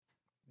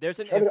There's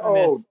an Trying to-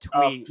 infamous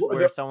oh, tweet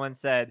where someone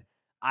said,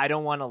 "I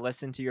don't want to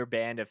listen to your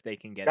band if they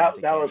can get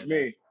into that was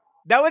Canada." me.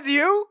 That was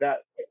you? That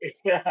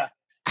yeah.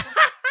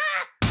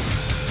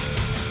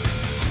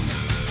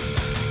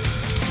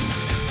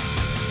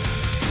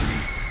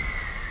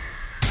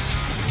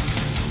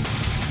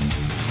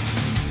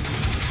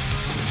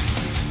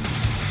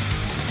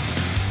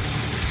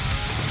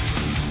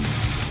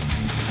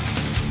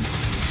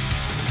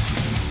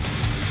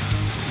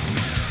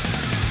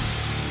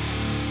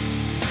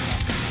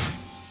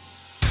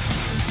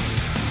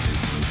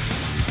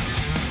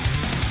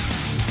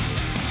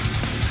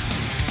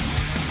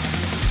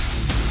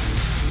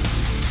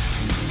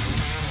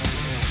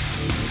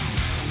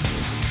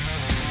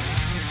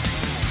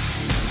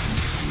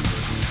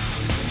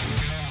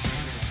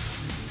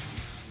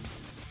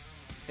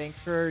 Thanks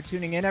for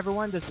tuning in,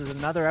 everyone. This is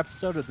another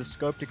episode of the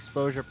Scoped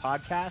Exposure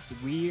podcast.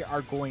 We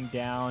are going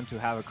down to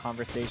have a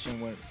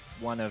conversation with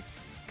one of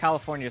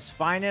California's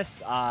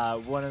finest,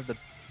 one of the,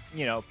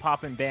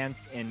 poppin'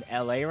 bands in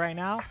LA right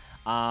now,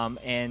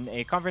 and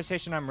a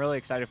conversation I'm really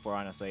excited for,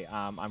 honestly.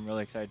 I'm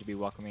really excited to be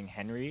welcoming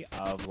Henry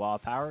of Law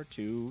of Power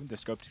to the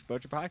Scoped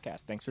Exposure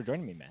podcast. Thanks for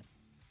joining me, man.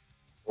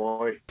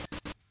 Boy,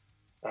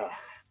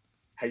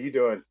 how you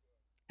doing?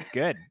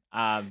 Good.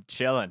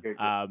 Chilling. Good.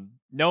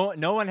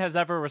 No one has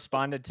ever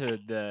responded to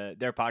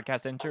their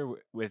podcast intro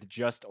with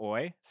just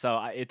 "oi,"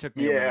 so it took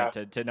me a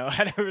minute to know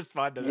how to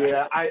respond to that.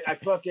 Yeah, I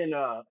fucking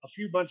a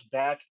few months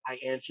back I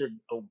answered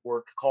a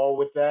work call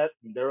with that,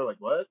 and they were like,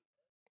 "What?"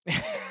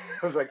 I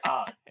was like,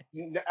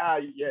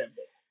 yeah.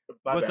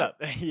 What's bad. up?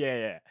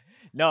 Yeah.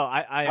 No,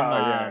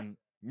 I'm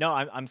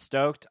I'm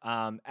stoked.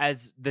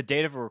 As the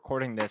date of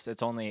recording this,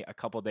 it's only a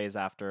couple days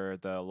after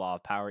the Law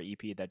of Power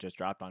EP that just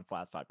dropped on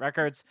Flat Spot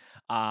Records.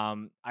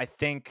 I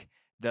think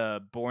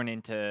the Born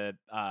into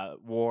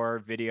War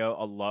video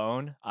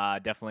alone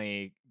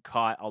definitely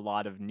caught a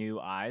lot of new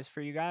eyes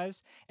for you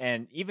guys.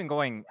 And even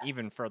going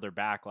even further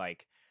back,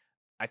 like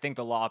I think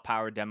the Law of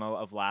Power demo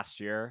of last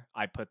year,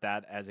 I put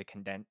that as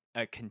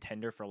a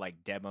contender for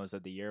like demos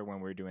of the year when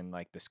we were doing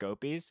like the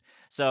Scopies.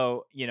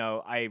 So,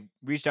 I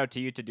reached out to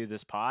you to do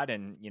this pod,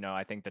 and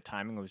I think the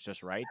timing was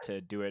just right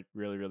to do it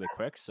really, really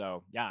quick.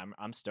 So yeah,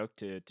 I'm stoked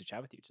to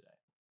chat with you today.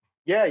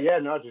 Yeah,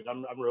 no, dude,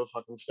 I'm real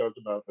fucking stoked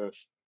about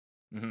this.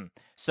 Mm-hmm.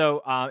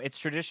 So it's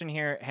tradition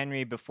here,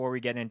 Henry, before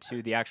we get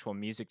into the actual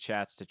music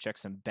chats, to check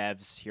some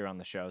bevs here on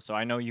the show. So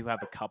I know you have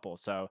a couple.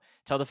 So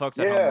tell the folks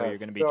at home what you're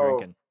going to be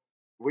drinking.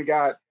 We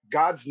got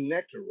God's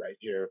Nectar right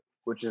here,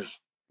 which is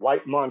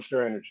white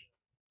Monster Energy.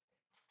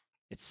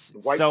 It's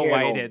so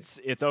white, it's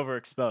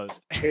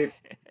overexposed.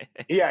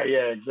 Yeah,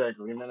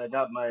 exactly. And then I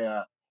got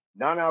my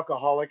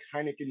non-alcoholic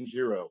Heineken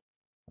Zero.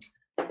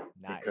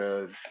 Nice.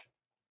 Because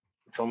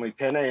it's only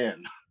 10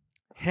 a.m.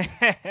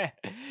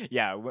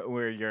 Yeah,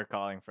 where you're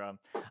calling from.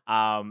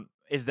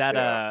 Is that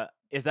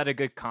a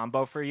good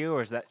combo for you,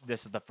 or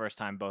this is the first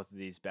time both of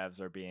these bevs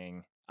are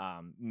being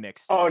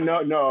mixed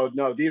together?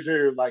 No. These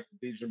are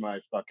my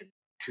fucking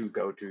two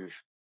go-tos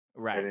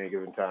right at any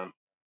given time.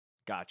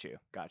 Got you.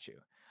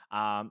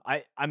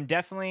 I'm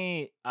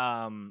definitely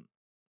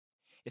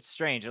it's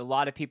strange. A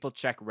lot of people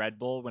check Red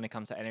Bull when it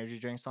comes to energy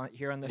drinks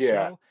here on the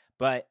show,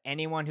 but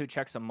anyone who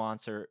checks a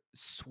Monster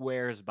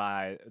swears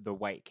by the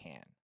white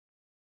can.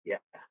 Yeah.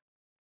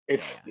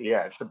 It's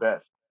the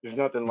best. There's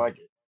nothing like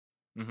it.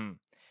 Mm-hmm.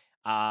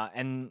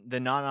 And the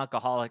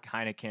non-alcoholic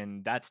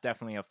Heineken, that's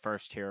definitely a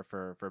first here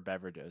for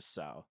beverages.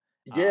 So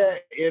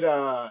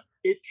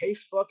it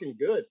tastes fucking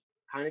good.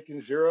 Heineken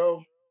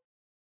Zero.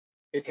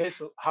 It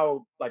tastes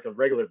how like a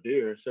regular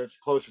beer, so it's the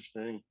closest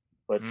thing,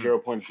 but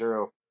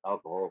 0.0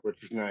 alcohol,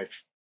 which is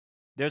nice.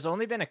 There's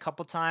only been a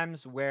couple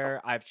times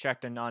where I've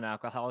checked a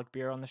non-alcoholic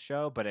beer on the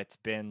show, but it's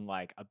been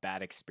like a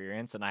bad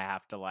experience, and I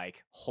have to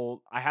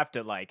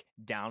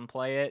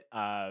downplay it,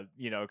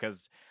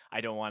 because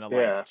I don't want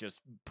to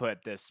just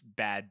put this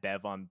bad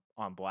bev on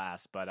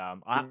blast. But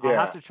I'll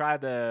have to try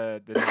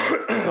the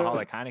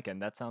non-alcoholic Heineken.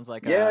 That sounds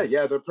like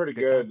they're pretty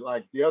good.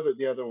 Like the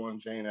other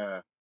ones ain't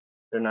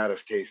they're not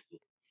as tasty.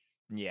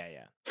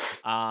 Yeah.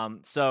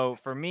 So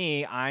for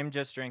me, I'm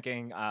just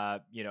drinking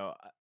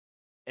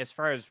as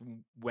far as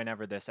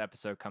whenever this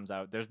episode comes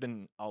out, there's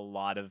been a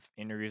lot of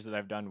interviews that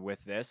I've done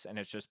with this, and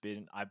it's just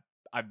been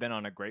I've been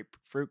on a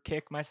grapefruit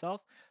kick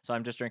myself, so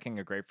I'm just drinking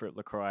a grapefruit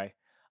LaCroix.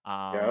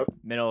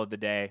 Middle of the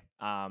day.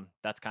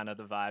 That's kind of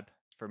the vibe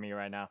for me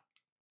right now.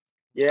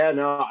 Yeah,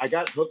 no, I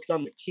got hooked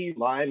on the key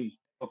lime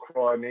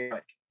LaCroix.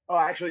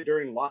 Actually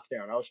during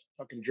lockdown, I was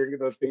fucking drinking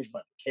those things by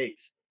the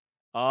case.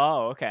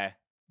 Oh, okay.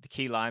 The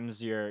key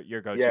lime's your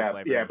go-to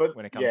flavor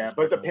when it comes to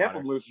but the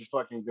pamplemousse is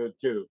fucking good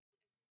too.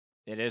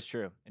 It is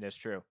true.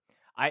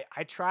 I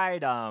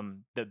tried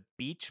the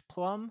beach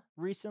plum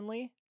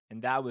recently,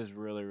 and that was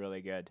really, really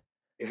good.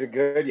 Is it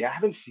good? Yeah, I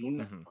haven't seen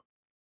that. Mm-hmm.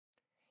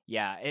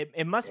 Yeah,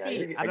 it must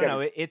be. I don't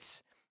know.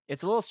 It's a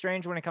little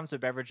strange when it comes to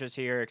beverages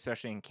here,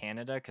 especially in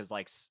Canada, because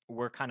like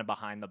we're kind of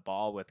behind the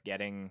ball with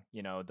getting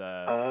all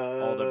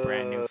the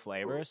brand new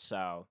flavors.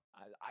 So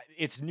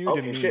it's new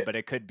to me, but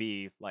it could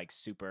be like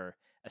super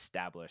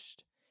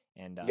established.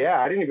 and Yeah,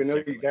 I didn't even know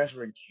you specifically guys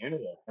were in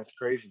Canada. That's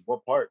crazy.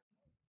 What part?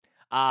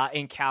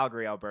 in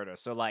Calgary, Alberta.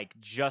 So like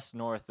just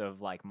north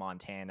of like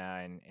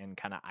Montana and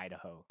kind of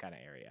Idaho kind of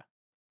area.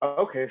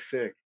 Okay,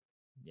 sick.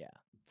 Yeah.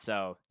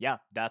 So yeah,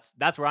 that's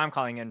where I'm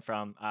calling in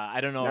from. I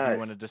don't know if you Nice.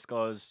 want to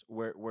disclose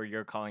where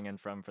you're calling in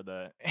from for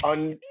the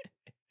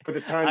For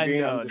the time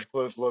being, unknown.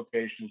 undisclosed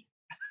location.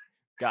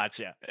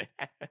 Gotcha.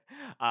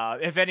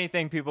 If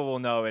anything, people will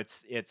know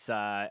it's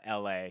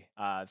L.A.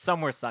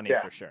 Somewhere sunny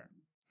Yeah. for sure.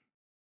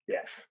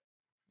 Yes.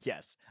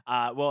 Yes.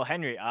 Well,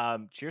 Henry,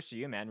 cheers to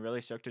you, man.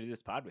 Really stoked to do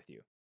this pod with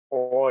you.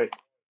 Oi.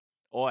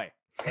 Oi.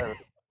 Uh,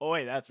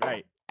 Oi, that's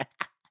right.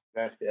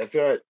 that's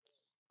right.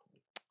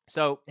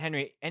 So,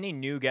 Henry, any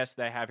new guests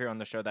that I have here on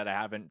the show that I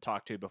haven't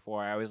talked to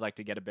before, I always like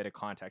to get a bit of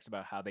context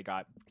about how they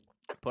got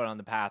put on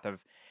the path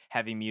of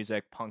heavy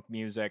music, punk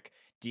music,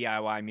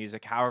 DIY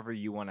music, however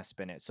you want to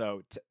spin it.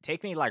 So,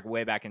 take me like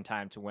way back in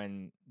time to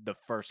when the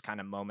first kind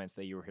of moments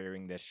that you were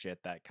hearing this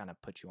shit that kind of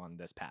put you on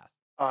this path.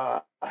 Uh,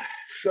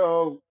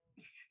 so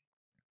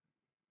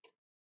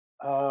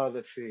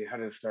let's see, how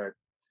did it start?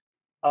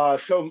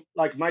 So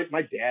like my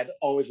dad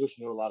always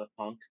listened to a lot of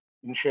punk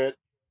and shit.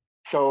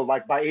 So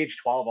like by age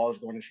 12, I was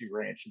going to see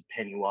Rancid,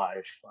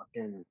 Pennywise,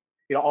 fucking,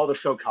 all the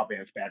SoCal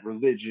bands, Bad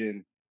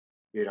Religion,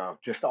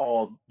 just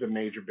all the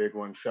major big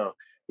ones. So,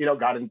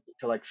 got into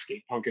like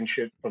skate punk and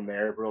shit from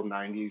there, real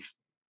 90s.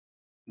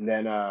 And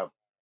then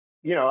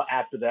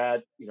after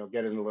that,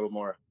 get into a little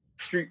more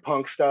street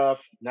punk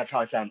stuff. And that's how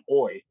I found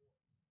Oi.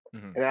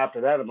 Mm-hmm. And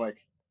after that, I'm like,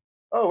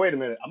 oh, wait a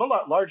minute. I'm a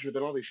lot larger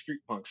than all these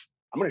street punks.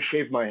 I'm going to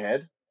shave my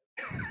head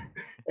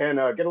and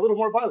get a little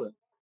more violent.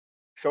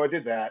 So I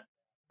did that.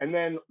 And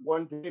then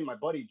one day, my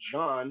buddy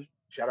John,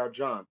 shout out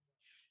John,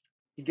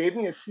 he gave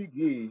me a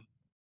CD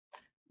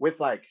with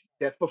like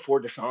Death Before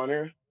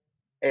Dishonor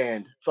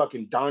and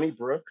fucking Donnie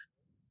Brook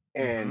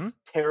and Mm-hmm.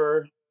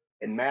 Terror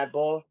and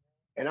Madball.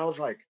 And I was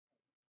like,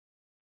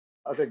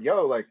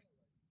 yo, like,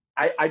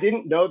 I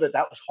didn't know that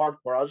that was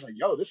hardcore. I was like,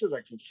 yo, this is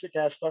like some sick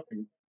ass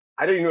fucking.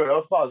 I didn't even know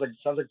what it was. I was like, it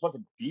sounds like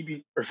fucking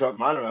DB or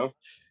something. I don't know.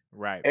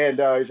 Right. And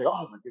he's like,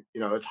 oh, like,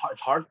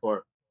 it's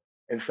hardcore.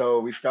 And so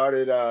we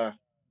started,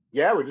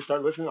 yeah, we just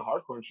started listening to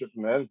hardcore and shit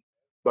from then.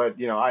 But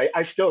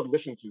I still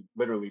listen to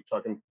literally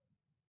fucking.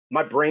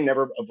 My brain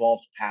never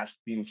evolved past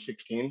being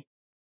 16.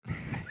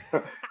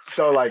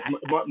 So like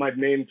my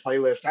main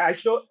playlist, I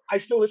still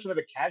listen to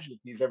the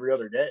Casualties every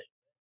other day.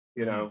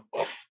 You Mm-hmm.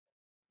 know.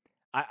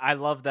 I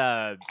love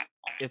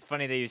it's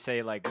funny that you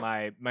say like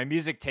my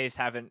music tastes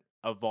haven't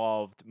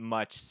evolved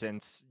much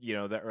since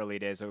the early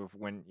days of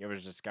when I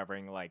was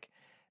discovering like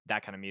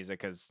that kind of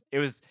music, because it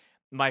was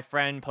my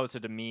friend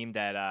posted a meme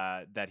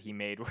that he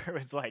made where it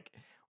was like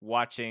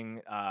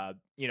watching I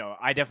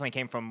definitely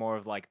came from more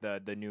of like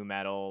the new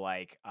metal,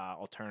 like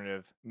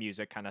alternative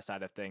music kind of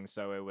side of things,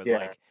 so it was Yeah.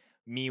 like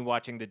me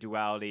watching the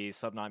Duality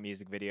Slipknot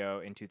music video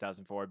in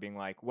 2004, being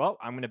like, well,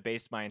 I'm going to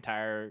base my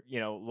entire,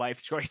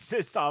 life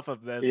choices off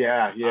of this.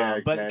 Yeah. Yeah.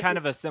 But kind Exactly.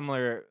 of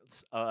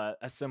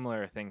a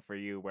similar thing for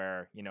you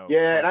where,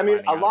 Yeah, and I first mean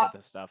finding out about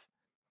this stuff.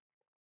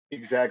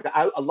 exactly.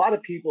 A lot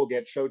of people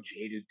get so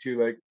jaded too,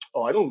 like,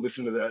 oh, I don't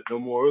listen to that no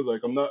more.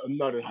 Like, I'm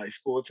not in high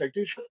school. It's like,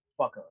 dude, shut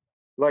the fuck up.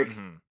 Like,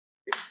 Hmm.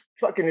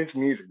 fucking, it's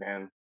music,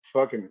 man. It's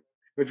fucking, if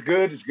it's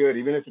good, it's good.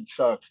 Even if it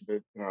sucks, if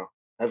it,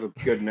 has a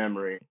good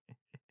memory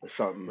or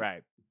something.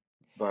 Right.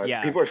 But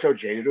Yeah. people are so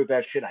jaded with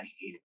that shit. I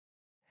hate it.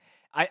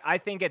 I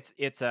think it's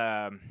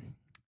I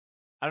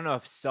don't know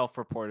if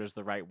self-report is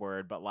the right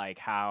word, but like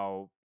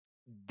how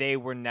they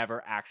were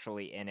never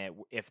actually in it,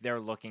 if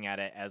they're looking at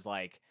it as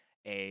like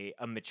a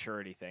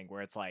maturity thing,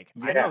 where it's like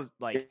I Yeah, know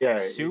like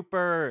yeah,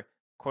 super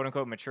quote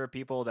unquote mature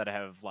people that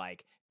have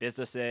like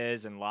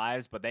businesses and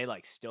lives, but they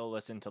like still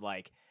listen to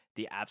like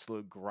the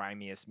absolute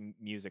grimiest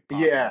music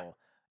yeah, possible.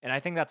 And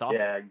I think that's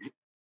awesome. yeah,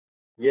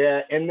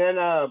 yeah. And then,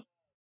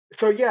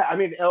 so yeah, I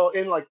mean,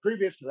 in like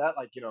previous to that,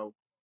 like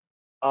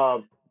uh,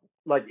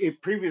 like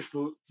previous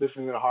to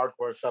listening to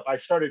hardcore stuff, I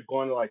started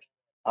going to like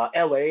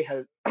LA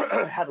has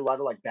had a lot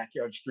of like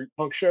backyard street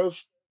punk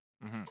shows.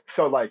 Hmm.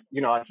 So like,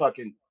 I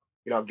fucking,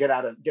 get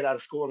out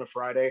of school on a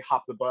Friday,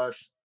 hop the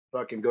bus,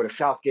 fucking go to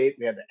Southgate.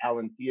 We had the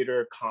Allen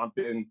Theater,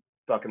 Compton,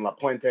 fucking La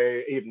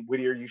Puente, even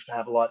Whittier used to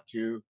have a lot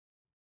too.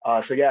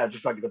 So yeah,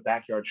 just like the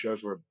backyard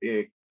shows were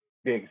a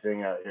big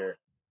thing out here.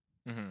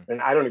 Hmm.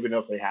 And I don't even know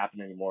if they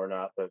happen anymore or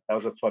not, but that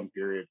was a fun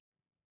period.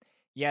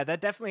 Yeah, that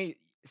definitely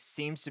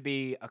seems to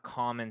be a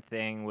common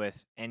thing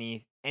with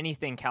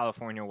anything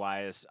California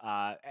wise,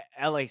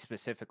 LA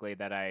specifically,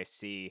 that I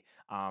see.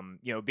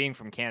 Being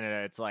from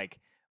Canada, it's like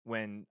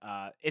when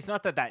it's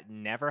not that that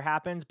never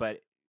happens,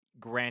 but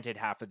granted,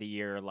 half of the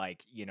year,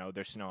 like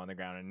there's snow on the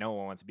ground and no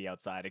one wants to be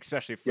outside,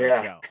 especially for a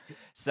Yeah, show.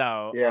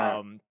 So,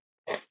 yeah.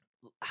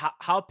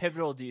 how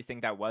pivotal do you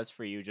think that was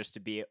for you, just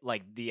to be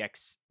like the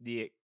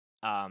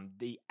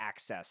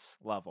access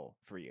level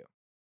for you?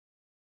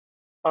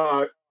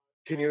 Uh,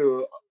 can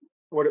you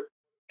what?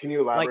 Can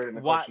you elaborate on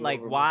the question a little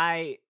bit more?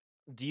 Why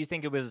do you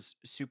think it was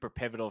super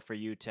pivotal for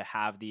you to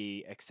have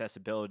the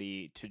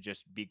accessibility to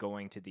just be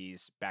going to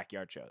these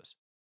backyard shows?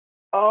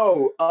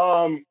 Oh,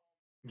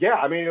 yeah,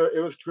 I mean, it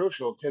was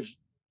crucial because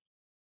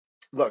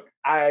look,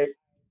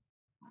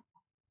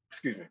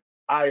 excuse me,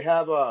 I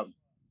have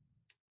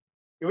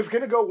it was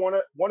gonna go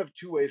one of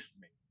two ways for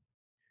me: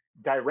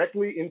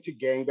 directly into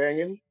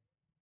gangbanging,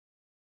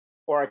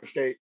 or I could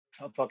stay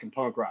some fucking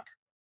punk rock.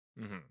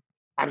 Hmm.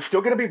 I'm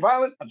still gonna be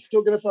violent. I'm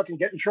still gonna fucking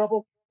get in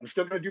trouble. I'm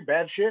still gonna do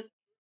bad shit.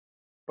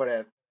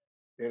 But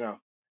you know,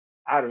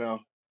 I don't know.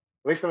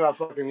 At least I'm not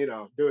fucking,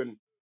 doing a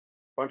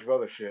bunch of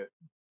other shit.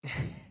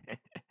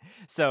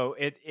 So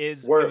it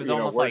was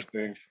almost Worse like,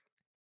 things.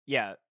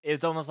 yeah,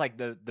 it's almost like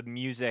the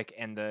music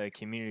and the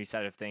community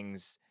side of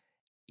things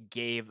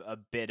gave a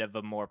bit of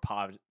a more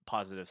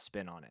positive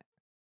spin on it.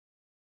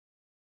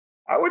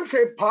 I wouldn't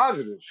say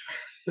positive.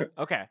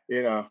 Okay.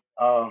 you know,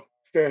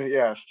 still,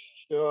 yeah,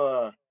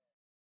 still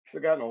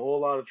got in a whole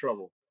lot of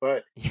trouble.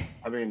 But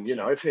I mean,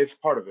 Sure. it's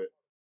part of it.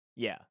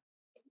 Yeah.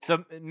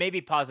 So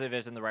maybe positive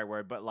isn't the right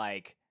word, but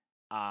like,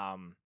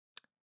 um,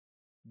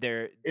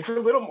 there. It's a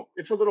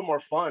little more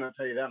fun. I'll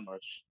tell you that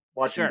much.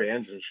 Watching Sure.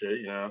 bands and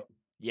shit, Yeah.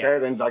 better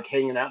than like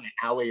hanging out in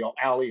the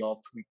alley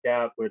all tweaked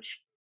out,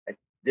 which I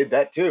did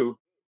that too.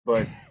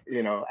 But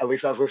at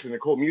least I was listening to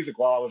cool music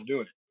while I was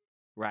doing it.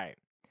 Right.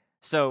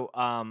 So,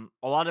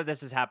 a lot of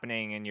this is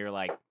happening in your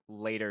like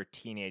later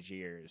teenage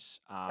years.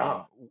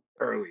 Oh,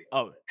 early.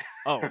 Oh,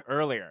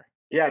 earlier.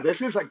 Yeah,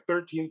 this is like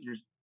 13 through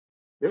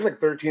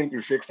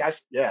 60.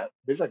 Yeah,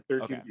 this is like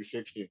 13 Okay. through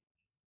 16.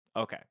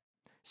 Okay.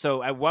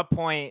 So, at what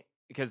point?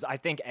 Because I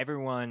think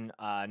everyone,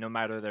 no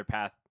matter their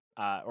path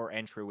or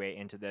entryway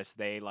into this,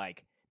 they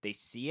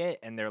see it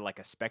and they're like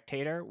a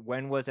spectator.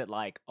 When was it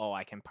like, oh,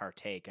 I can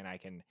partake and I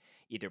can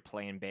either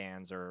play in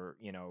bands or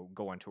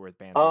go on tour with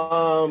bands or anything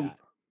like Um, that?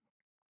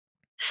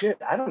 shit,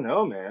 I don't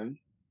know, man.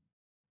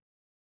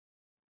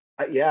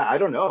 Yeah, I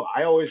don't know.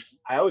 I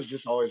was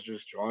just always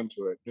drawn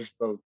to it. Just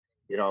the,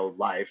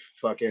 life,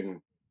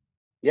 fucking.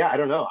 Yeah, I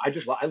don't know.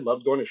 I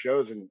love going to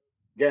shows, and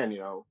again,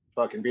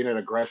 fucking being an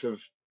aggressive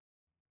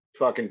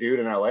fucking dude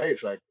in LA.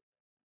 It's like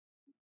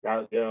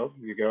that,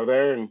 you go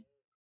there and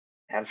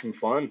have some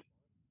fun,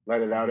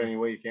 let it out Hmm. any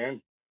way you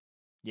can.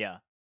 Yeah.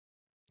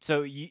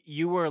 So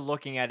you were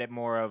looking at it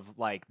more of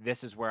like,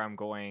 this is where I'm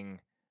going,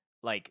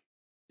 like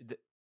th-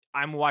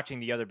 I'm watching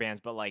the other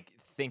bands, but like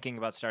thinking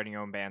about starting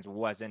your own bands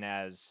wasn't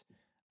as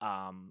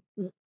um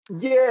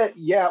Yeah,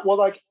 yeah. Well,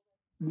 like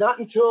not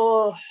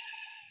until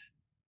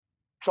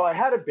so I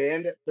had a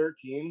band at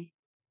 13,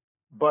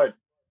 but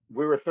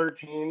we were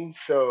 13,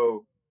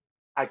 so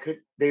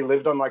they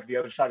lived on like the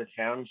other side of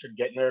town, so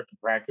getting there to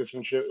practice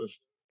and shit was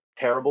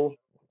terrible.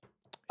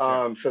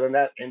 sure. So then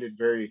that ended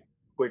very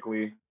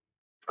quickly.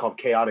 It's called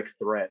Chaotic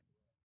Threat.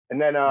 And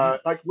then Mm,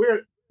 like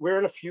we're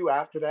in a few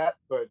after that,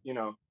 but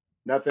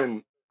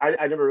nothing.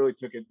 I never really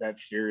took it that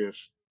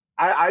serious.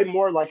 I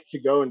more like to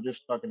go and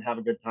just fucking have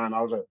a good time.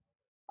 I'm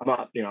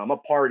a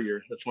partier.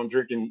 That's why I'm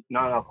drinking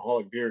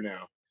non-alcoholic beer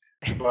now.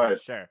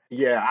 But sure.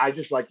 yeah, I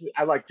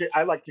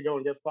like to go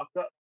and get fucked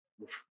up.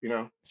 You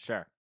know.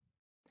 Sure.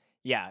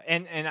 Yeah,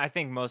 and I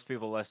think most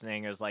people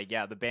listening is like,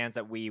 yeah, the bands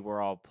that we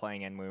were all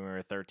playing in when we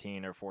were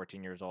 13 or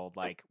 14 years old,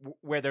 like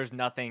where there's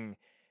nothing.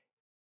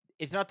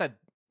 It's not that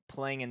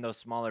playing in those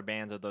smaller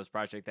bands or those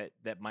projects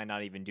that might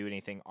not even do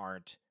anything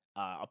aren't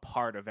a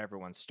part of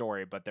everyone's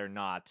story, but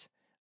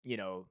you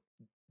know,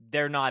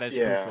 they're not as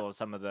Yeah. crucial as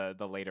some of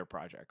the later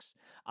projects.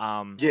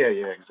 Um, Yeah.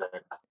 Yeah. Exactly.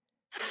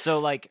 so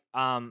like,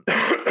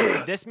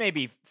 this may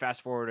be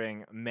fast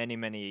forwarding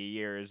many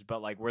years,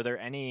 but like, were there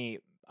any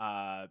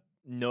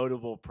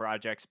notable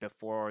projects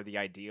before the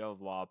idea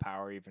of Law of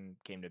Power even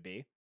came to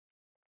be?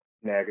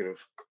 Negative.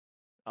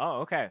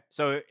 Oh, okay.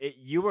 So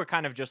you were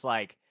kind of just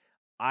like,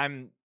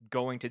 I'm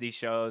going to these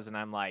shows and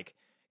I'm like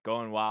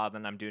going wild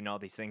and I'm doing all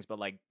these things, but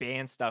like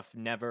band stuff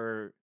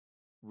never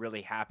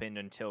really happened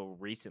until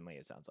recently,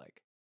 it sounds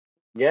like.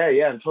 Yeah.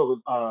 Yeah.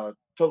 Until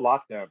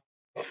lockdown.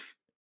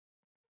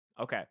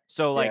 Okay.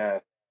 So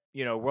like,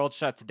 Yeah. world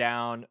shuts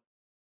down.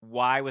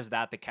 Why was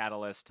that the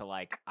catalyst to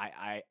like,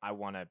 I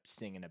want to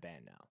sing in a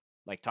band now?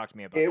 Like, talk to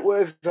me about It that.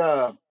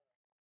 was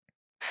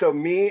so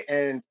me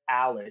and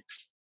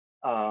Alex,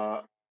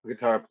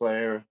 guitar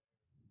player,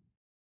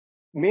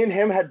 me and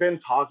him had been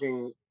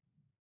talking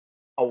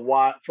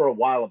for a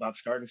while about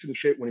starting some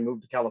shit when he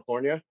moved to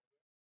California.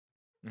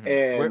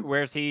 And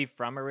Where's he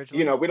from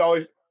originally? we'd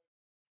always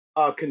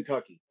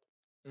Kentucky,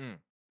 Mm,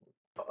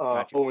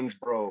 got you.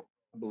 Owensboro,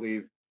 I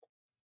believe.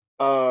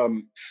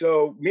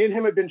 So me and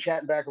him had been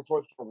chatting back and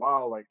forth for a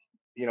while, like,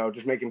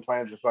 just making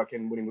plans to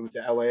fucking when he moved to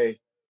LA,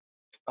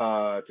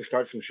 to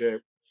start some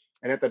shit.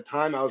 And at the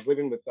time I was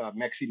living with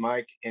Mexi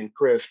Mike and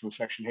Chris from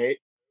Section 8.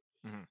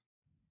 Hmm.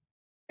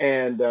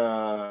 And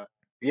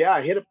yeah,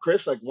 I hit up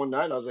Chris like one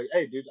night. I was like,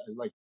 "Hey, dude, I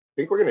like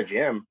think we're gonna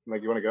jam.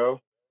 Like, you want to go?"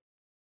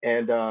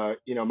 And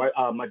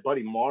my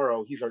buddy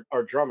Morrow, he's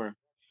our drummer.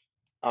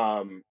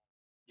 Um,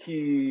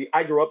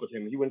 I grew up with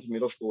him. He went to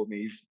middle school with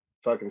me. He's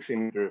fucking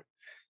seen me through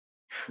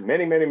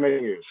many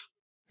years.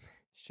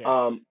 Sure.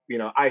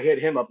 I hit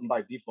him up, and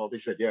by default, he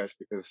said yes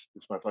because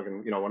it's my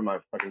fucking, one of my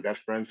fucking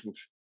best friends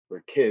since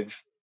we're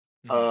kids.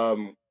 Hmm.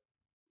 Um,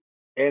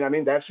 and I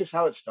mean, that's just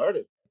how it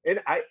started.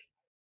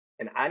 And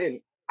and I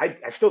didn't.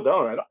 I still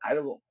don't. I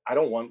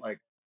don't want like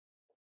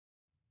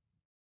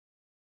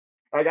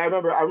I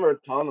remember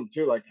telling them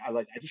too. I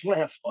just want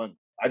to have fun.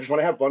 I just want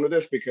to have fun with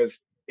this because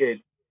it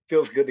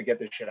feels good to get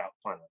this shit out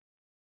finally.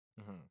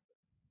 Hmm.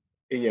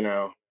 You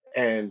know,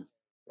 and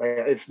like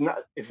it's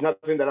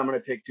nothing that I'm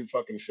gonna take too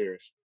fucking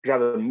serious because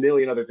I have a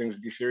million other things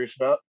to be serious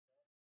about.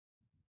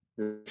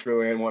 This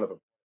really ain't one of them.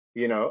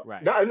 You know,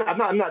 Right. no,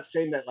 I'm not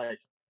saying that like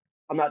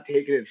I'm not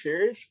taking it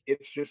serious.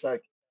 It's just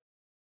like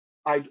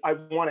I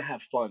want to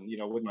have fun,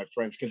 with my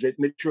friends because it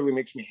truly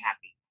makes me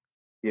happy.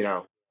 You Yeah.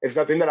 know, it's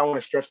nothing that I want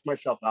to stress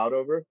myself out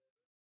over.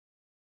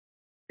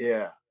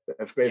 Yeah,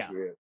 that's Yeah.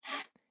 basically it.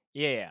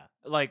 Yeah. Yeah.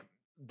 Like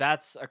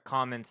that's a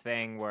common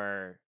thing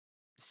where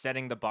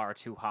setting the bar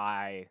too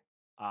high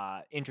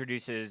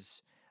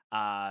introduces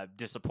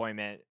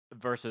disappointment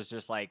versus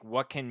just like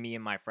what can me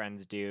and my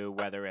friends do,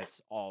 whether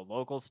it's all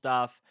local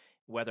stuff,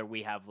 whether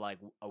we have like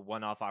a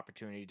one-off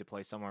opportunity to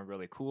play somewhere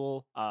really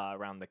cool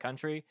around the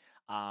country.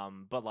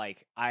 But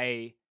like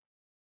I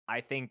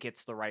think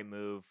it's the right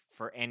move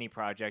for any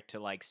project to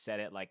like set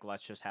it like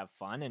let's just have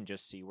fun and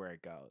just see where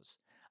it goes.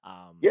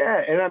 Um,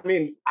 Yeah, and I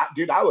mean,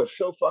 dude, I was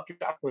so fucking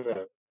shocked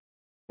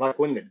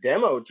when the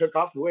demo took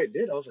off the way it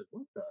did. I was like,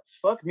 what the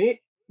fuck? Me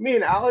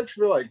and Alex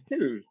were like,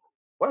 dude,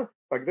 what?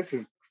 Like this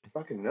is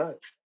fucking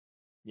nuts.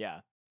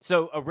 yeah.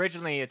 So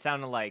originally it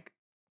sounded like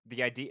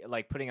the idea,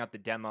 like putting out the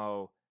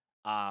demo,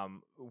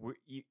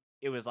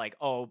 it was like,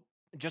 oh,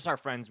 just our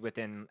friends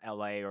within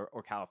LA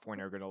or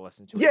California are going to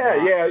listen to it, Yeah,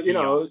 not yeah,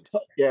 beyond.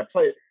 yeah,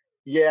 play.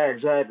 Yeah,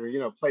 exactly.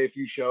 Play a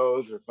few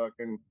shows or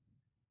fucking.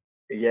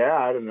 Yeah,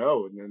 I don't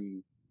know, and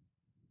then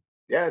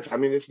yeah, I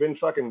mean, it's been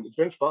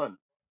fun.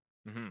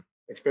 Hmm.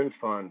 It's been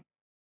fun.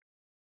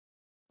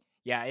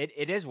 Yeah,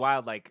 it is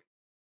wild. Like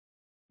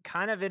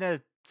kind of in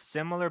a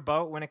similar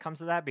boat when it comes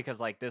to that because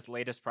like this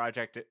latest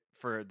project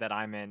for that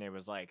I'm in, it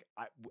was like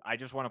I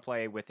just want to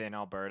play within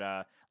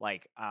Alberta.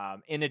 Like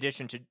in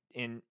addition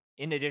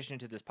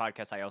to this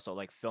podcast, I also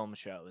like film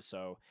shows.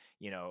 So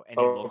any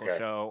Oh, local okay.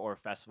 show or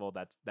festival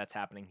that's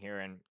happening here,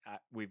 and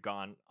we've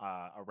gone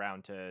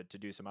around to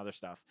do some other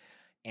stuff.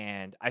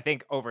 And I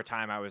think over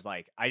time, I was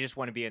like, I just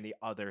want to be on the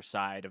other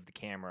side of the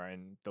camera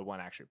and the one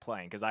actually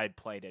playing because I had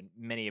played in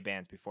many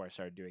bands before I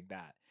started doing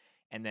that.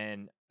 And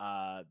then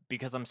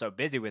because I'm so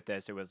busy with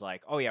this, it was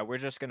like, oh yeah, we're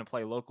just gonna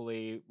play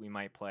locally. We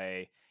might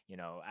play,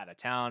 out of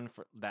town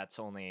for that's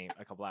only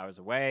a couple hours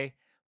away.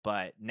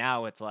 But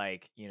now it's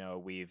like,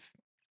 we've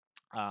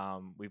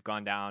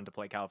gone down to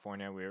play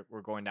California.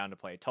 We're going down to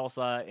play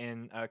Tulsa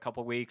in a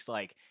couple weeks.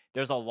 Like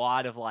there's a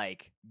lot of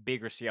like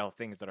bigger scale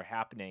things that are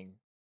happening,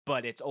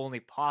 but it's only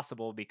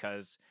possible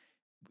because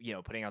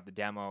putting out the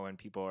demo and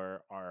people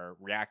are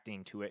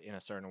reacting to it in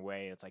a certain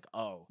way. It's like,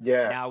 oh,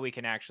 Yeah, now we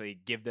can actually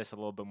give this a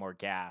little bit more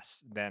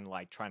gas than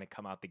like trying to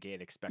come out the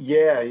gate expecting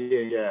yeah, boom. yeah,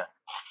 yeah,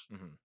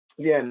 Hmm.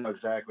 yeah. No,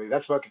 exactly.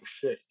 That's fucking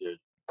sick, dude.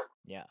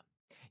 Yeah,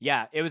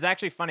 yeah. It was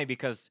actually funny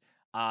because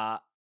uh,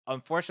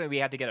 unfortunately we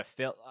had to get a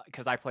fill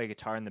because I play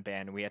guitar in the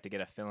band. And we had to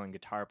get a fill-in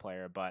guitar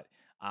player, but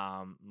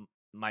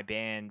my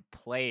band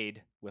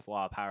played with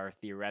Law of Power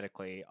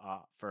theoretically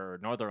for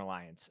Northern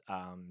Alliance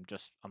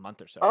just a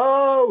month or so ago.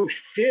 Oh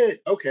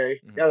shit.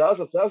 Okay. Hmm. Yeah, that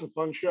was a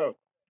fun show.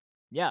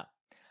 Yeah.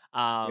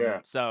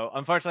 Yeah, So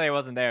unfortunately I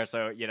wasn't there,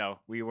 so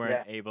we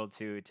weren't yeah, able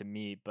to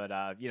meet, but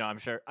I'm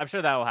sure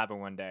that will happen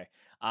one day.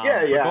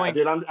 yeah, But yeah,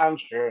 dude. I'm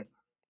sure.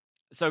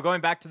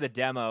 going back to the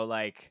demo,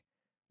 like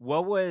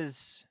what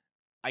was,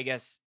 I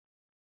guess,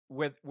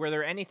 were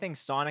there anything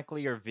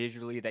sonically or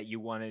visually that you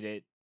wanted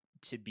it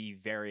to be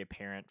very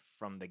apparent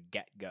from the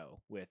get-go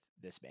with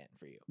this band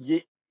for you? Yeah,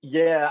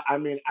 yeah. I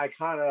mean, I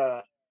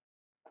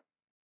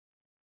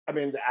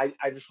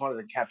just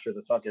wanted to capture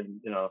the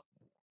fucking,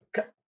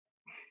 ca-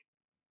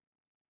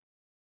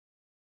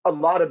 a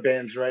lot of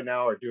bands right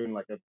now are doing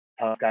like a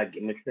tough guy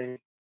gimmick thing,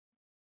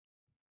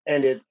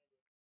 and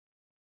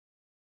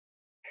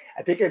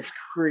I think it's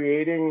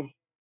creating.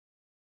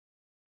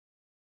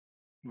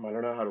 I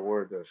don't know how to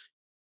word this.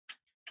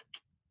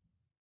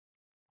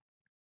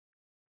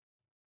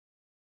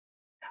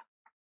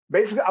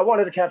 Basically, I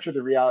wanted to capture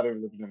the reality of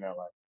living in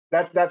LA.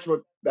 That's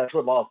what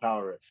Law of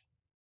Power is.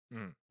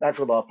 Mm, That's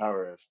what Law of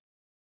Power is.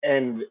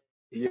 And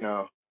you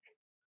know,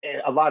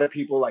 and a lot of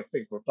people like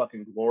think we're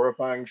fucking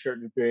glorifying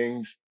certain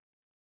things,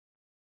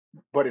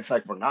 but it's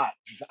like we're not.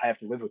 It's just, I have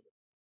to live with it.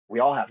 We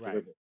all have to right.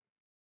 live with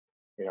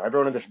it.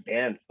 Everyone in this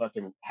band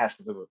fucking has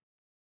to live with it.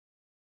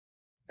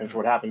 And it's Mm,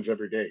 what happens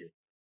every day.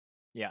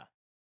 yeah.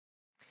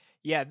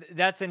 Yeah,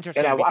 that's And I,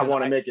 interesting I because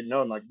want to I make it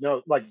known, like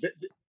no, like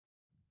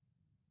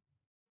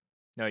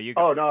no, you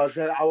go. oh no, I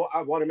said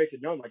I want to make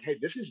it known, like hey,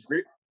 this is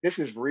real. This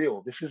is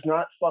real. This is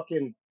not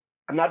fucking.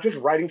 I'm not just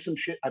writing some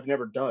shit I've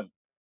never done.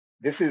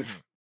 This is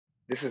Mhm,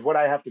 this is what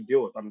I have to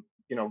deal with.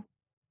 You know,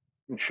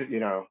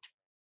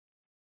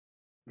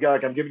 yeah,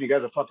 like I'm giving you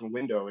guys a fucking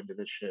window into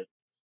this shit.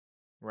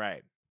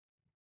 right.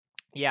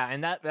 Yeah,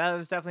 and that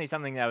was definitely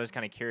something that I was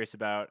kind of curious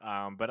about.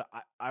 But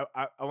I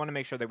want to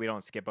make sure that we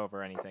don't skip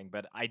over anything.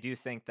 But I do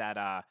think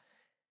that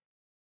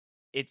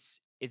it's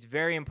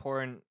very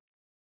important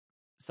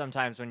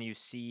sometimes when you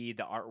see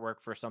the artwork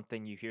for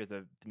something, you hear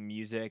the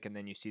music, and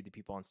then you see the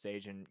people on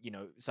stage, and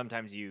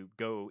sometimes you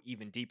go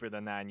even deeper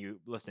than that, and you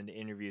listen to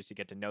interviews to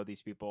get to know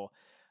these people.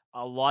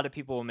 A lot of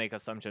people will make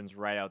assumptions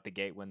right out the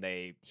gate when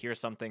they hear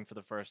something for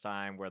the first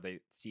time, where they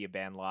see a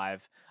band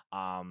live.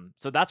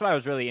 So that's why I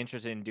was really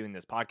interested in doing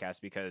this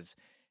podcast, because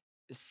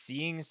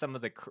seeing some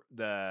of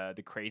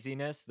the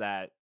craziness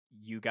that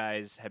you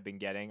guys have been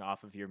getting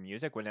off of your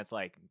music, when it's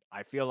like,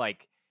 I feel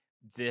like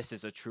this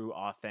is a true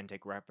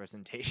authentic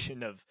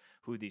representation of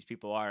who these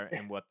people are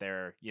and what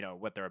they're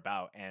what they're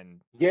about.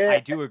 And Yeah, I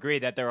do agree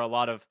that there are a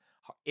lot of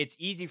it's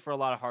easy for a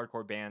lot of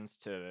hardcore bands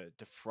to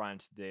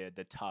front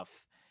the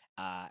tough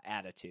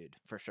attitude,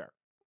 for sure.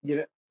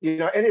 and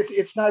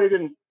it's not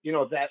even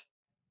that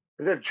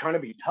they're trying to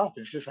be tough.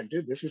 It's just like,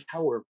 dude, this is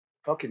how we're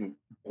fucking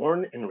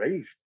born and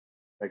raised.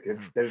 Like,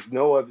 Hmm. there's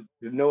no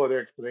other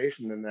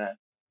explanation than that.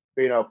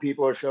 But,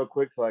 people are so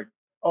quick to like,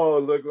 oh,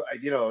 look, like,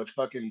 it's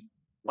fucking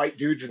white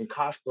dudes in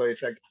cosplay.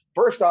 It's like,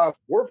 first off,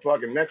 we're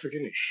fucking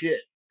Mexican as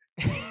shit.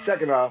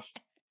 Second off,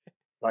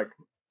 like,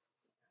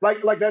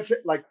 that's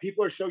it. Like,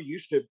 people are so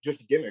used to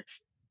just gimmicks,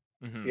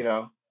 Hmm. you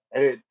know,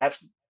 and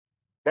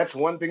that's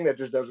one thing that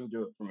just doesn't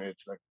do it for me.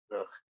 It's like,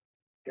 ugh,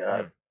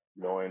 God,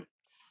 annoying.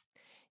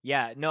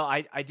 Yeah, no,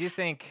 I do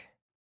think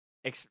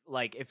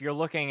like, if you're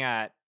looking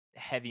at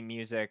heavy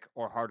music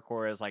or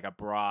hardcore as like a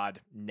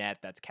broad net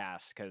that's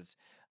cast, because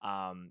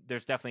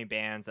there's definitely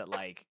bands that,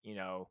 like,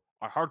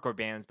 are hardcore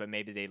bands, but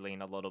maybe they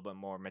lean a little bit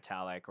more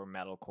metallic or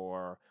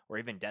metalcore or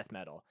even death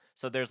metal.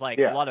 So there's like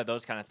a Yeah, lot of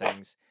those kind of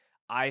things.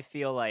 I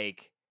feel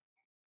like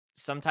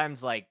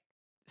sometimes, like,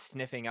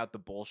 sniffing out the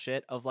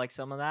bullshit of like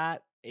some of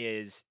that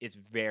is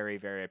very,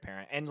 very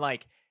apparent. And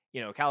like,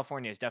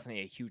 California is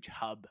definitely a huge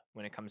hub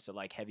when it comes to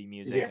like heavy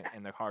music yeah,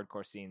 and the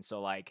hardcore scene.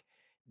 So like,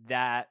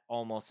 that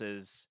almost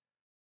is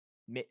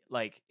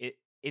like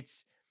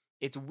it's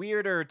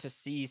weirder to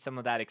see some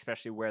of that,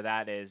 especially where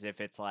that is,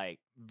 if it's like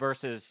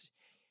versus.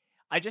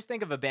 I just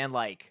think of a band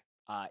like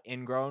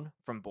Ingrown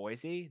from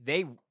Boise.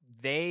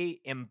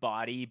 They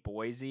embody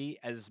Boise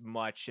as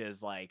much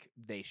as like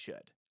they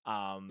should.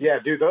 yeah,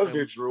 dude, those And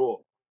dudes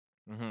rule.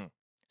 hmm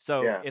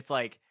So Yeah, it's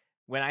like,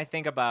 when I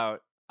think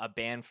about a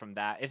band from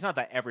that, it's not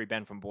that every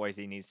band from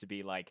Boise needs to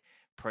be like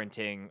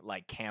printing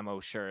like camo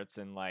shirts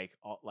and like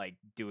like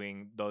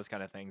doing those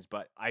kind of things,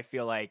 but I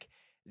feel like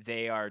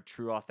they are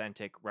true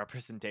authentic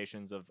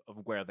representations of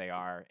where they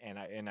are, and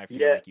I feel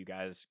yeah, like you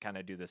guys kind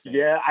of do the same.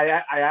 yeah.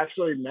 I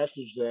actually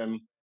messaged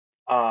them.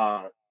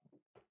 Uh,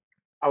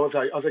 I was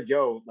like,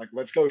 yo, like,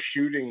 let's go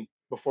shooting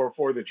before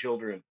For the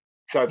Children.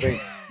 So I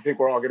think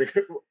we're all gonna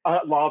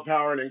Law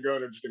Power and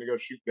Ingrown are just gonna go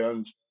shoot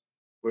guns,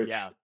 which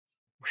Yeah,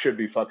 should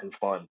be fucking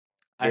fun.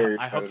 I Very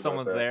I hope excited about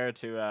someone's that. there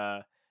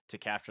to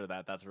capture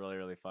that. That's really,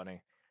 really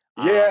funny.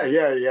 Yeah, Um,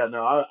 yeah, yeah.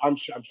 No, I'm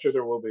sure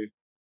there will be.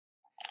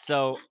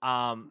 so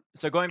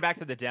going back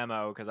to the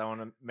demo, because I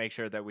want to make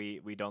sure that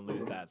we don't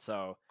lose that.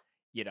 So,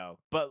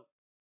 but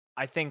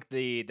I think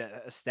the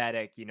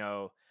aesthetic,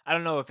 I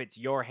don't know if it's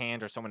your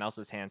hand or someone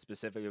else's hand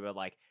specifically, but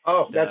like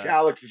Oh, that's the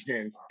Alex's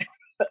hand.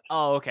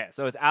 oh, okay,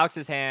 so it's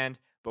Alex's hand,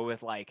 but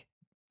with like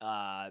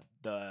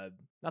the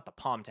not the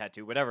palm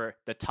tattoo, whatever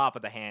the top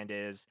of the hand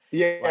is,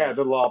 Yeah, like,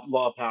 the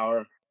Law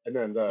Power, and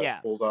then the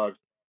yeah, Bulldog.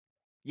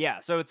 yeah.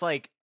 So it's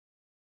like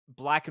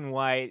black and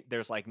white.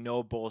 There's like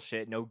no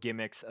bullshit, no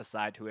gimmicks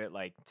aside to it,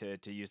 like, to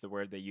use the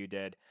word that you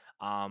did.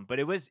 But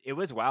it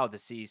was wild to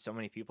see so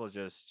many people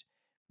just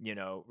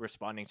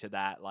responding to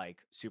that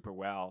like super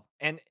well.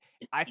 And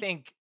I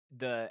think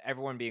the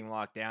everyone being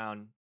locked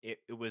down, it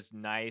was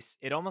nice.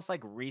 It almost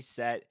like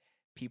reset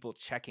people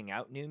checking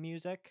out new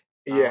music.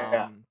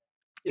 Yeah,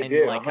 it And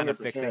did, like kind of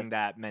 100%. fixing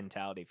that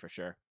mentality, for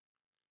sure.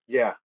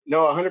 Yeah,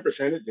 no,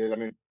 100% it did. I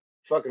mean,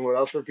 fucking, what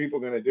else were people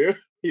gonna do?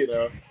 You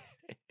know,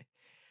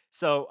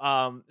 So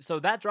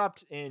that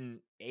dropped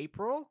in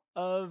April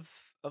of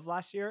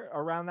last year,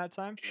 around that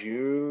time.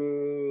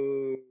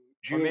 June Or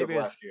June of maybe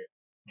it's last year.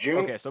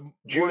 June okay, so more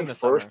June in the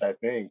summer. 1st, I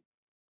think.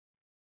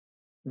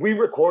 We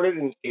recorded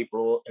in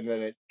April and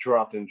then it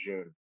dropped in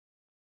June.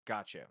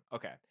 Gotcha.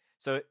 Okay.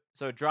 So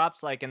it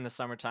drops like in the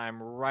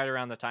summertime, right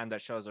around the time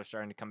that shows are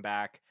starting to come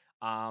back.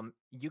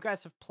 You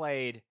guys have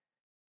played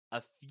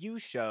a few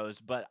shows,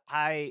 but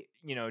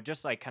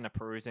just like kind of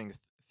perusing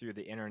through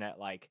the internet,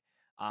 like,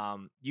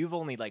 you've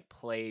only like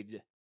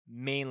played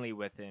mainly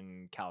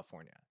within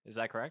California. Is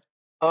that correct?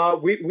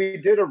 We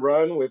did a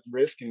run with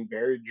Risk and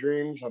Buried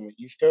Dreams on the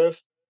East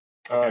Coast,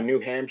 Okay. New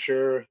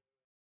Hampshire,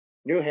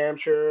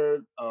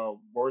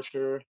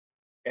 Worcester,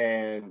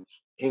 and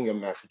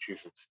Hingham,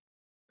 Massachusetts,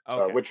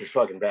 Okay. which is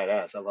fucking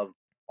badass. I love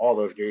all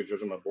those dudes.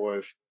 Those are my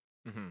boys.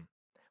 Hmm.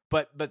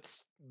 But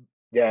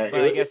Yeah,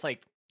 but I guess,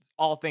 like,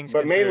 all things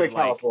but mainly considered,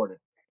 like, California.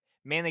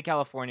 mainly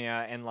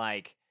California, and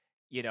like,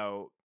 you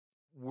know,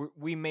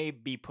 we may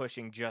be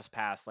pushing just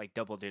past like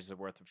double digits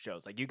worth of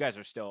shows. Like, you guys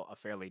are still a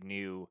fairly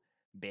new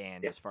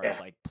band Yeah, as far as yeah,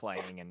 like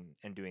playing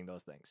and doing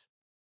those things.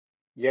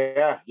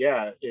 yeah.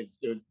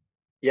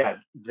 Yeah,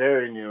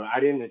 very new. I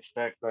didn't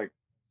expect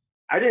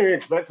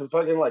to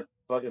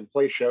fucking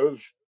play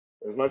shows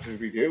as much as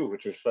we do,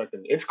 which is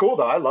fucking. It's cool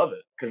though. I love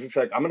it because it's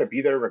like I'm gonna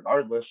be there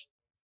regardless.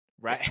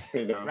 Right.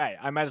 You know. Right.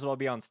 I might as well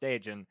be on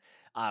stage and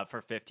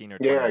for 15 or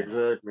 20 Yeah, minutes.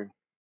 exactly.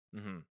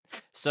 Hmm.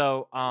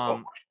 So,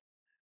 Oh,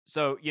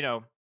 so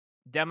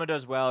demo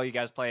does well. You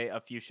guys play a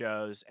few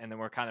shows, and then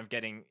we're kind of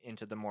getting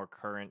into the more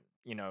current,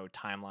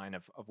 timeline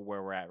of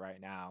where we're at right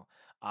now.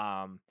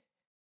 Um,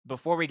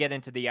 before we get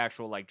into the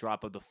actual like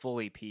drop of the full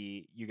EP,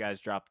 you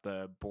guys dropped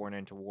the Born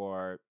into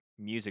War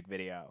music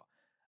video.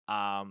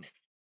 Um,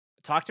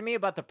 talk to me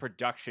about the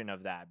production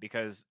of that,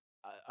 because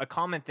a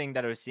common thing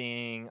that I was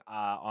seeing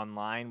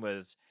online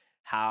was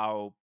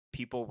how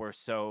people were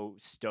so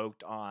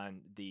stoked on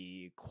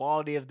the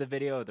quality of the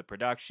video, the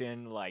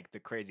production, like the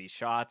crazy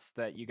shots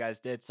that you guys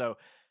did. So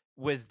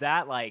was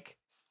that like,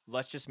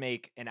 let's just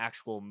make an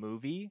actual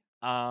movie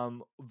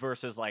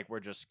versus like we're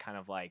just kind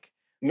of like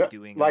no,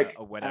 doing like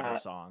a whatever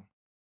song?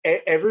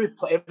 every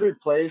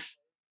place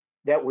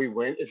that we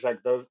went, it's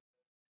like those.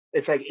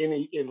 It's like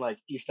in like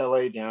East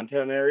LA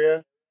downtown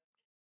area.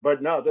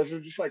 But no, those are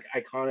just like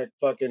iconic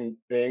fucking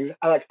things.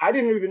 I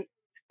didn't even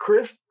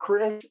Chris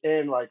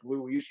and like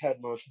Luis had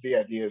most of the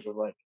ideas of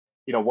like,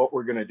 what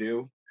we're gonna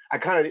do. I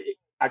kind of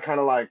I kind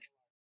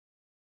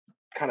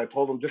of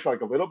told them just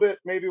like a little bit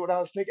maybe what I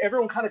was thinking.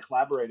 Everyone kind of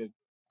collaborated,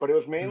 but it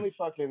was mainly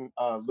fucking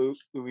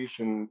Luis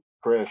and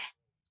Chris.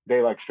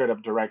 They like straight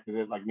up directed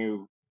it, like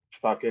knew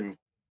fucking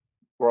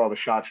where all the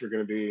shots were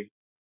gonna be.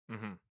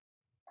 Mm-hmm.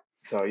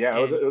 So yeah,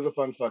 And it was a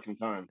fun fucking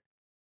time.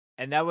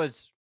 that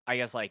was, I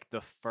guess, like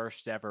the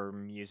first ever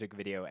music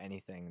video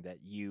anything that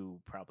you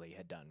probably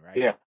had done, right?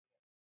 Yeah,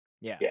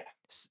 Yeah. yeah.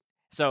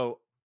 So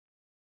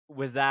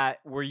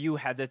were you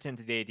hesitant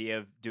to the idea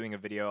of doing a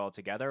video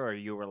altogether, or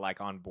you were like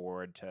on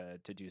board to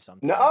do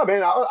something? No,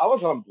 man, I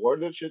was on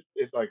board. That shit,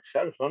 it like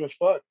sounded fun as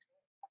fuck.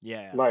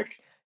 Yeah. Like,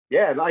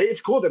 yeah, like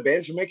it's cool that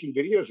bands are making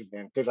videos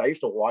again because I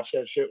used to watch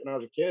that shit when I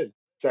was a kid.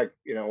 It's like,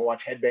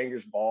 watch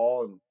Headbangers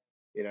Ball and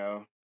you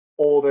know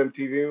old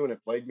MTV when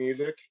it played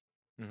music.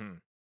 Hmm.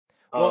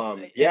 Well,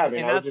 Yeah, I mean,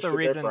 and I would that's just the sit there for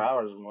reason.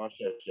 hours and watch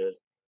that shit.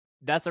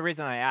 That's the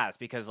reason I asked,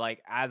 because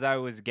like as I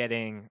was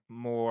getting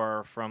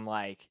more from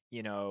like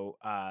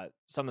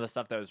some of the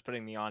stuff that was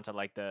putting me on to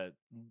like the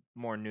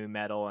more new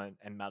metal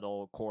and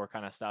metal core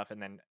kind of stuff,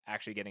 and then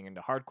actually getting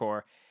into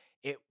hardcore,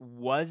 it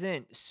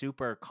wasn't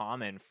super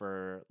common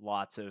for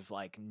lots of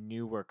like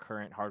newer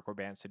current hardcore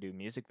bands to do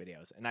music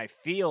videos, and I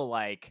feel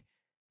like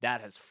that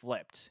has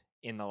flipped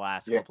in the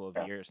last Yeah, couple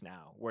of years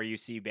now, where you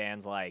see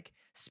bands like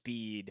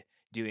Speed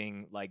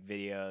doing like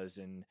videos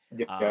and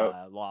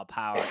yeah, Law of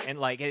Power, and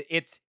like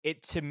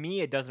it to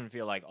me it doesn't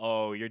feel like,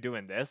 oh, you're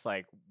doing this,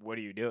 like what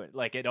are you doing,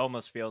 like it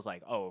almost feels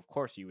like, oh, of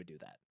course you would do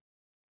that.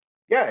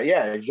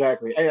 yeah,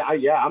 exactly. And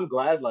I'm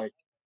glad. Like,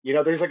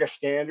 there's like a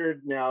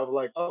standard now of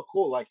like, oh,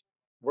 cool, like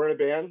we're in a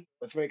band,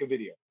 let's make a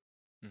video.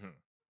 Hmm.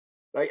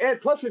 Like,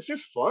 and plus it's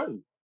just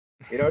fun.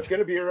 It's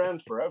gonna be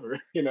around forever.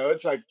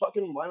 It's like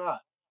fucking why not?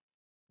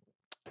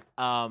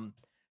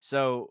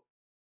 So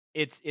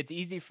it's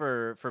easy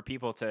for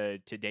people to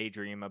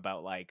daydream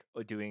about like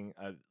doing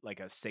a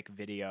sick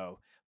video,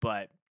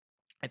 but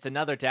it's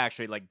another to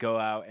actually like go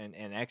out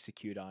and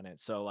execute on it.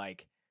 So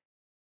like,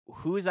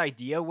 whose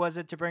idea was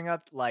it to bring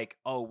up like,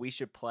 oh, we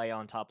should play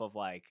on top of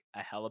like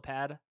a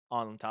helipad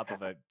on top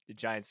of a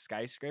giant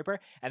skyscraper,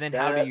 and then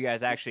how do That you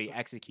guys actually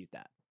execute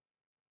that?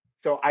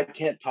 So I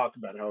can't talk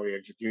about how we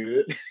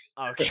executed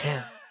Okay.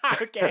 it.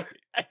 Okay.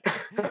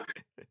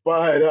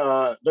 But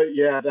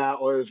yeah, that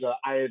was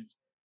I had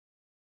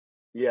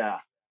yeah,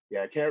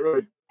 yeah, I can't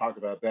really talk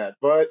about that.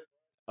 But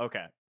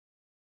Okay.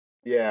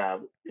 yeah,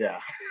 yeah.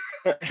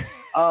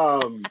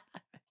 um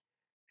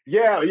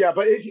yeah,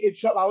 but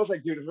it's I was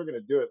like, dude, if we're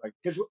gonna do it, like,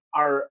 because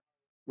our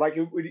like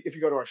if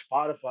you go to our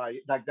Spotify,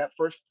 like that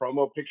first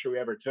promo picture we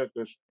ever took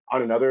was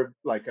on another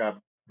like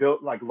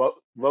built like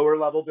lower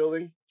level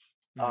building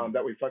Mhm.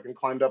 that we fucking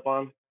climbed up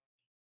on.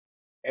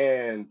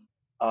 And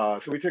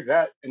so we took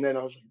that, and then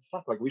I was like,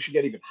 fuck, like we should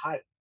get even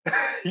higher,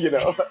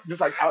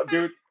 just like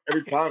outdo it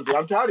every time, dude.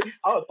 I'm telling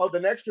you, the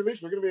next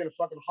release, we're gonna be in a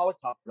fucking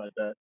helicopter like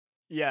that.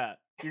 Yeah,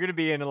 you're gonna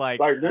be in like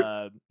Like,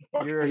 they're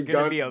you're fucking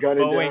gonna be a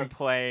gunning down. Boeing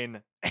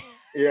plane.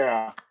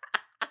 Yeah,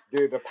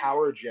 dude, the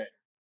power jet.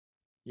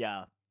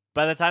 Yeah.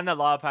 By the time that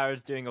Law of Power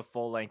is doing a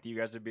full length, you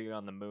guys are being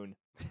on the moon.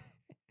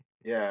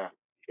 Yeah,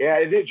 yeah.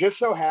 It just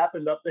so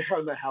happened up there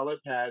on the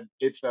helipad,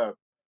 it's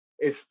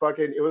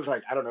fucking. It was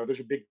like, I don't know. There's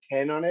a big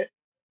 10 on it,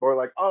 or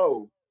like,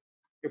 oh,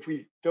 if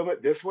we film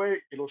it this way,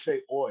 it'll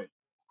say "oi."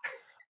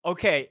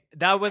 Okay,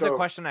 that was a So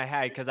question I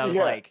had, because I was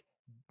yeah, like,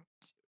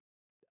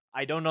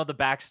 I don't know the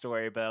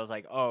backstory, but I was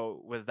like,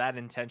 oh, was that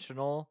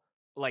intentional?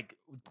 Like,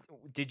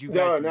 did you no,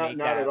 guys not make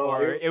not at that, all.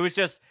 or it was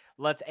just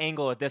let's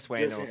angle it this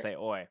way and Just it'll say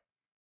 "oi"?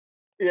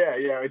 Yeah,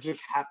 yeah, it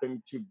just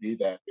happened to be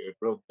that, dude.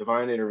 Real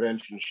divine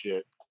intervention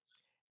shit.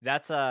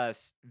 That's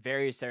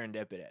very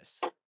serendipitous.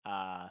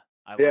 I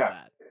love Yeah,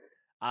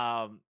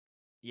 that.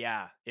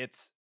 Yeah,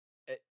 it's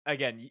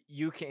again,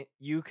 you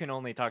can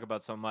only talk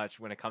about so much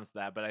when it comes to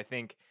that, but I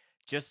think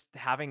just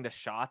having the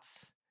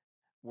shots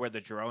where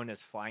the drone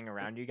is flying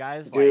around you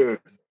guys, like dude,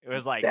 it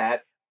was like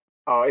that.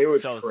 Oh, it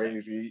was So sick.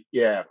 crazy.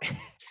 Yeah.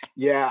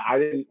 Yeah, I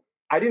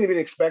didn't even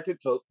expect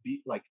it to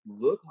be like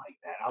look like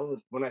that. I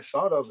was when I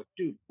saw it, I was like,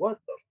 dude, what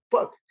the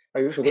fuck?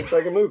 Like this looks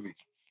like a movie.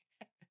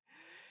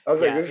 I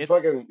was like, Yeah, this is it's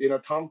fucking,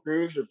 Tom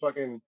Cruise or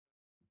fucking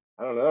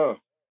I don't know.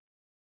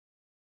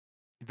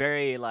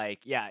 very like,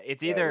 yeah,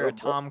 it's Yeah, either a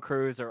Tom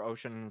Cruise or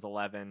Ocean's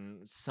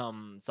 11,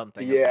 something of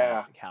that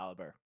yeah,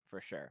 caliber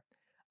for sure.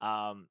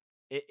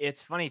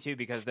 It's funny too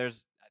because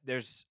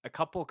there's a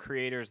couple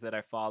creators that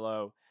I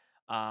follow,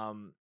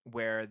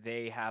 where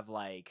they have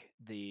like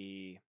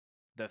the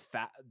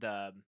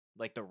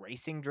like the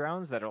racing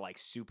drones that are like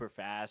super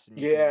fast and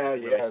you can like yeah,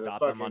 really yeah. The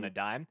stop them on a fucking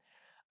dime.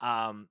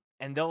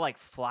 And they'll like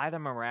fly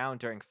them around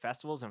during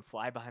festivals and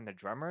fly behind the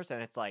drummers,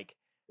 and it's like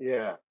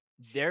yeah,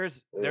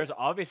 there's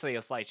obviously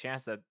a slight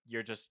chance that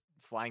you're just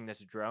flying this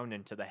drone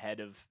into the head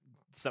of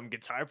some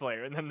guitar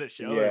player and then the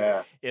show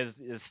is yeah,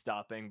 is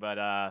stopping,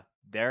 but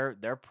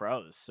they're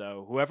pros,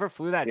 so whoever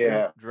flew that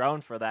yeah,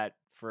 drone for that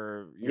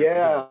for your video,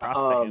 yeah. props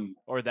to him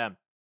or them.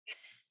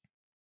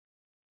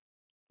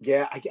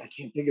 Yeah. I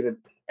can't think of it.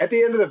 At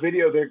the end of the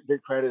video, they're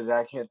credited.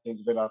 I can't think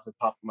of it off the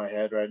top of my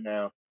head right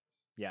now.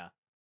 Yeah,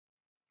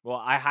 well,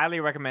 I highly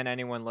recommend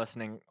anyone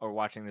listening or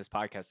watching this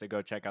podcast to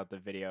go check out the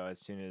video as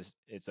soon as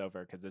it's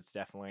over, because it's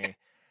definitely,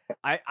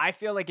 I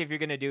feel like if you're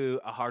gonna do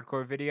a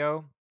hardcore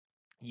video,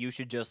 you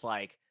should just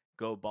like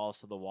go balls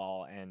to the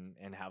wall and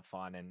have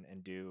fun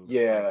and do like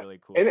Yeah, really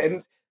cool and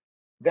things.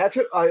 that's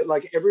what I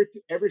like.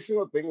 Every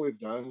single thing we've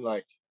done,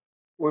 like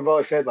we've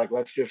always said, like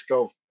let's just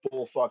go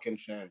full fucking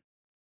send,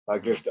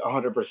 like Hmm. just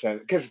 100%.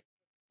 Because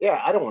yeah,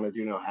 I don't want to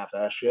do no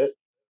half-ass shit.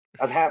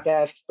 I've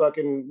half-assed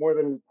fucking more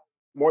than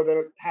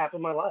half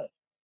of my life.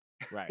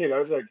 Right.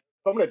 It's like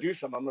if I'm gonna do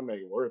something, I'm gonna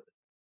make it worth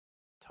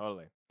it.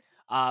 Totally.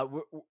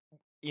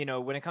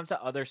 When it comes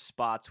to other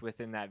spots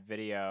within that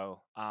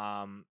video,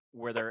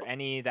 were there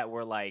any that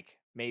were like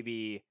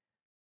maybe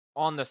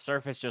on the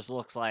surface just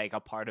looks like a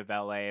part of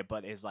LA,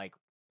 but is like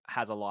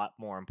has a lot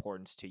more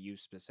importance to you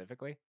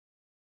specifically?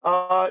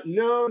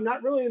 No,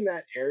 not really in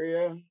that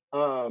area.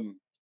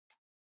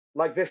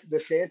 Like the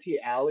Santee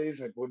alleys,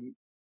 like when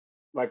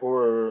like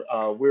we're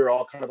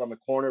all kind of on the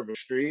corner of a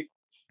street.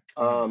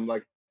 Hmm.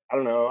 Like I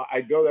don't know,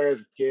 I'd go there as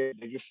a kid.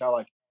 They just sell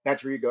like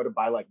that's where you go to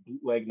buy like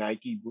bootleg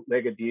Nike,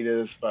 bootleg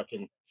Adidas,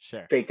 fucking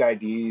Sure. fake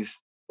IDs,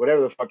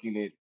 whatever the fuck you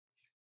need.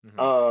 Hmm.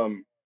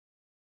 Um,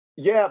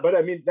 yeah, but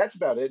I mean that's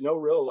about it. No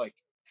real like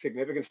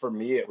significance for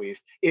me at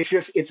least. It's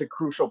just it's a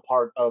crucial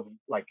part of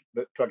like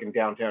the fucking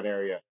downtown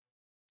area.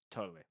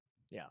 Totally.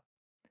 Yeah.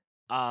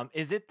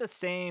 Is it the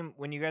same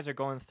when you guys are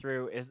going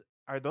through?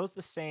 Are those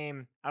the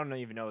same? I don't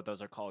even know what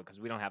those are called because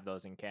we don't have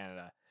those in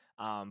Canada.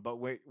 But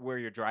where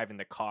you're driving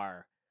the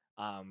car,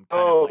 kind of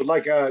Oh,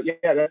 like, like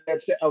yeah,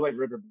 that's the LA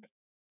River.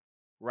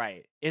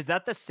 right. Is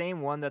that the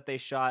same one that they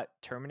shot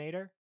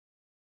Terminator?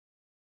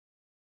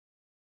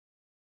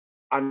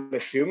 I'm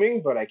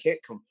assuming, but I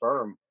can't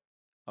confirm.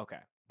 Okay.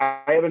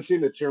 I haven't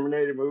seen the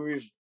Terminator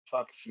movies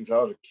fuck since I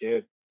was a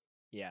kid.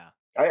 Yeah.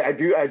 I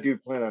do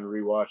plan on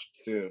rewatching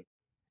soon.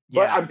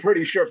 But Yeah. I'm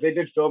pretty sure if they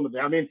did film it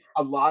there, I mean,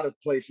 a lot of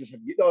places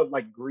have,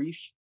 like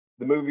Grease,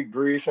 the movie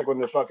Grease, like when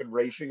they're fucking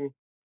racing,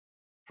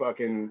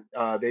 fucking,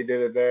 they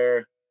did it there.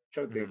 I'm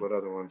trying to think Mhm. what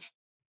other ones.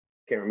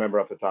 Can't remember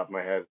off the top of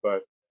my head,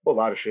 but a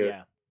lot of shit.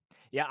 Yeah.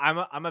 Yeah,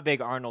 I'm a big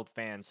Arnold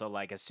fan, so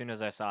like as soon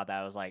as I saw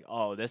that, I was like,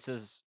 "Oh, this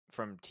is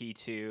from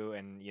T2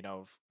 and,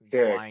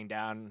 Sick. flying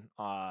down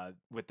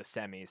with the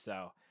semi."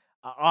 So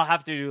I'll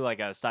have to do like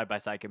a side by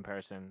side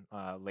comparison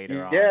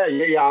later on. Yeah,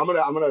 yeah, yeah. I'm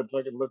gonna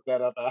fucking look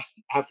that up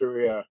after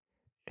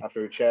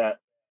we chat.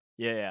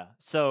 Yeah, yeah.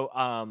 So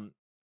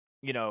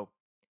you know,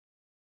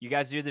 you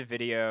guys do the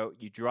video,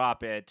 you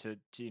drop it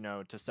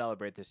to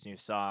celebrate this new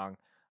song.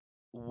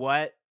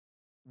 What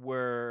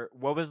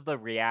what was the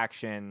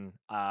reaction,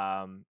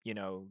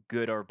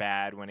 good or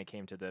bad when it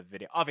came to the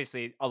video?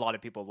 Obviously, a lot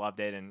of people loved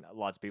it and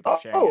lots of people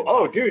sharing it and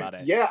talking Dude, about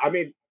it. yeah. I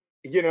mean,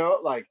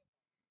 like,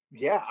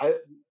 yeah,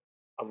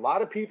 a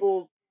lot of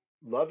people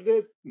loved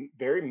it.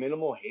 Very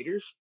minimal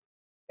haters,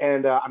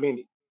 and I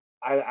mean,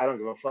 I don't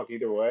give a fuck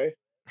either way,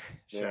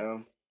 you Sure.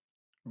 know.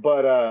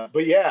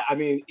 But yeah, I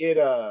mean,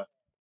 yeah,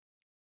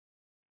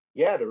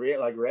 the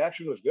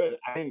reaction was good.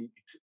 I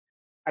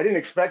didn't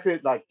expect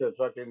it like to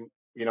fucking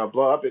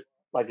blow up it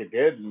like it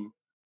did, and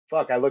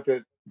fuck, I looked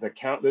at the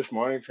count this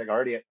morning. It's like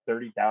already at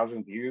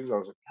 30,000 views. I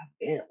was like, God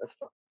damn, that's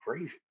fucking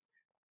crazy.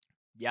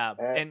 Yeah,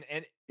 Uh, and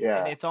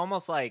yeah, it's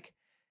almost like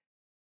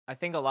I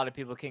think a lot of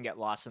people can get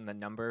lost in the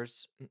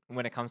numbers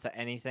when it comes to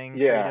anything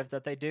yeah, creative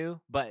that they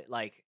do, but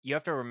like you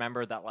have to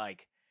remember that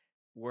like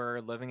we're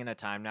living in a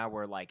time now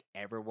where like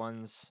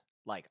everyone's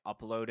like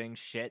uploading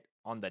shit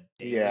on the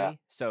yeah, daily.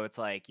 So it's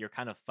like you're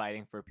kind of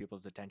fighting for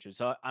people's attention.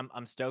 So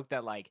I'm stoked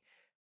that like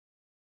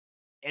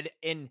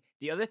and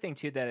the other thing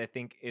too that I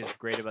think is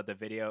great about the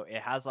video,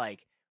 it has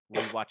like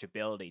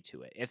rewatchability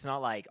to it. It's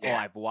not like, oh,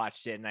 yeah. I've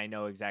watched it and I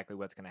know exactly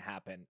what's gonna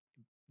happen.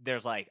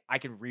 There's like I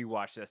can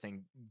rewatch this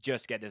and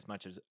just get as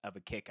much as of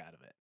a kick out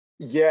of it.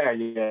 Yeah,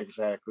 yeah,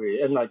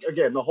 exactly. And like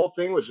again, the whole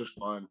thing was just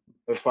fun.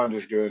 It was fun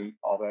just doing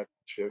all that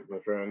shit with my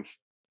friends.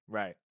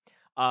 Right.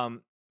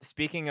 Um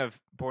speaking of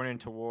Born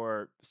into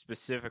War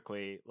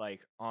specifically,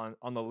 like on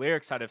the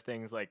lyric side of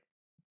things, like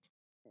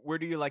where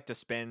do you like to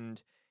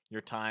spend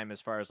your time as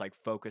far as like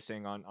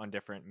focusing on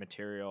different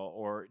material,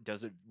 or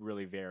does it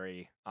really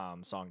vary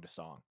song to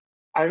song?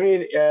 I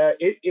mean,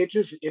 it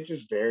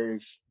just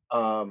varies.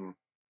 Like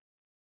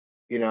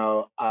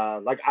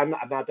I'm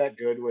not that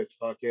good with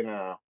fucking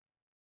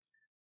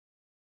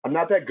I'm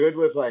not that good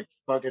with like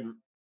fucking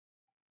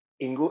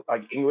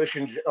English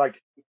and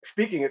like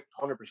speaking it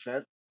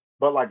 100%,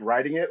 but like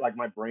writing it, like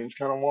my brain's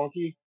kind of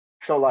wonky.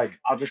 So like Mm.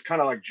 I'll just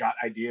kind of like jot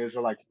ideas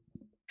or like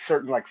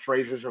certain like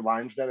phrases or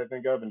lines that I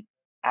think of, and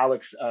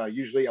Alex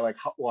usually like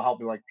will help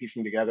me like piece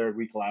them together.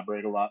 We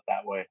collaborate a lot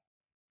that way.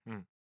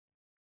 Mm.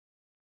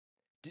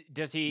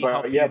 Does he But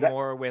help yeah, you that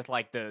more with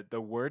like the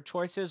word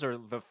choices or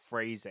the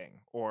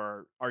phrasing,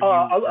 or are a you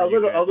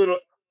little, a good?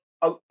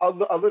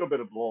 little, a little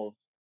bit of both.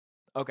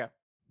 Okay.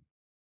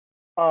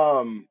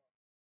 Um,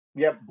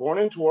 yeah, Born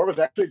into War was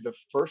actually the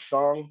first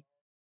song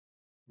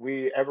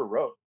we ever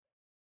wrote.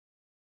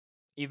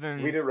 We Even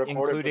didn't record it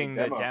for the including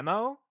the demo.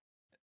 demo?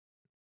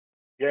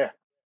 Yeah,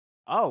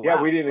 Oh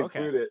yeah, we wow. didn't Okay.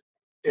 include it.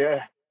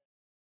 Yeah,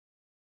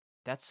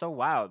 That's so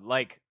wild.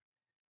 Like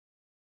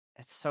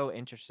it's so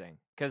interesting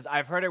because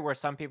I've heard it where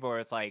some people where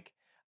it's like,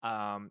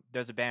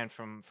 there's a band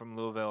from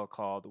Louisville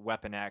called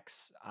Weapon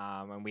X,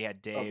 and we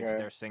had Dave, okay.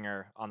 their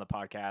singer, on the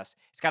podcast.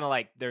 It's kind of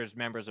like there's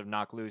members of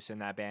Knock Loose in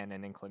that band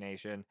and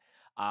Inclination,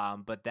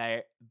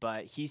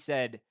 but he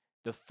said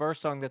the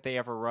first song that they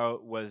ever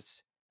wrote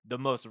was the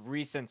most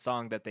recent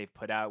song that they've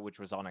put out, which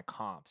was on a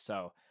comp.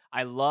 So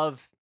I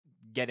love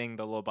getting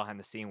the little behind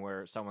the scene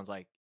where someone's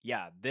like,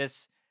 yeah,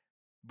 this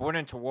Born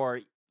into War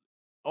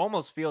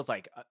almost feels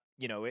like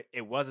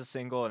it was a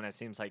single and it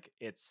seems like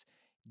it's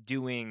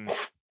doing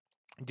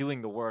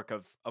doing the work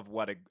of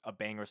what a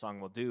banger song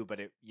will do, but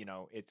it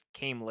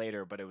came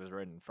later, but it was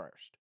written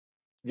first.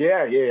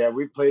 Yeah, yeah, yeah.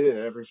 We played it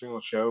at every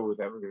single show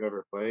that we've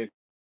ever played.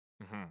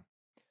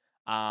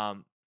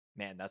 um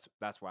Man,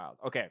 that's wild.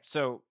 Okay,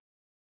 so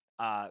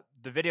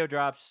the video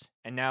drops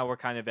and now we're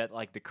kind of at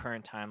like the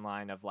current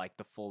timeline of like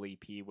the full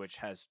EP, which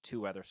has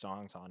two other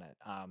songs on it.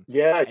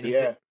 Yeah, Anything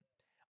yeah.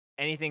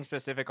 anything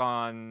specific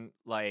on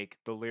like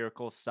the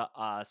lyrical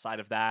side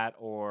of that,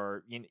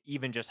 or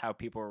even just how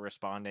people are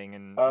responding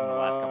in the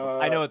last couple?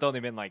 I Uh, know it's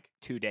only been like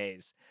 2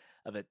 days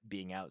of it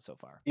being out so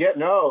far. yeah,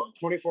 no,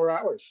 24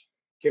 hours.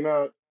 Came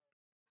out,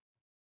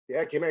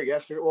 yeah, came out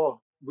yesterday.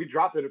 Well, we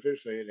dropped it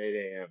officially at 8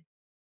 a.m.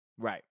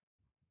 Right.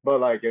 But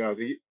like,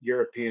 the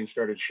Europeans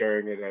started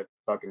sharing it at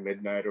fucking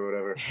midnight or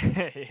whatever.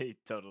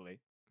 Totally.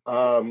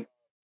 Um,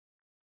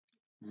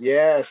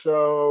 yeah,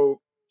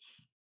 so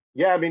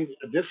yeah, I mean,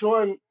 this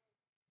one,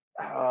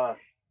 uh,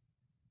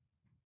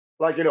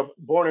 like,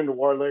 Born into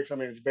War lyrics, I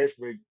mean, it's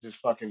basically just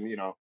fucking,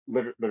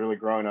 literally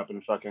growing up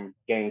in fucking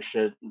gang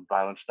shit and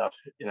violent stuff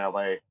in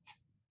LA.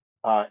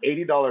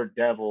 $80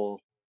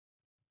 Devil,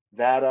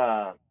 that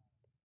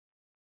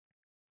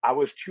I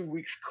was 2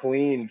 weeks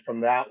clean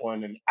from that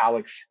one, and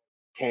Alex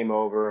came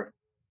over,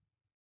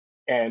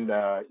 and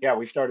yeah,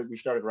 we started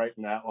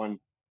writing that one.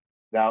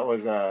 That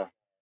was a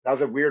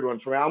weird one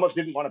for me. I almost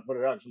didn't want to put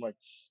it out because I'm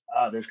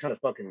like, there's kind of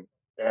fucking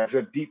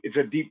it's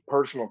a deep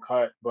personal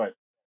cut, but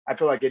I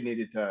feel like it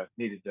needed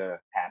to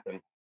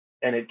happen,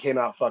 and it came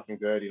out fucking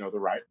good.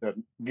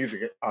 The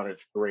music on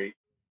it's great.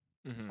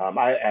 Hmm.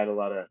 I had a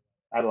lot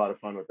of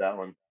fun with that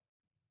one,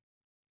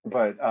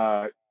 but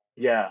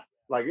yeah,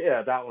 like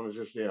yeah, that one was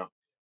just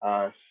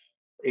uh,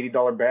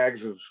 $80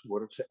 bags of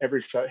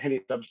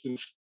any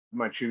substance of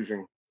my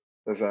choosing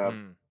was a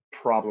Mm.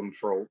 problem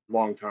for a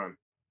long time,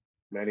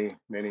 many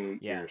Yeah.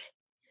 years.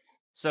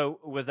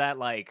 So was that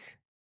like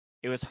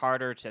it was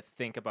harder to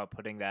think about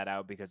putting that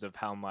out because of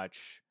how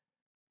much,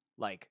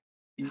 like,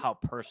 how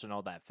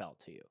personal that felt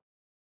to you?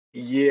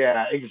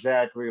 Yeah,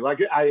 exactly. Like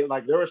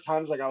there was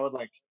times like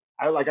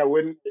I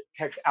wouldn't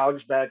text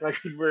Alex back like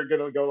we were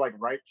gonna go like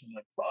write some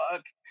like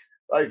fuck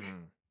like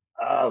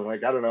Hmm.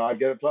 like I don't know, I'd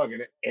get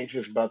fucking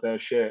anxious about that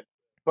shit.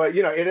 But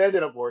it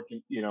ended up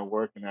working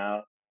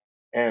out,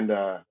 and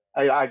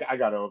I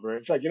got over it.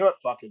 It's like, what,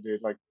 fuck it,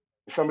 dude. Like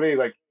if somebody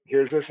like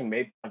hears this and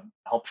maybe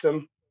helps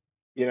them,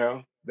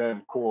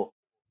 then cool.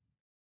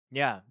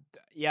 Yeah.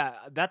 Yeah,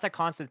 that's a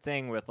constant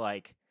thing with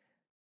like,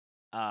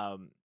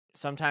 um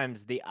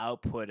sometimes the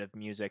output of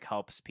music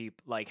helps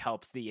people, like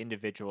helps the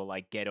individual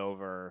like get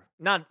over,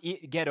 not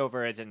get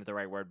over isn't the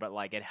right word, but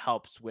like it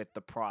helps with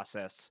the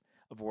process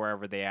of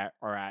wherever they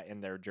are at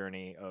in their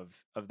journey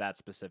of that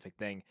specific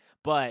thing.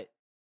 But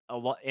a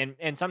lot, and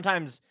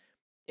sometimes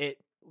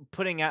it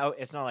putting out,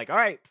 it's not like, all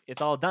right,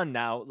 it's all done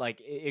now,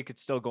 like it could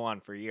still go on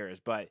for years,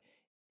 but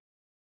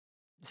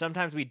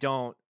sometimes we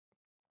don't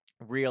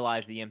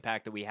realize the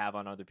impact that we have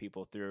on other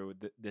people through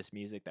this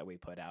music that we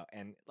put out.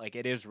 And like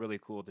it is really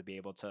cool to be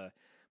able to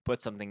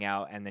put something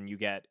out and then you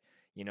get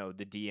the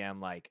DM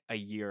like a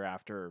year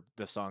after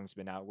the song's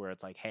been out, where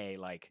it's like, hey,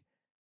 like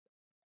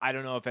I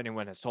don't know if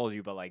anyone has told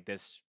you, but like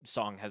this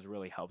song has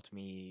really helped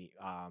me,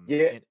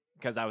 Yeah.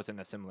 because I was in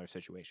a similar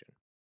situation.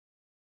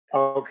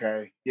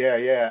 Okay. Yeah.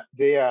 Yeah.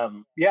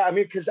 I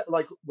mean, because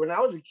like when I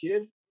was a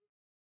kid,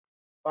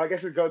 I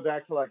guess it goes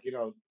back to like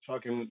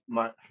talking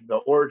the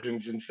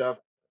origins and stuff.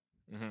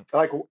 Mm-hmm.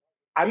 Like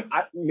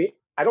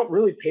I don't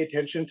really pay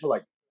attention to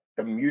like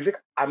the music.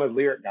 I'm a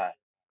lyric guy.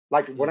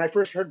 Like when Mm-hmm. I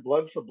first heard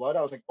Blood for Blood,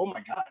 I was like, oh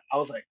my god. I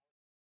was like,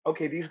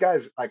 okay, these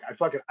guys like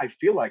I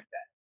feel like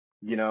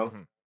that.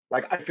 Mm-hmm.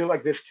 Like I feel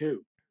like this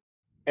too.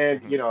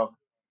 And Mm-hmm.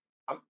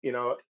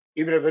 I'm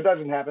even if it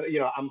doesn't happen,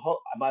 I'm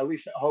at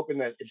least hoping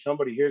that if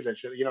somebody hears that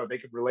shit, they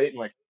could relate and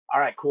like, all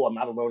right, cool, I'm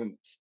not alone in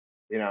this.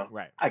 You know,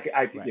 Right. I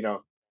Right.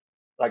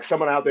 like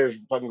someone out there is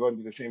fucking going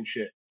through the same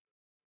shit.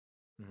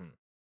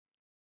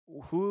 Mm-hmm.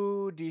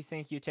 Who do you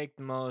think you take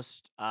the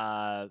most,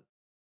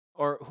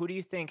 or who do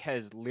you think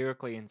has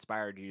lyrically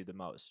inspired you the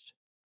most?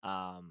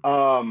 Um,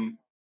 Um,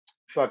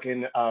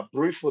 fucking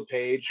Bruce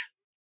LePage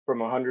from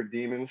 100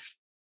 Demons.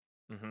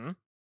 mm-hmm.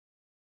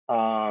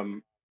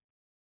 Um,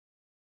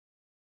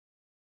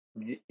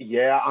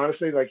 yeah,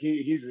 honestly, like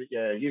he's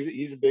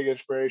a big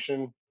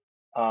inspiration.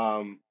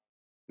 Um,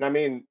 and I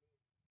mean,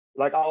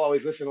 like I'll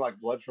always listen to like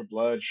Blood for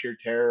Blood, Sheer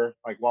Terror,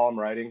 like while I'm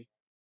writing.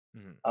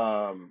 Mm-hmm.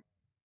 Um,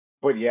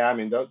 but yeah, I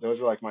mean, those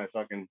are like my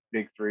fucking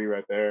big three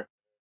right there.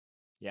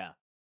 Yeah.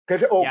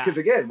 Because Yeah.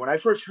 again, when I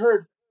first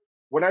heard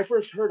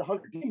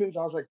 100 Demons,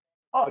 I was like,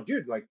 oh,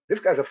 dude, like this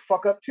guy's a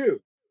fuck up too.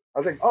 I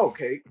was like, oh,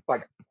 okay,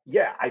 like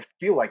yeah, I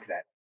feel like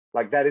that.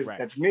 Like Right.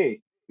 that's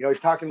me. He's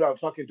talking about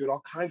fucking doing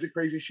all kinds of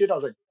crazy shit. I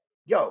was like,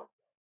 yo,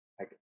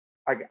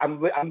 like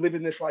I'm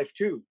living this life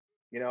too.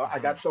 I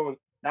Mm-hmm. got someone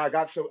now. I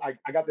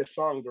got this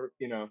song,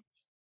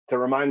 to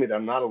remind me that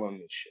I'm not alone in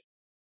this shit.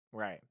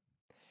 Right.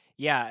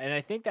 Yeah, and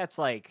I think that's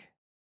like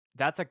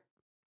that's a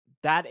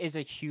that is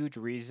a huge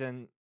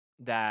reason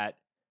that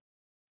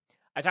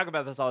I talk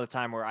about this all the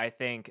time where I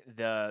think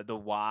the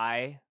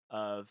why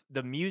of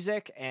the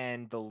music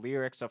and the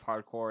lyrics of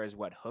hardcore is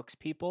what hooks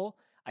people.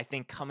 I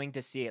think coming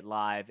to see it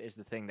live is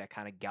the thing that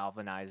kind of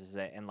galvanizes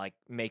it and like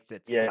makes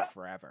it stick Yeah,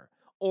 forever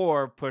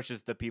or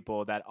pushes the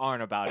people that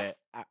aren't about it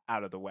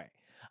out of the way.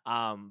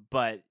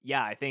 But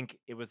yeah, I think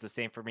it was the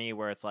same for me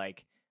where it's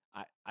like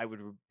I would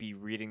be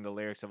reading the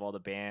lyrics of all the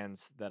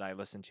bands that I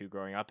listened to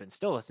growing up and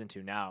still listen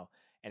to now.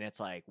 And it's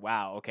like,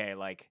 wow, okay,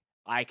 like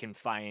I can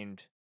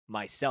find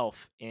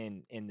myself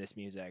in this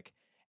music.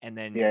 And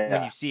then when you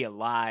yeah, see it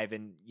live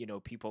and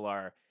people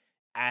are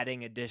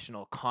adding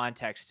additional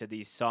context to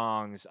these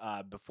songs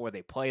before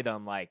they play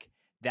them, like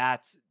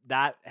that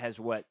has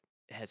what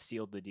has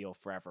sealed the deal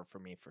forever for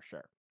me for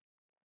sure.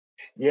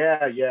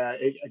 yeah.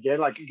 Again,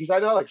 like because I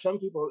know like some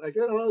people like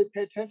they don't really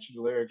pay attention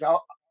to lyrics.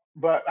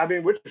 But I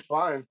mean, which is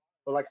fine.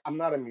 But like, I'm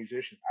not a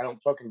musician. I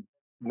don't fucking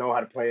know how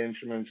to play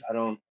instruments. I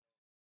don't.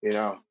 You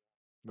know,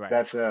 Right.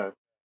 that's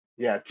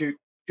yeah, too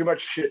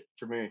much shit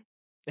for me.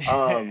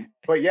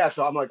 But yeah,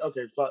 so I'm like,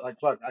 okay, fuck,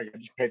 I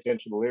just pay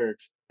attention to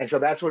lyrics, and so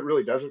that's what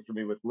really does it for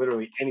me with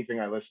literally anything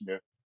I listen to.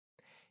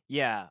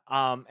 Yeah.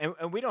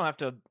 And we don't have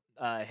to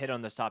hit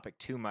on this topic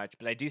too much,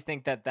 but I do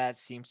think that that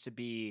seems to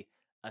be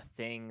a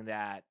thing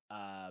that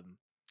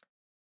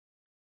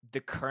the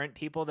current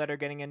people that are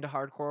getting into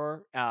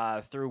hardcore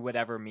through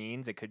whatever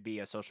means, it could be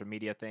a social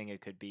media thing,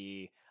 it could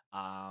be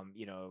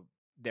you know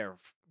their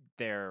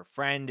their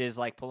friend is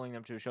like pulling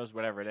them to shows,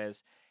 whatever it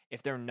is.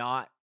 If they're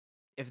not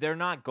if they're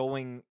not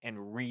going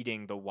and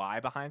reading the why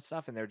behind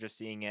stuff and they're just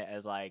seeing it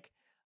as like,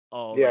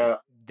 oh, like Yeah,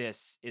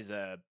 this is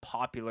a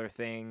popular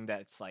thing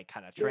that's like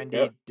kind of yeah,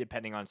 trendy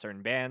depending on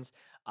certain bands,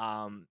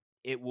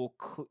 it will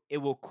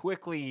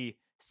quickly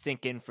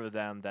sink in for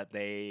them that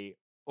they,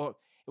 or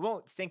it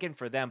won't sink in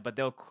for them, but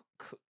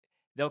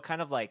they'll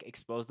kind of like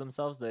expose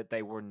themselves that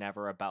they were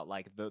never about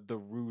like the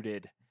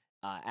rooted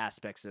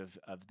aspects of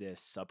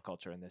this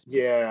subculture and this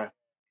music. yeah.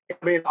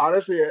 I mean,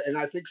 honestly, and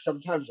I think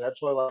sometimes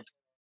that's why, like,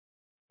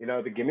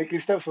 the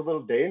gimmicky stuff's a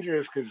little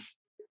dangerous because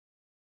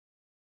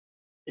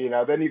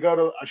then you go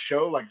to a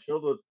show like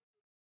filled with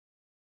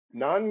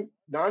non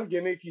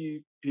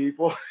gimmicky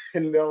people,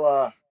 and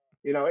they'll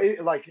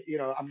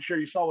I'm sure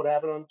you saw what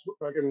happened on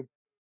fucking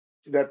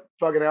that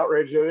fucking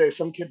outrage the other day.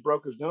 Some kid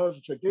broke his nose.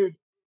 It's like, dude,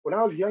 when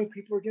I was young,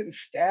 people were getting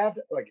stabbed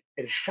like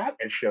and shot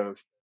at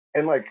shows,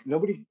 and like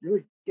nobody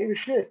really gave a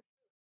shit.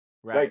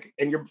 Right. Like,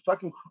 and you're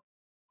fucking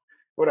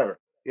whatever,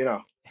 you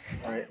know.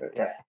 All right,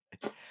 yeah.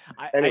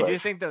 I do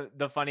Anyways, think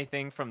the funny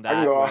thing from I can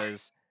that go on.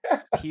 was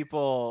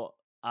people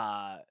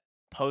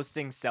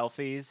posting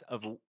selfies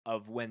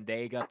of when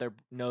they got their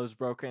nose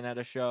broken at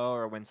a show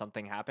or when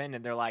something happened,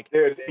 and they're like,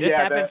 Dude, this yeah,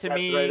 happened to that's right.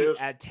 It me was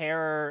at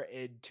Terror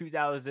in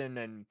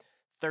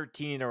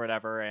 2013 or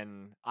whatever,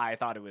 and I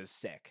thought it was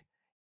sick.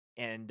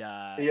 And it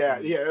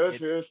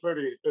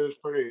it was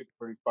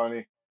pretty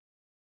funny.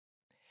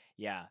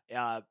 yeah,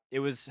 it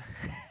was.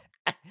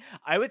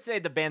 I would say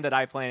the band that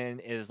I play in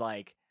is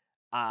like,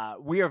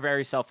 we are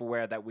very self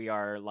aware that we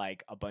are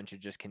like a bunch of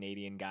just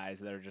Canadian guys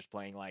that are just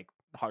playing like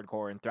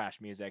hardcore and thrash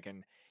music,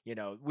 and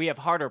we have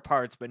harder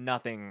parts, but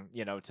nothing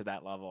to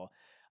that level.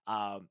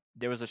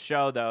 There was a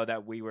show though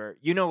that we were,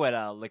 what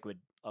a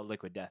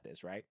liquid death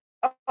is, right?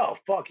 Oh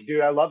fuck,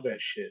 dude, I love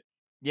that shit.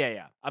 Yeah,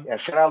 yeah. Yeah,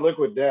 shout out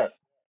Liquid Death.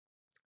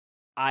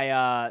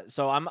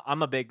 So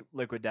I'm a big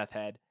Liquid Death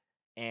head,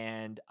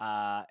 and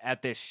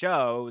at this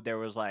show there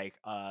was like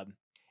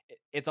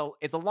it's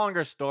a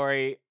longer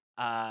story.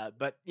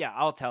 But yeah,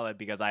 I'll tell it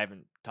because I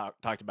haven't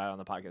talked about it on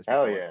the podcast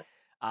Hell before. yeah.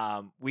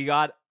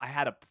 I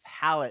had a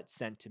pallet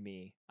sent to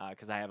me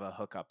because I have a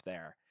hookup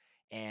there,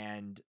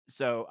 and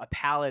so a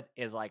pallet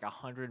is like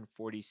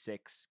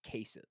 146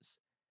 cases.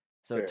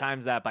 So Yeah.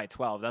 times that by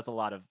 12, that's a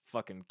lot of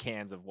fucking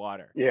cans of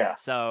water. Yeah.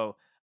 So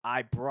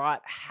I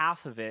brought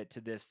half of it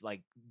to this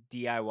like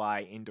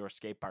DIY indoor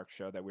skate park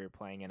show that we were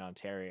playing in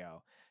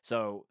Ontario.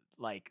 So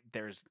like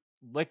there's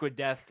Liquid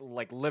Death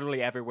like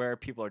literally everywhere.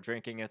 People are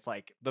drinking. It's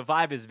like the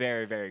vibe is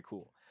very, very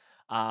cool.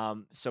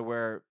 So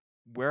we're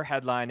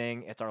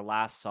headlining. It's our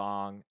last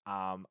song.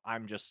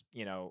 I'm just,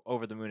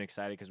 over the moon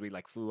excited because we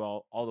like flew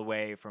all the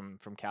way from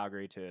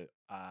Calgary to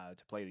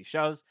play these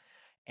shows.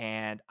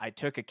 And I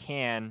took a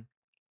can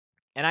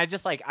and I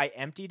just like I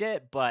emptied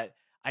it, but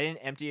I didn't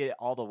empty it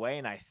all the way,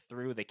 and I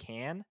threw the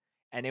can,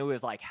 and it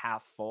was like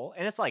half full.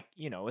 And it's like,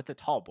 it's a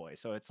tall boy,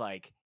 so it's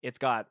like it's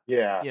got,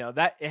 Yeah.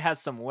 that it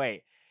has some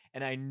weight.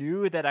 And I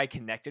knew that I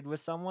connected with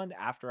someone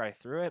after I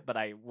threw it, but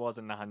I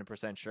wasn't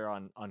 100% sure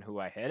on who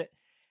I hit it.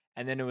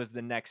 And then it was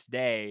the next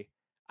day,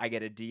 I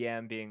get a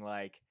DM being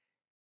like,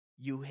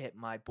 "You hit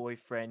my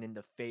boyfriend in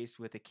the face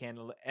with a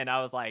candle," and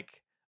I was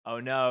like, "Oh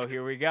no,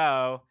 here we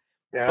go."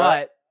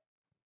 Yeah.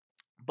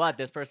 But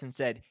this person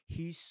said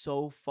he's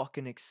so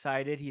fucking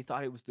excited. He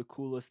thought it was the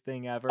coolest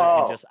thing ever, and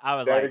Oh, just I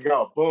was there like, you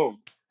go. Boom.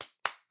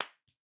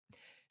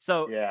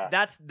 so Yeah.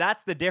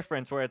 that's the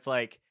difference where it's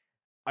like,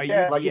 are you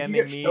Yeah. Like if you DMing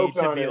get me stoked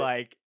to on be it.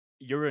 like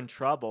you're in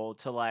trouble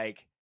to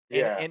like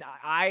Yeah. and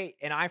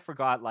I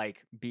forgot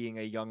like being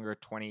a younger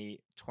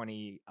 20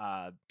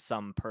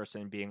 some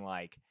person being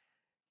like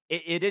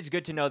it is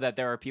good to know that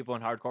there are people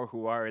in hardcore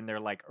who are in their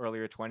like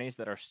earlier 20s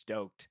that are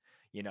stoked,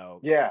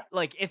 Yeah.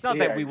 like it's not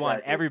Yeah. that we want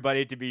Exactly.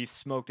 everybody to be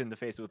smoked in the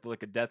face with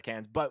Liquid Death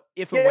cans, but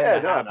if and when Yeah.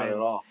 that No, not at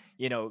happens,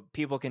 all.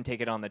 people can take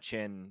it on the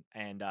chin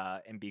and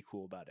be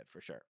cool about it for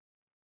sure.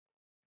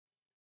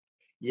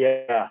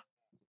 Yeah.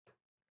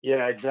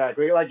 Yeah.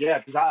 Exactly. Like yeah,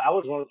 because I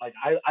was one of, like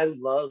I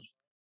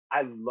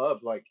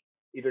loved like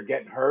either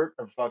getting hurt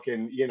or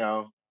fucking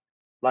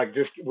like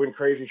just when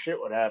crazy shit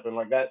would happen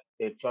like that.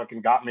 It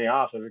fucking got me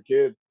off as a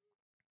kid.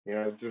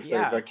 Just the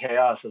Yeah.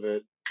 chaos of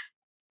it.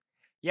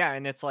 Yeah,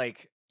 and it's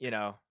like,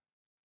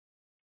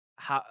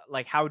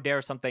 how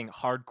dare something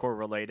hardcore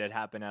related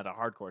happen at a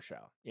hardcore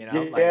show, like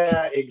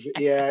Yeah.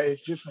 Yeah.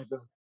 It's just like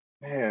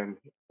man,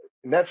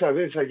 and that's how it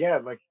is. Like yeah,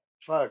 like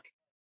fuck.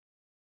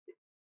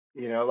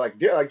 Like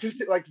like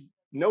just like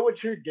know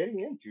what you're getting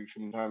into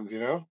sometimes,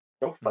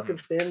 Don't fucking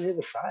Mhm. stand near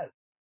the side.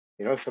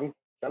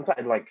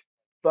 Sometimes like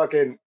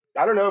fucking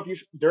I don't know if you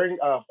during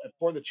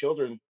for the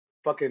children,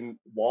 fucking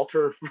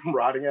Walter from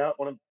Rotting Out,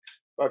 one of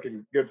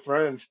fucking good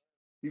friends,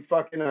 he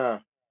fucking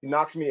he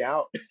knocked me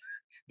out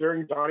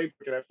during Donnybrook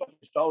and I fucking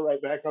fell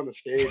right back on the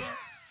stage.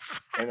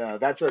 And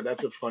that's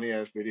a funny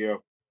ass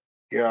video.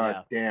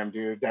 God Yeah. damn,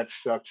 dude, that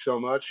sucked so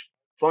much.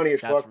 Funny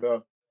as That's fuck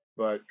though,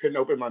 but couldn't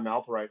open my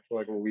mouth right for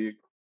like a week.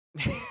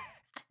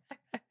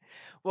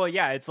 well,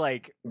 yeah, it's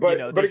like, But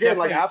there's again,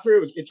 like definitely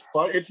after it's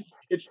fun.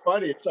 It's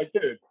funny. It's like,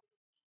 dude,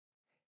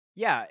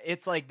 yeah,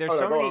 it's like there's oh no,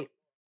 so go on. many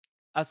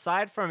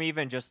aside from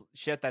even just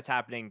shit that's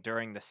happening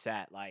during the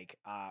set, like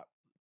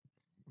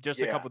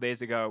just a Yeah. couple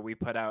days ago we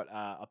put out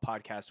a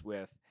podcast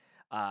with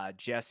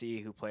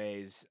Jesse who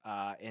plays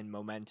in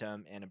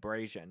Momentum and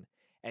Abrasion,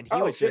 and he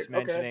Oh, was sick. just Okay.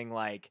 mentioning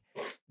like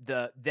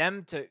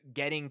them to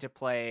getting to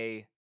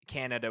play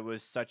Canada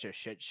was such a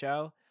shit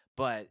show,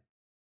 but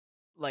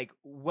like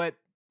what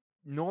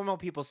normal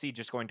people see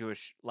just going to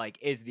like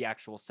is the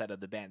actual set of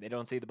the band. They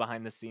don't see the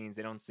behind the scenes.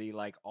 They don't see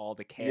like all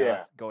the Yeah.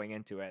 chaos going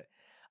into it.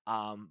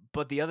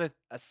 But the other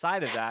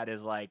side of that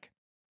is like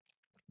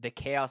the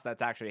chaos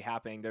that's actually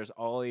happening. There's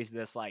always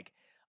this like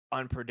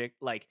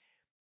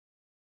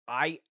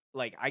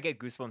like I get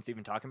goosebumps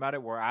even talking about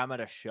it where I'm at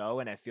a show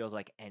and it feels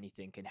like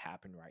anything can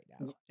happen right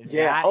now. And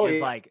Yeah. that Oh is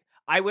yeah. like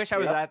I wish I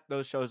was Yep. at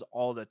those shows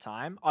all the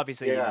time.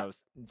 Obviously, Yeah.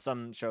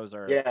 some shows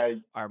Yeah.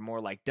 are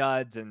more like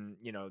duds and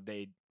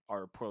they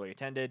are poorly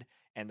attended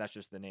and that's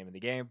just the name of the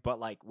game. But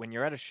like when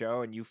you're at a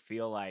show and you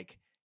feel like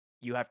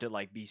you have to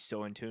like be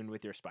so in tune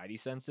with your spidey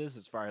senses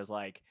as far as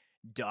like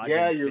Yeah.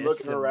 dodging You're fists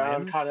looking and around,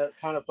 limbs,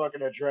 kind of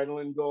fucking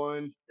adrenaline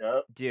going.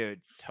 Yep.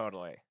 dude,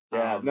 totally.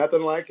 Yeah.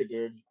 Nothing like it,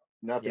 dude.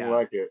 Nothing Yeah.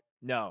 like it.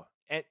 No,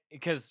 and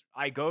because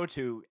I go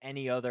to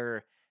any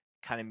other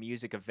kind of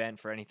music event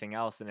for anything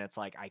else, and it's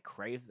like I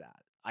crave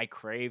that. I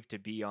crave to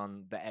be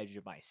on the edge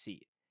of my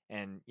seat,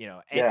 and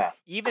and Yeah.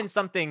 even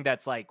something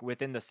that's like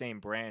within the same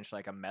branch,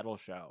 like a metal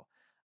show.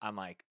 I'm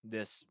like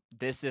this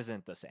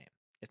isn't the same.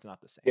 It's not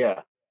the same.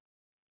 Yeah.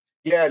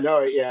 Yeah.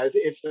 No. Yeah.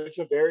 It's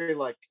a very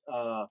like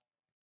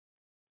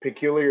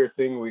peculiar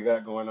thing we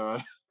got going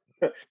on.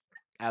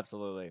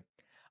 Absolutely.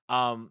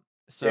 Yeah.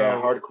 So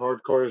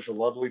Hardcore is a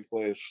lovely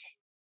place.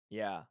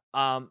 yeah.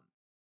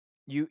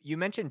 You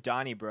mentioned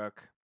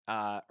Donnybrook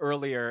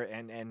earlier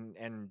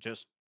and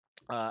just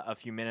a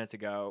few minutes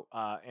ago,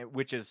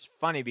 which is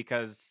funny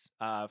because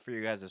for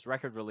you guys'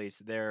 record release,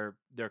 they're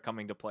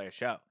coming to play a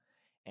show,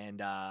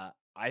 and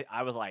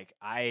I was like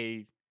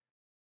I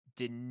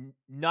did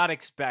not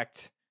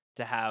expect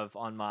to have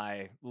on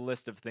my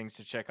list of things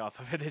to check off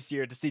of it this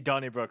year to see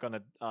Donnybrook on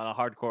a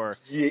hardcore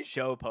Yeah,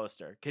 show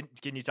poster. Can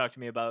you talk to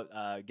me about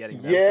getting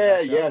them for yeah,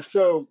 that show?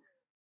 yeah.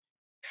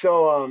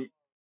 So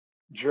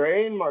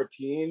Dre and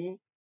Martine,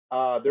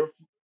 they're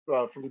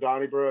from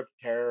Donnybrook,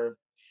 Terror.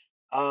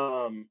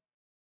 Um,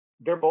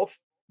 they're both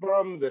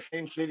from the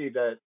same city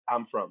that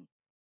I'm from.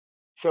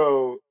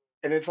 So,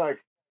 and it's like,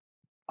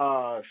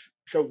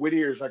 so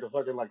Whittier's like a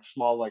fucking like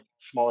small, like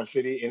smaller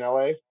city in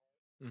LA.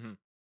 Hmm.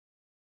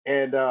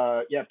 And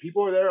yeah,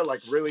 people are there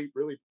like really,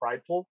 really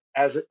prideful,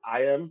 as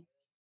I am.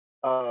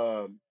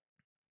 Um,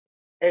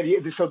 and yeah,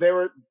 so they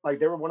were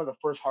one of the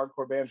first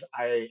hardcore bands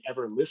I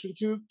ever listened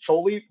to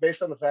solely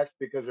based on the fact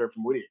because they're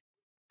from Whittier.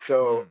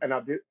 So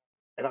Mm.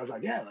 and I was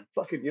like, yeah, like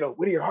fucking,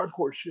 Whittier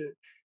hardcore shit.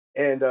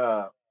 And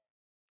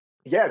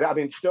yeah, I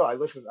mean, still, I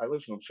listen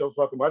to them so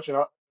fucking much, and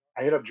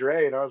I hit up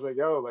Dre, and I was like,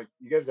 "Yo, like,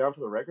 you guys down for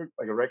the record,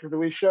 like a record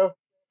release show?"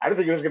 I didn't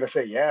think he was gonna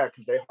say yeah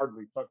because they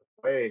hardly fucking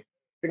play. I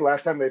think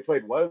last time they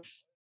played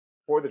was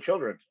For the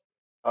Children,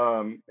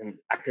 and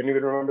I couldn't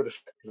even remember the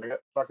because I got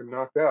fucking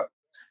knocked out.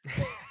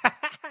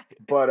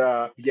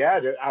 But yeah,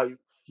 dude,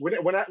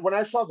 when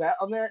I saw that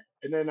on there,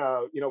 and then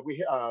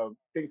we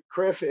think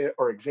Chris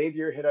or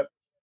Xavier hit up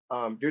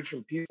dudes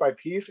from Piece by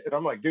Piece, and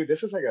I'm like, dude,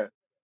 this is like a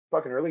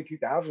fucking early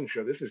 2000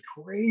 show. This is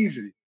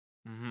crazy.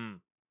 Hmm.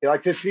 Yeah,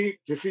 like to see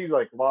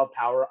like Law of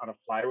Power on a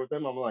flyer with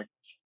them, I'm like,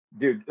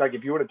 dude, like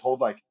if you would have told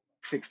like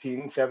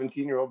 16,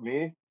 17-year-old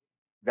me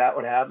that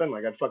would happen,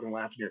 like I'd fucking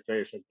laugh in your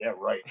face. Like, yeah,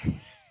 right.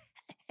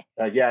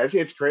 Like, yeah,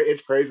 it's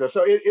crazy.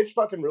 So it's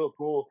fucking real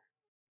cool.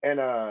 And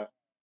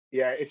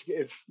yeah,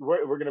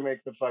 we're gonna make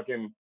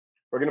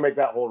we're gonna make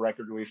that whole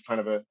record release kind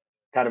of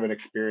an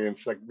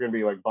experience. Like we're gonna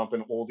be like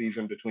bumping oldies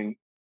in between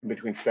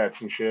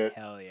sets and shit.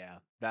 Hell yeah,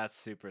 that's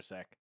super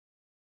sick.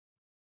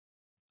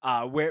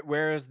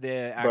 Where is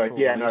the But actual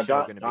yeah, release no, show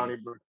going to be?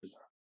 Donnybrook is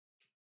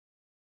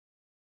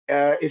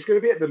it's going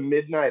to be at the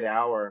Midnight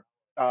Hour.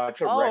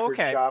 It's a Oh, record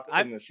okay. shop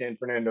in the San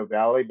Fernando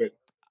Valley, but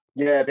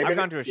yeah, I've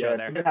gone to a show they've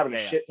there. been having a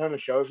Yeah, yeah. shit ton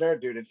of shows there,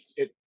 dude.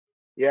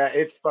 Yeah,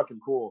 it's fucking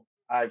cool.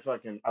 I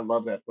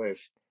love that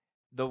place.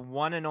 The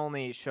one and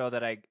only show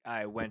that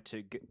I went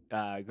to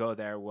go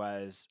there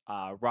was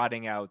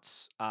Rotting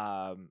Out's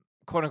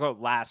quote unquote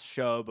last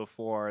show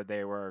before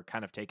they were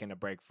kind of taking a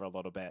break for a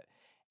little bit,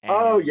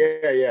 Oh and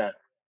yeah, yeah.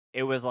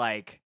 it was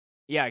like,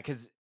 yeah,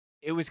 because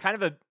it was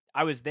kind of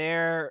I was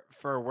there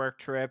for a work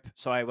trip,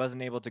 so I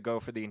wasn't able to go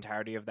for the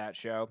entirety of that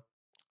show.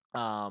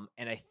 And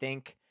I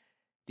think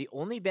the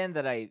only band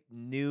that I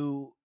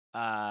knew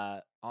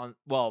I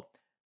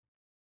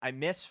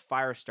missed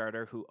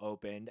Firestarter who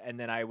opened, and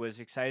then I was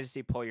excited to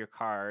see Pull Your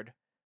Card,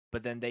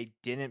 but then they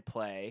didn't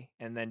play,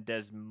 and then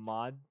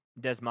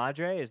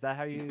Desmadre, is that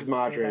how you say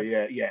Desmadre, that?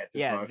 yeah, yeah,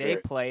 Yeah, they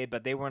Desmadre. played,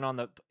 but they weren't on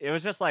the. It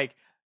was just like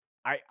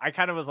I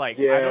kind of was like,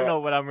 I don't Yeah,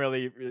 know what I'm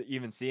really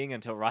even seeing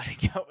until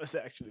Riding Out was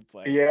actually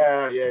playing. So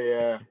yeah, yeah,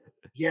 yeah.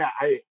 Yeah,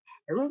 I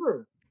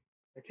remember.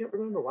 I can't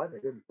remember why they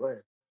didn't play,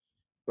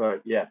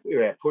 but yeah,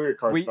 yeah. Pull Your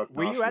Card's fucking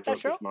were you awesome. at So that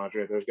is show?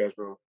 Desmadre. Those guys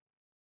were.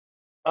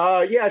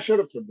 Yeah, I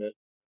showed up for a bit.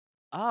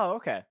 Oh,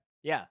 okay,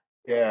 yeah.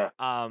 Yeah,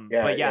 But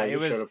yeah, yeah. it You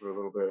showed was up for a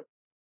little bit.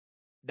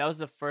 that was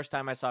the first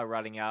time I saw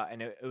Rotting Out,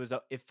 and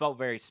it felt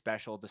very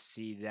special to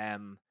see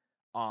them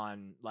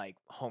on like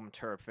home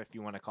turf, if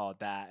you want to call it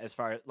that. As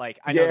far as like,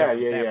 I know they're Yeah,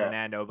 from yeah, San yeah.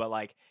 Fernando, but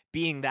like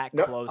being that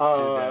No, close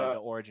to the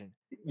origin.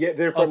 yeah,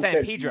 they're Oh, from San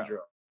San Pedro, Pedro.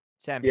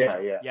 San Yeah,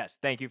 Pedro. yeah, Yes,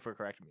 thank you for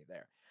correcting me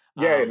there.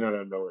 yeah. Um, No,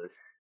 no, no worries.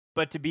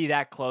 but to be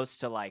that close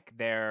to like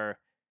their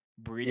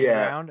breeding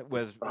Yeah, ground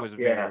was very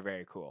yeah,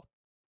 very cool.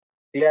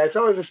 yeah. It's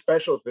always a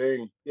special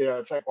thing.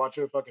 It's like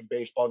watching a fucking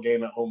baseball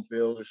game at home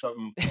field or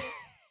something.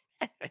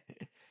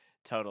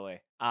 Totally.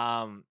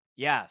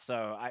 Yeah,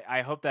 so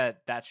I hope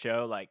that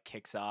show like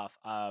kicks off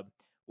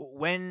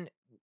when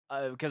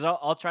because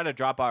I'll try to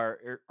drop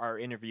our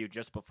interview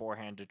just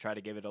beforehand to try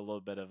to give it a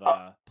little bit of Oh,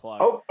 a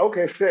plug. oh,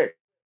 okay, sick.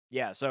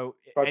 Yeah, so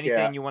Fuck yeah.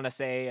 anything you want to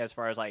say as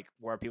far as like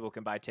where people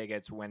can buy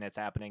tickets, when it's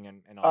happening,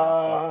 and all that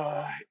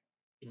stuff? Uh,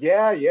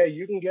 yeah, yeah.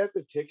 You can get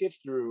the tickets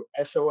through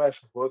SOS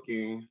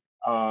Booking.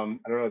 I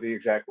don't know the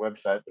exact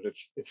website, but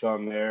it's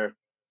on there.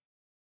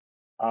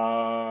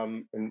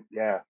 And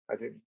yeah, I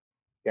think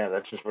yeah,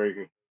 that's just where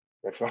you.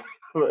 That's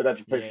that's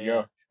the place to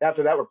go. Yeah.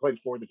 After that, we're playing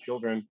For the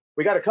Children.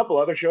 We got a couple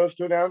other shows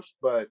to announce,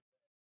 but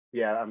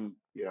yeah,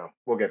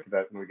 we'll get to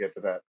that when we get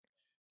to that.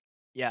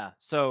 Yeah.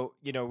 So,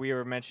 we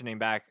were mentioning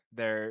back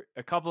there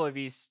a couple of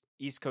East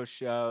Coast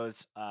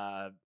shows,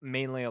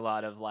 mainly a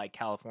lot of like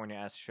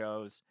California-esque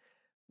shows.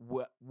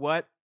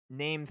 What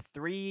name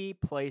 3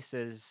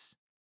 places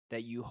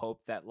that you hope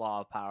that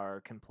Law of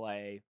Power can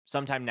play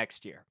sometime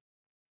next year?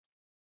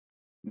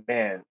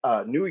 Man,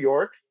 New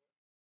York,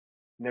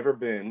 never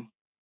been.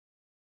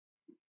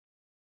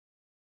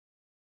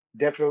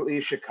 Definitely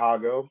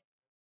Chicago.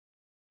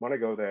 Want to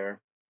go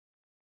there.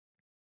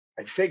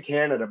 I'd say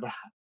Canada, but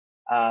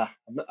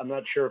I'm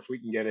not sure if we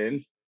can get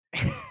in.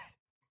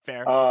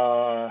 Fair.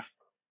 Uh,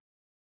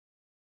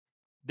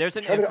 There's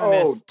an trying to. Oh,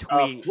 infamous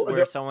tweet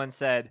where someone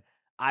said,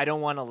 "I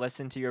don't want to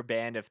listen to your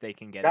band if they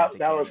can get into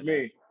that was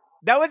Canada." me.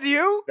 That was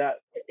you? That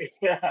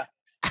yeah.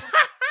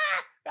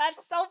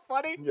 That's so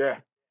funny. Yeah.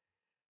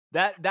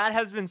 That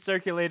has been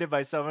circulated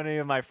by so many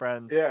of my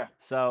friends. Yeah.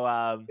 So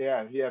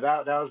Yeah.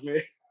 That was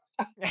me.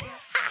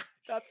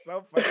 that's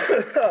so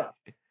funny.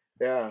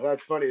 Yeah,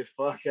 that's funny as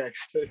fuck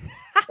actually.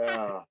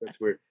 That's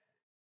weird.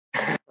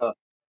 Uh,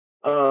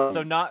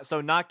 So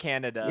um not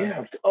Canada.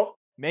 yeah. Oh,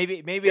 Maybe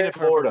in yeah, a perfect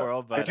Florida.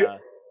 world, I but do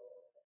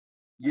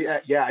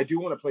yeah, I do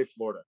want to play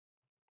Florida.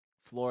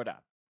 Florida.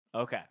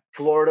 Okay.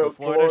 So Florida Florida,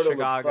 Florida looks fucking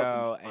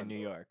Chicago, and fun,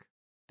 New bro. York.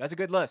 That's a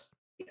good list.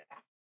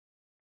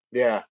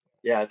 Yeah.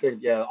 Yeah, I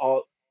think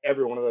all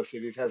every one of those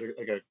cities has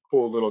like a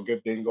cool little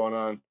good thing going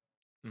on.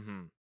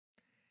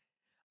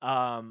 Hmm.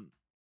 Um,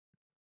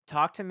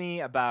 talk to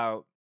me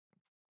about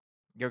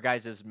your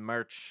guys'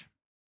 merch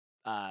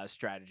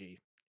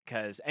strategy,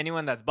 because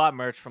anyone that's bought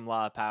merch from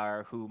Law of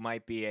Power who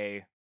might be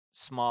a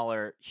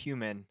smaller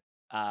human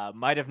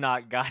might have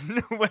not gotten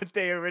what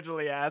they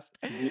originally asked.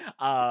 Ye-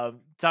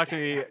 Talk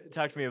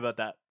to me about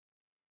that.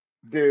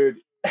 Dude.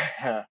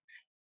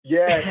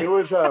 Yeah, it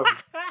was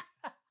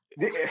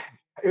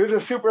a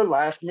super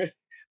last minute.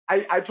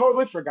 I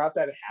totally forgot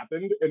that it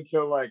happened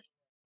until like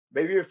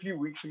maybe a few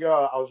weeks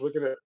ago. I was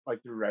looking at like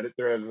the Reddit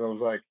threads and I was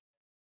like,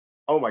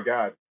 oh my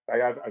god,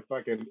 I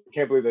fucking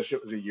can't believe that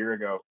shit was a year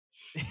ago.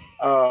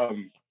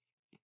 Um,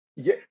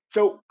 yeah,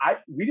 so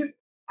we didn't.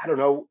 I don't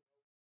know.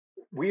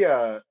 We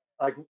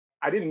like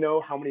I didn't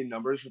know how many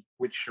numbers of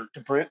which shirt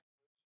to print.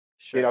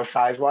 You know, Sure.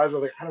 size wise. I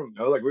was like, I don't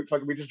know. Like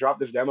we just dropped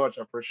this demo. It's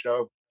our first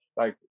show.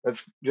 Like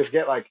let's just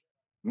get like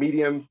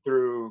medium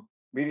through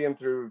medium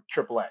through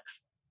triple X.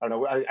 I don't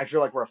know. I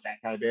feel like we're a fat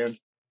guy band.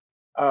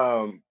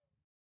 Um,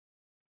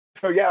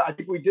 so yeah, I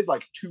think we did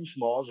like two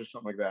smalls or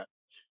something like that.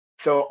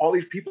 So all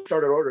these people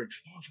started ordering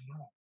smalls.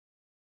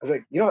 I was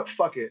like, you know what?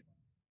 Fuck it.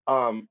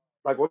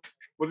 Like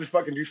we'll just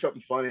fucking do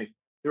something funny.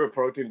 Through a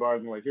protein bar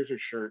and like, here's your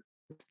shirt.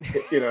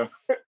 You know,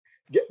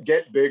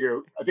 get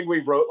bigger. I think we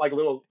wrote like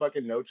little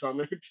fucking notes on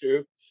there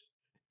too.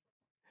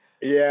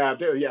 Yeah,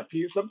 dude, yeah.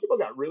 Some people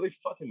got really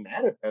fucking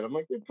mad at that. I'm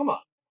like, dude, come on,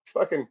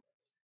 fucking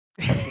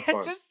have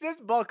some fun.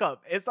 just bulk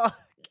up. It's all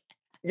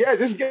Yeah,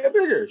 just get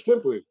bigger.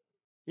 Simply,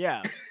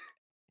 yeah.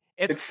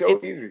 It's it's so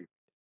it's easy.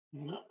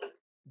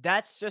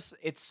 that's just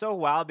it's so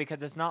wild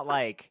because it's not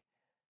like,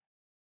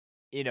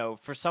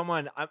 for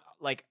someone,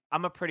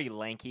 I'm a pretty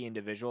lanky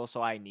individual,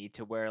 so I need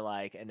to wear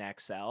like an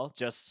XL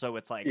just so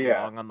it's like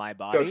Yeah, long on my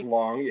so it's body.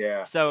 long.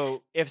 Yeah,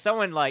 So if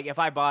someone like if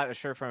I bought a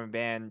shirt from a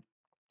band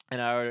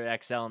and I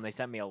ordered XL and they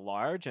sent me a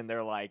large and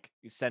they're like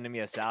sending me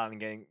a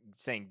salad and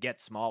saying get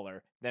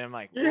smaller, then I'm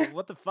like, yeah, well,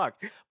 what the fuck?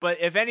 But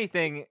if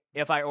anything,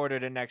 if I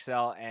ordered an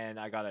XL and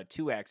I got a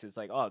 2X, it's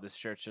like, oh, this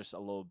shirt's just a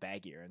little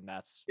baggier, and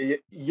that's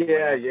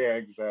whatever. yeah,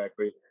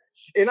 exactly.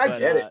 And I But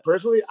get it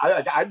personally.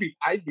 I'd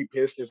be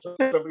pissed if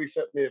somebody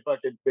sent me a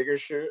fucking bigger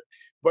shirt,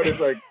 but it's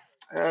like,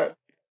 eh,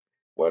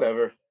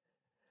 whatever,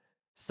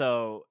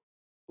 so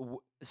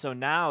so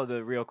now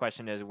the real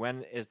question is,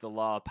 when is the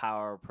Law of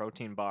Power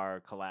protein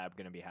bar collab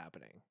going to be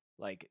happening?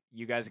 Like,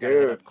 you guys got to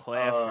hit dude. up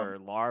Cliff or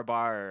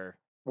Larbar or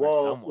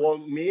Well,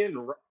 someone. me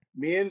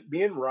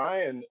and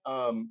Ryan,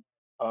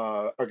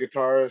 our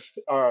guitarist,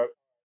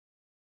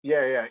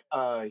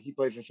 he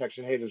plays in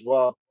Section 8 as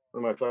well.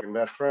 One of my fucking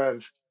best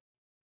friends.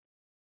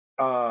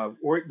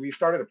 We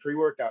started a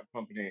pre-workout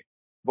company,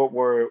 but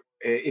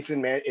it's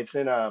in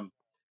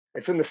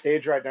the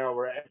stage right now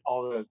where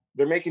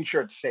they're making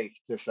sure it's safe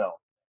to sell,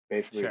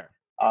 basically. Sure.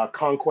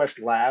 Conquest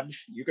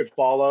Labs, you could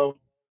follow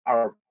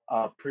our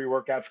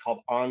pre-workouts called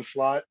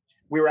Onslaught.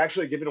 We were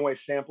actually giving away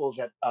samples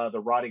at the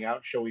Rotting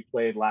Out show we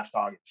played last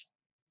August.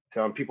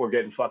 So people are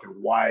getting fucking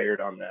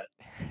wired on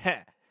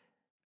that.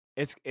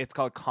 It's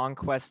called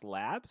Conquest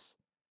Labs.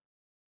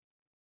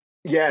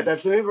 Yeah,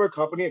 that's the name of our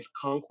company. It's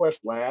Conquest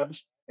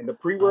Labs, and the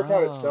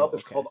pre-workout Oh, itself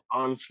is okay. called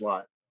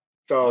Onslaught.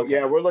 So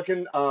yeah, Okay.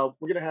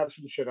 we're gonna have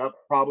some shit up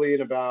probably in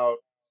about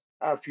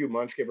a few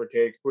months, give or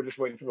take. We're just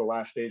waiting for the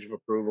last stage of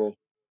approval.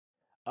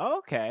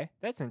 Okay.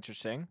 That's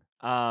interesting.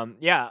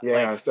 Yeah,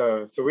 Yeah, like,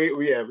 so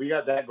we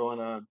got that going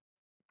on.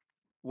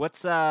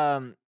 what's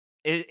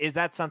is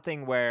that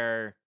something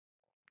where,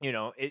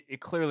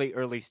 it clearly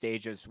early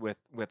stages with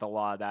a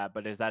lot of that,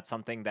 but is that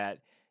something that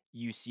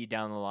you see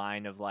down the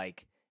line of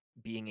like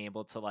being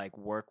able to like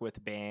work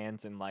with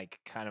bands and like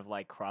kind of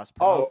like cross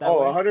promote that A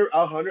way? hundred,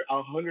 a hundred,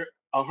 a hundred,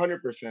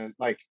 100%.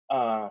 Like,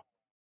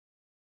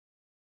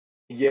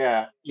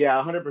 yeah,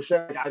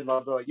 100%. I'd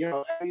love to, like,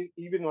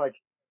 even like,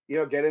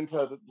 get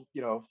into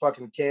the,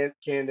 fucking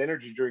canned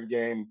energy drink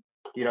game.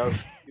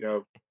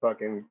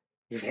 Fucking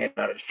just hang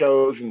out at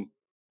shows and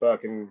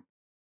fucking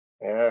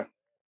yeah,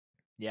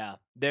 Yeah.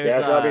 There's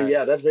yeah. So I mean,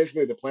 yeah, that's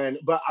basically the plan.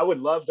 But I would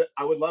love to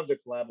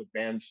collab with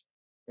bands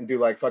and do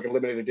like fucking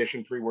limited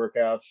edition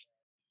pre-workouts.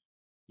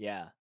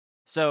 yeah.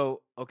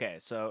 So, okay,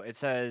 so it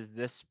says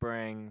this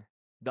spring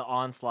the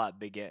onslaught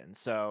begins.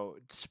 So,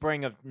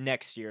 spring of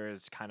next year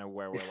is kind of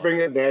where we're Spring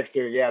looking. it next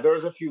year. Yeah, there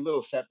was a few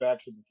little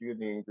setbacks with a few of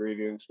the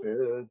ingredients.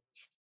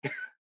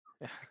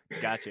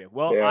 Got you.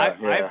 Well, Yeah,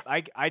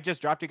 yeah. I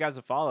just dropped you guys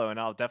a follow, and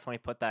I'll definitely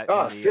put that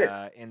Oh, sick.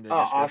 in the Oh,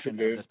 awesome, description of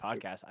dude. this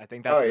podcast. I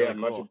think Oh that's yeah, really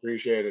much cool.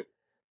 appreciated. Are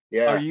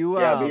Yeah, you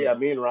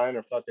me and Ryan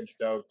are fucking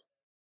stoked.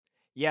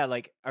 yeah,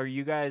 like are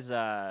you guys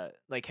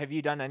like have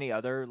you done any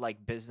other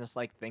like business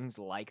like things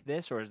like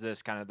this, or is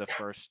this kind of the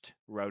first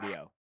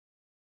rodeo?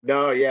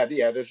 No, yeah,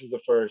 yeah. This is the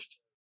first.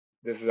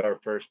 This is our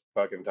first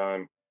fucking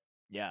time.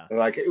 Yeah. And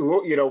like,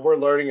 we're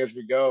learning as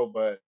we go,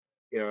 but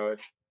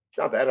it's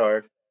not that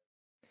hard.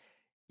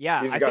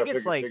 Yeah, You just I got to think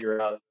it's like figure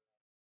it out.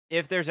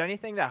 if there's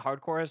anything that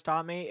hardcore has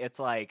taught me, it's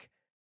like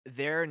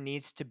there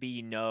needs to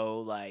be no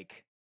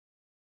like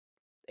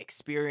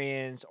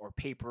experience or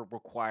paper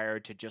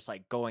required to just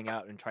like going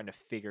out and trying to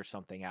figure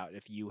something out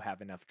if you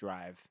have enough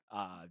drive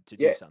to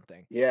do Yeah,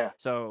 something. yeah,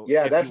 So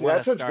yeah. if you want to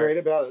That's what's start great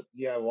about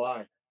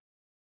DIY.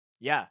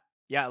 yeah,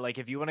 yeah, like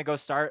if you want to go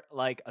start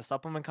like a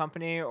supplement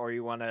company or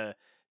you want to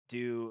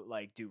do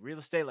real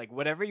estate, like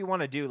whatever you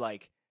want to do,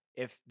 like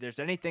if there's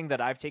anything that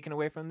I've taken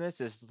away from this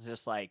is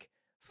just like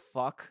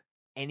fuck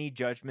any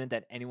judgment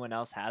that anyone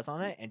else has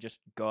on it and just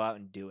go out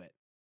and do it.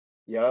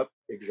 Yep,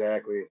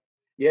 exactly.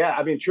 Yeah,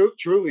 I mean,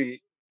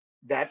 truly,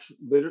 that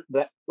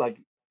like,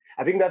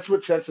 I think that's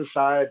what sets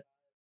aside.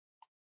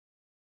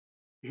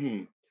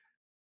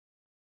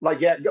 Like,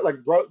 yeah,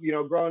 like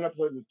growing up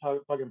in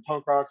fucking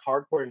punk rock,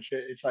 hardcore and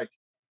shit. It's like,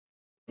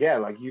 yeah,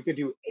 like you could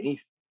do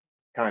anything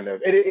kind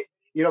of.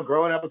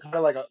 Growing up with kind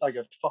of like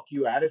a fuck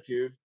you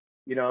attitude,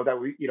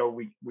 that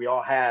we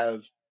all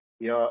have.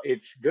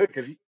 It's good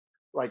because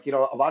like a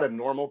lot of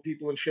normal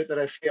people and shit that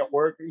I see at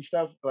work and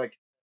stuff, like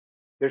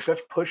they're such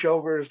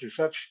pushovers. They're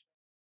such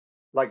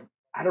like,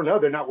 I don't know,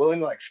 they're not willing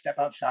to like step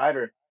outside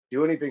or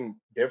do anything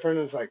different.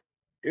 It's like,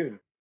 dude,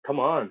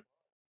 come on.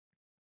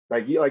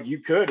 Like you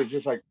could. It's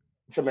just like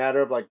it's a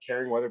matter of like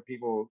caring whether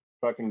people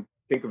fucking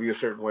think of you a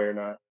certain way or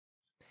not.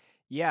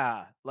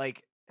 Yeah,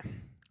 like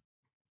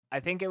I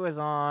think it was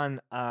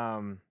on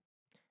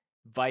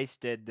Vice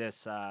did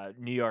this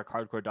New York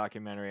hardcore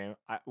documentary,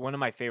 and one of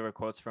my favorite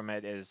quotes from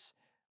it is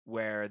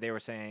where they were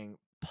saying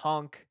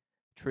punk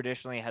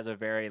traditionally has a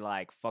very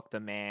like fuck the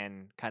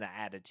man kind of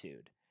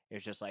attitude.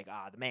 It's just like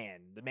the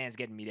man's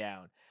getting me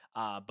down.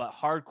 But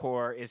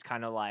hardcore is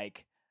kind of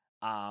like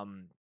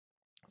um,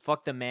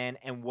 fuck the man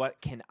and what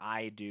can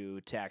I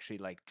do to actually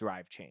like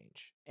drive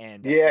change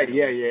and Yeah,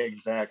 yeah, yeah,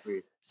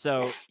 exactly.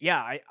 so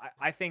yeah,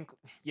 I think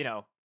you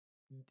know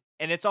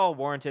and it's all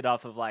warranted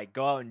off of like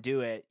go out and do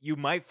it. You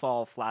might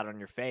fall flat on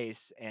your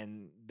face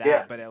and Yeah,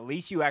 that, but at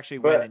least you actually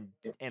went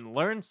but and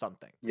learned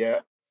something. yeah,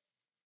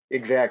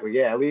 exactly.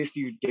 Yeah, at least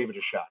you gave it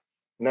a shot,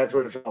 and that's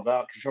what Hmm. it's all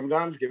about. Because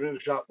sometimes giving it a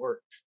shot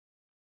works.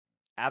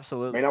 May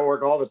Absolutely, not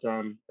work all the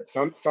time, but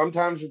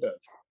sometimes it does.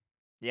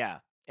 yeah.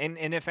 And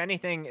if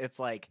anything, it's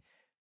like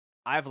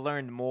I've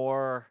learned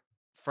more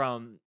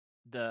from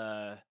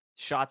the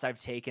shots I've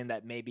taken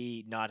that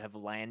maybe not have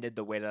landed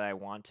the way that I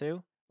want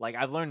to. Like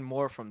I've learned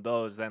more from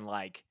those than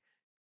like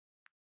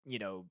you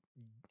know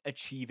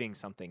achieving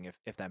something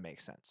if that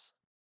makes sense.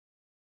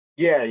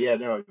 Yeah, yeah,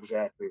 no,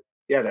 exactly.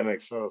 Yeah, that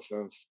makes total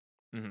sense.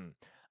 Hmm.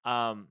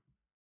 Um,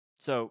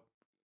 so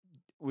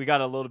we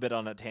got a little bit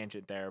on a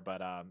tangent there,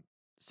 but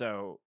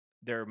so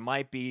there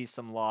might be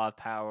some law of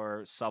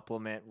power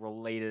supplement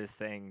related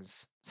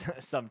things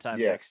sometime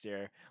Yes. next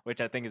year,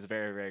 which I think is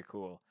very very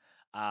cool.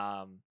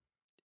 Um,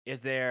 is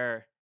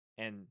there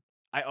and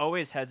I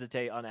always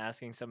hesitate on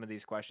asking some of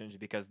these questions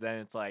because then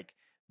it's like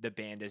the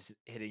band is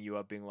hitting you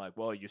up being like,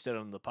 "Well, you said it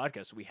on the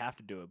podcast, so we have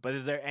to do it." But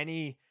is there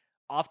any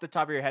off the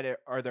top of your head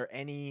are there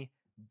any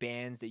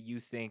bands that you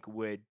think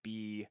would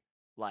be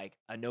like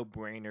a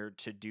no-brainer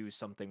to do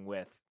something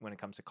with when it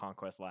comes to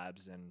Conquest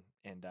Labs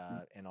and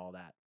all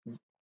that?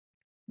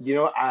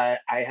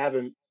 I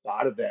haven't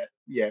thought of that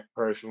yet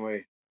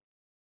personally.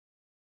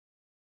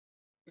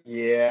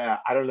 Yeah,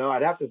 I don't know.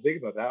 I'd have to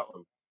think about that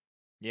one.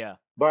 Yeah.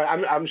 But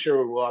I'm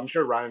sure we will. I'm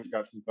sure Ryan's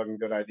got some fucking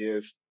good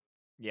ideas.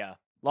 Yeah.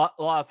 Law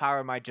of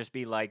Power might just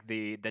be like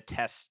the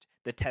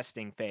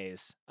testing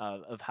phase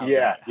of Yeah, how yeah,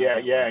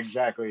 that yeah, works.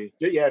 exactly.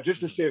 Yeah, just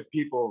to Mhm. see if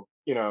people,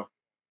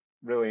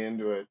 really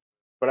into it.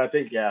 But I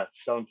think, yeah,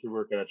 selling free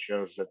workout at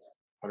shows, that's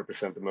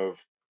 100% the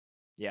move.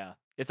 Yeah.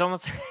 It's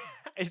almost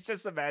it's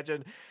just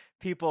imagine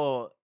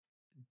people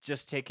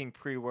just taking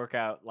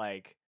pre-workout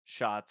like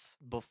shots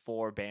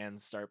before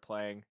bands start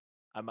playing.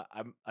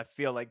 I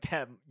feel like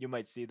that you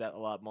might see that a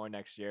lot more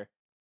next year.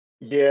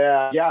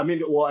 Yeah, yeah. I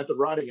mean, well, at the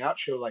Rotting Out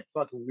show, like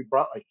fucking, we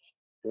brought like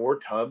 4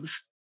 tubs,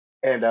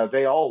 and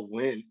they all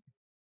went,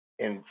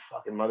 and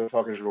fucking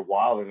motherfuckers were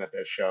wilding at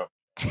that show.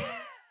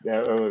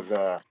 Yeah, it was.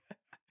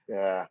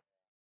 Yeah,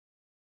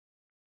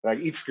 like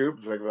each scoop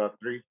is like about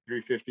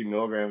 350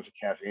 milligrams of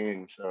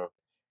caffeine. So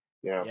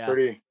Yeah.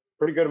 pretty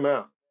good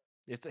amount.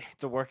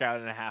 It's a workout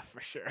and a half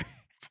for sure.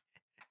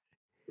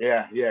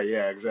 Yeah, yeah,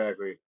 yeah,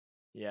 exactly.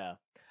 Yeah.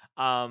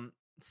 Um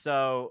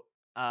so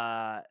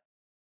uh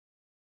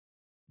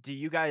do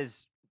you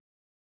guys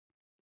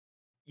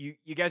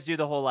do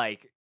the whole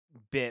like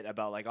bit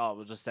about like oh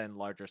we'll just send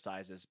larger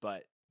sizes,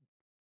 but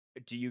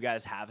do you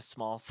guys have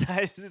small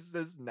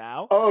sizes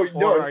now Oh or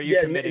no, are you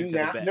yeah, committing to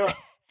the now bit? no,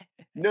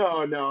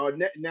 No.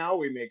 Now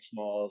we make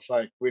smalls.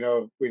 Like we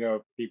know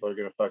people are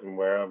gonna fucking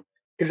wear them.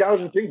 Because that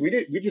was the Yeah.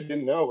 thing. We just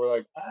didn't know. We're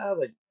like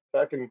like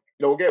fucking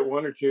we'll get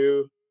one or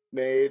two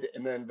made,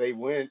 and then they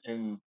went,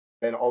 and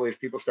then all these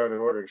people started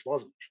ordering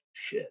smalls.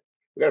 Shit,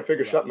 we gotta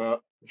figure Yeah. something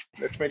out.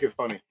 Let's make it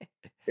funny.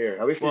 Here,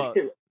 at least you Well,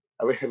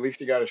 at least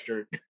you got a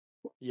shirt.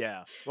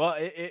 yeah. Well,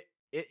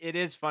 it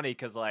is funny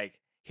because like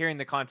hearing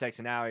the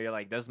context now, you're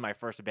like, this is my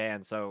first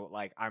band, so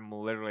like I'm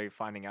literally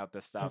finding out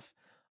this stuff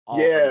all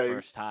for the Yeah,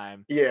 first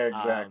time. yeah, Um,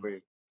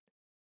 exactly.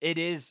 it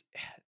is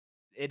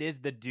it is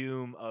the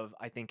doom of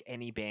I think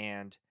any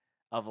band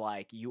of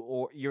like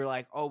you're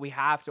like, oh, we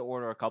have to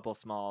order a couple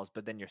smalls,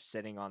 but then you're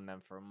sitting on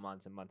them for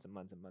months and months and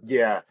months and months and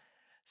Yeah, months.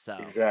 So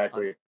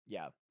exactly.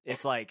 yeah,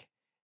 it's like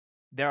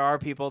there are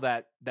people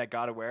that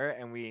gotta wear it,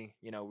 and we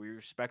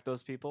respect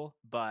those people,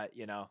 but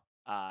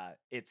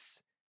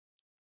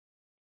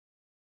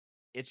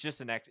it's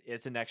just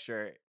it's an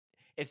extra.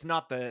 It's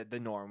not the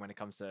norm when it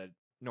comes to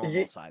normal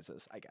Ye-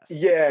 sizes, I guess.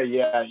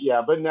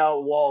 yeah. But now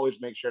we'll always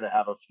make sure to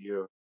have a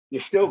few. You're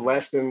still Hmm.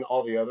 less than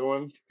all the other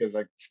ones because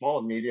like small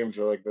and mediums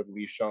are like the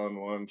least selling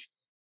ones.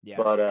 Yeah.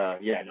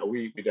 But yeah, no,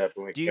 we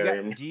definitely carry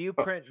them. Do you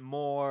print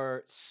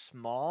more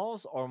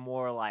smalls or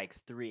more like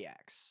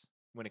 3X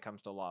when it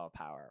comes to Law of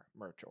Power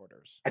merch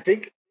orders? I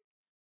think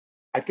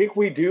I think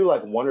we do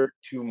like one or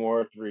two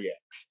more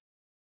 3X.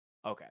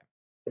 Okay.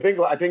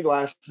 I think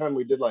last time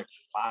we did like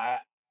five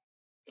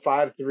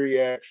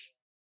 3X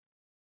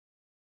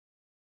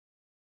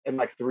and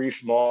like three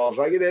smalls.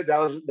 Like that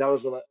was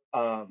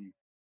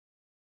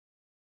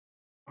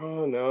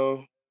oh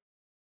no.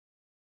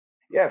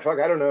 Yeah, fuck,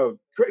 I don't know.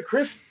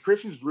 Chris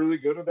is really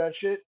good with that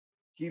shit.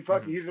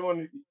 Hmm. He's the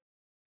one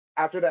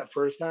after that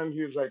first time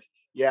he was like,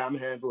 "Yeah, I'm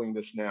handling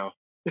this now."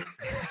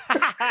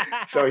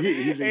 So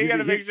You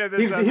gotta make sure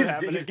this doesn't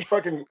happen he's again.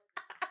 fucking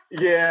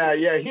yeah.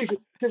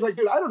 He's like,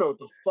 dude, I don't know what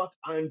the fuck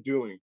I'm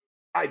doing.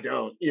 I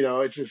don't,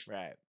 it's just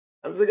Right.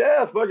 I was like,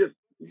 yeah, fuck it,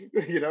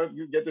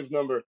 you get this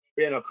number.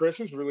 But yeah, no, Chris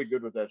is really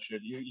good with that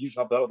shit. He's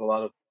helped out with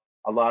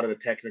a lot of the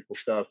technical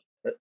stuff.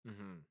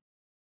 Hmm.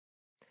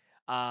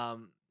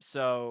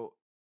 So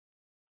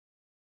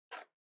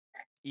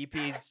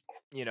EP's,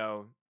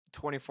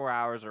 24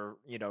 hours or,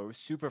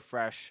 super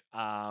fresh.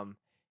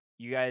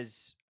 You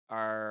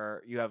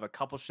have a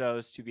couple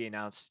shows to be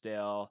announced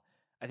still.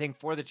 I think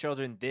For the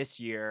Children this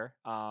year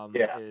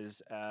Yeah.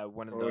 is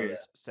one of Oh yeah.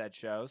 those said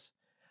shows.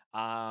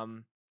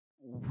 Um,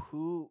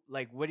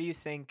 what do you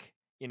think?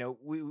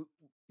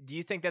 Do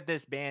you think that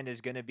this band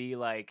is going to be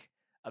like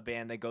a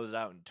band that goes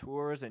out and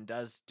tours and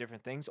does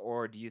different things,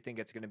 or do you think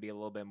it's going to be a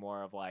little bit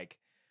more of like,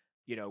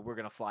 we're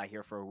gonna fly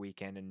here for a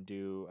weekend and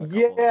do a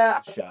couple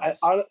Yeah. shows?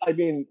 I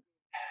mean,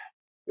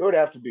 it would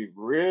have to be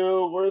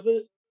real worth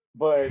it.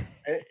 But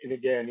and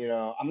again,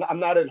 I'm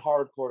not in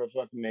hardcore to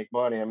fucking make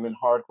money. I'm in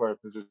hardcore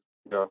because it's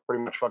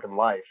pretty much fucking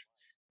life.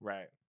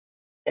 Right.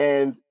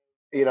 And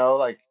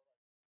like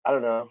I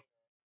don't know,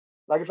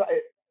 like if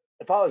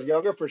I was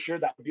younger, for sure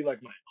that would be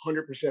like my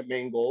 100%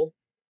 main goal.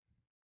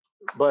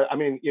 But I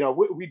mean,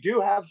 we do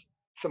have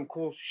some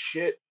cool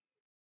shit,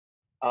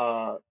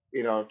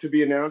 to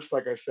be announced,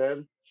 like I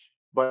said.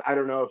 But I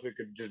don't know if it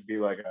could just be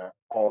like a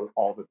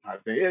all the time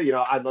thing.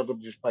 Yeah, I'd love to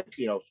just like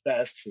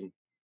fests and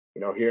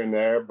here and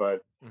there,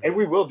 but and Hmm.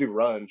 we will do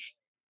runs,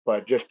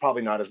 but just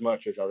probably not as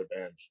much as other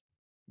bands.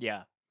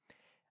 Yeah.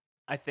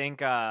 I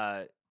think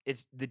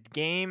it's the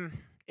game.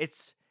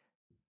 It's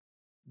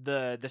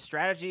the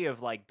strategy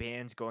of like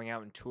bands going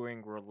out and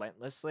touring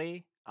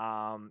relentlessly.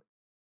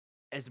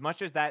 As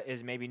much as that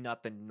is maybe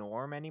not the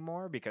norm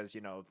anymore because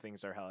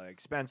things are hella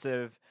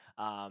expensive.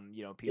 Yeah,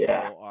 People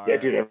yeah, dude,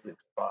 are everything's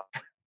fucked.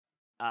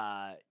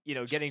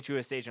 getting to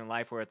a stage in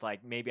life where it's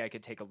like maybe I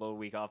could take a little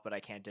week off, but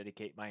I can't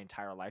dedicate my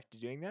entire life to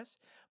doing this.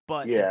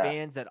 But the Yeah.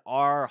 bands that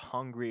are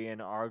hungry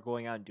and are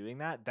going out and doing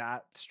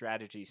that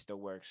strategy still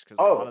works because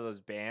a lot Oh, of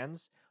those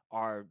bands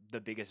are the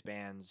biggest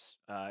bands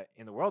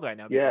in the world right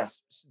now yeah,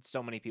 because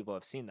so many people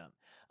have seen them.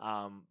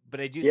 But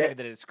I do yeah, think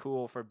that it's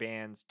cool for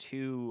bands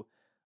to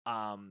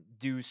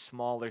do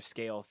smaller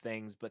scale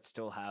things, but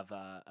still have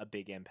a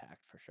big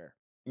impact for sure.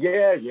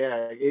 yeah,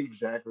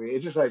 exactly.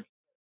 It's just like,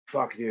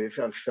 fuck, dude, it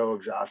sounds so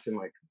exhausting.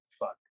 Like,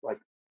 fuck, like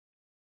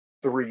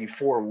 3,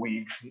 4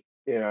 weeks.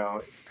 You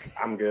know,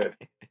 I'm good.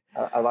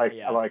 I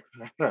Yeah. like,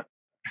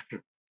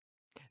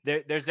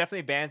 There's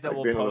definitely bands that like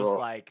will being a post little.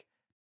 like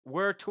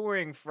we're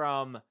touring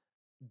from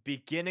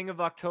beginning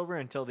of October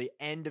until the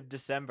end of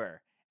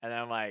December, and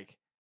I'm like,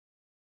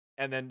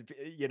 and then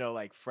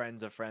like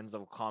friends of friends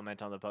will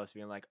comment on the post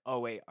being like, oh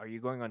wait, are you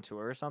going on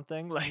tour or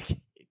something? Like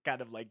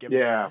kind of like giving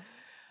them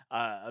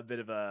Yeah, a bit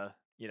of a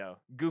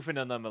goofing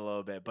on them a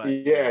little bit, but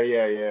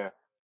yeah.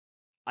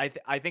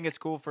 I think it's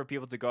cool for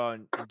people to go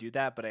and do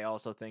that, but I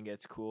also think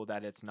it's cool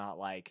that it's not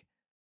like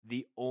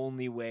the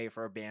only way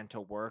for a band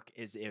to work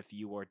is if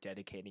you are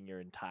dedicating your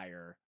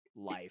entire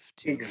life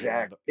to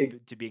Exact,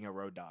 to being a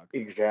road dog.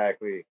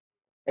 exactly.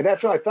 And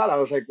that's what I thought. I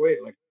was like,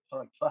 wait, like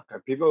fuck,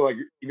 are people like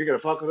even gonna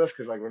fuck with us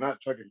because like we're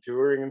not fucking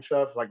touring and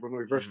stuff? Like when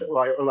we first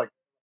Hmm.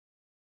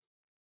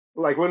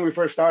 like when we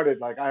first started,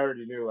 like I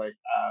already knew like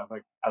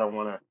I don't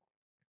want to.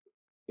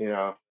 You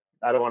know,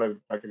 I don't want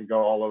to fucking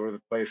go all over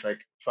the place like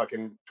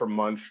fucking for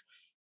months.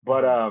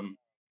 But Mhm.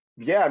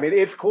 yeah, I mean,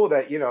 it's cool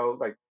that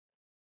like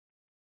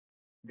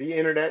the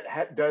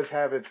internet does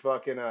have its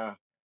fucking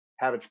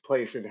have its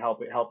place in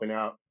helping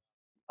out,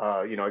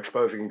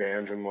 exposing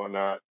bands and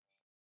whatnot.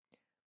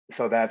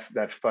 So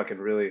that's fucking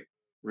really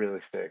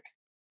sick.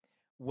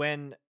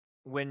 when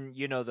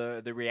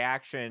the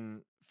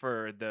reaction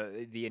for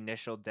the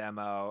initial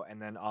demo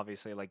and then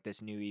obviously like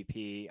this new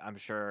EP, I'm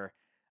sure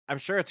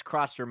it's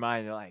crossed your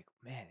mind. They're like,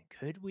 man,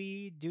 could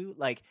we do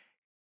like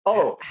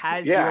Oh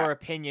has yeah, your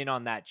opinion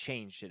on that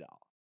changed at all?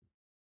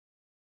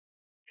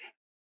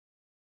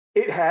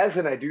 it has,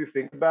 and I do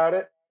think about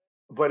it.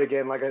 But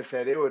again, like I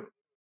said, it would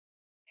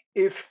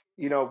if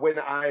when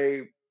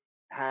I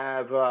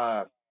have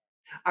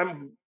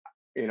I'm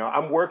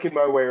I'm working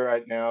my way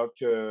right now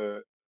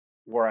to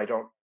where I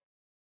don't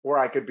where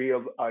I could be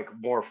like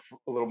a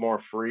little more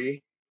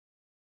free,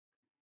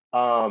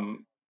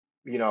 um,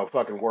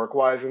 fucking work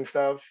wise and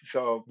stuff.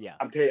 So Yeah.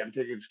 I'm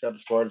taking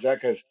steps towards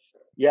that because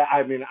yeah,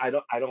 I mean I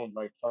don't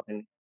like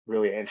fucking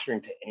really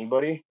answering to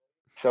anybody.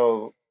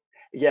 So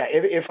yeah,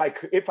 if I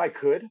could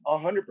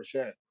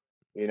 100%,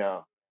 you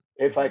know,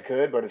 if I Hmm.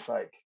 could, but it's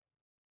like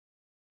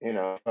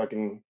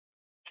fucking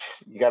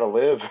you got to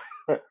live.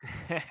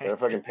 Gotta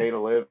fucking pay to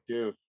live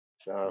too.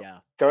 So Yeah.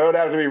 so it would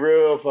have to be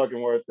real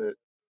fucking worth it.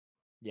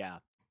 Yeah.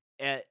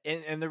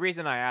 And the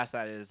reason I asked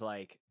that is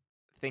like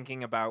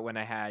thinking about when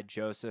I had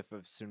Joseph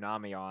of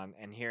Tsunami on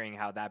and hearing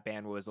how that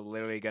band was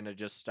literally going to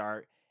just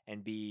start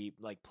and be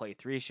like play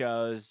 3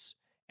 shows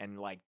and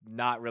like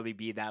not really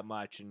be that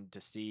much, and to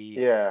see,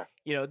 Yeah.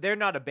 they're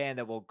not a band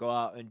that will go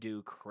out and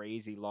do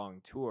crazy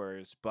long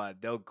tours,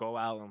 but they'll go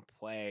out and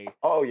play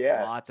Oh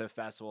yeah. lots of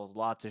festivals,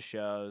 lots of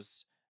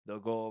shows.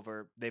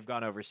 They've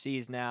gone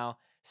overseas now.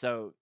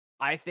 So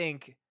I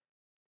think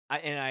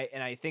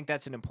I think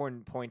that's an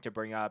important point to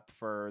bring up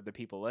for the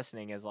people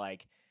listening is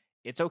like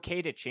it's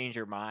okay to change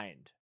your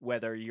mind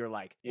whether you're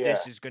like Yeah.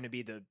 this is going to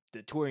be the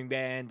touring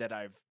band that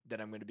I'm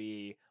going to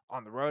be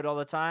on the road all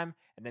the time,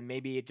 and then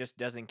maybe it just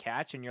doesn't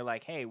catch and you're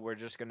like, hey, we're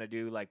just going to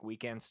do like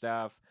weekend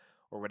stuff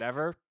or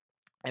whatever.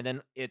 And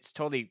then it's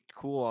totally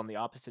cool on the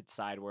opposite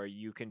side where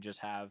you can just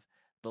have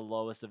the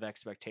lowest of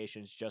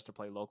expectations just to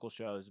play local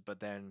shows, but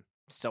then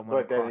someone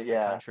But then across the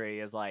yeah. country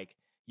is like,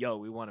 yo,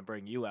 we want to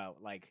bring you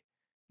out. Like,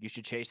 you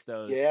should chase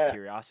those Yeah.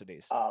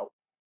 curiosities. Uh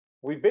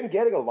we've been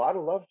getting a lot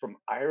of love from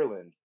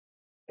Ireland,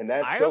 and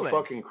that's so Ireland.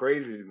 fucking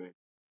crazy to me.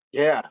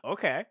 Yeah.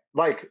 Okay.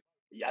 Like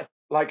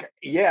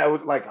yeah, it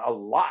was like a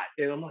lot.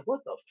 And I'm like, what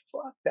the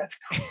fuck? That's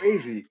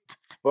crazy.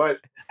 But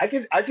I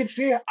can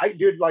see I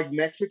dude, like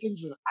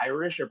Mexicans and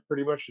Irish are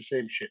pretty much the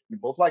same shit. We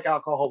both like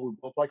alcohol, we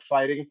both like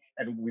fighting,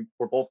 and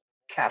we're both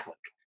Catholic.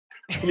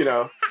 you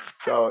know.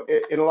 So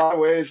in a lot of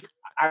ways,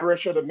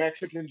 Irish are the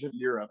Mexicans of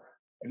Europe,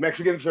 and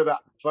Mexicans are the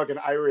fucking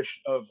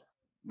Irish of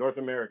North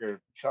America.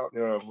 So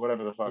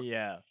whatever the fuck.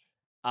 Yeah.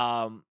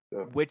 So,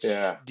 Which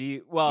yeah, do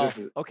you just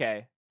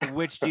okay.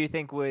 Which do you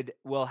think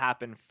will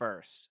happen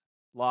first?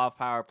 Law of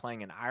Power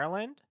playing in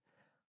Ireland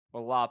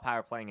or Law of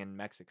Power playing in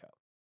Mexico?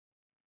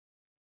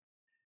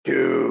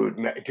 dude,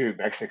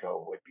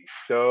 Mexico would be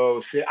so.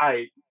 See,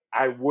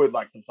 I would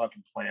like to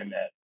fucking plan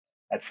that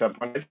at some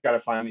point. I just gotta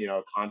find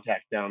a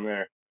contact down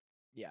there.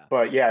 Yeah.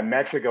 But yeah,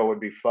 Mexico would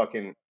be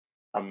fucking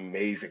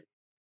amazing.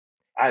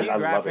 I love it down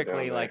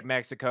Geographically, like there.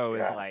 Mexico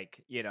is Yeah.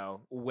 like,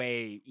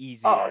 way Oh,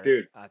 easier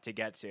dude. to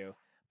get to.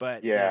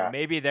 But, Yeah.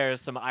 maybe there's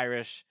some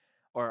Irish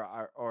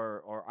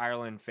or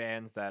Ireland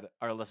fans that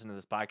are listening to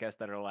this podcast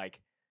that are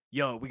like,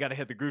 yo, we got to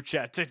hit the group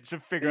chat to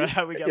figure out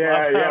how we get Law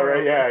Yeah, yeah, Power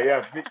right.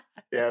 over.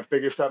 Yeah,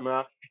 figure something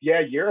out. Yeah,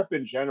 Europe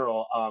in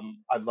general.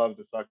 I'd love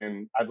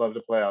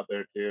to play out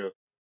there too.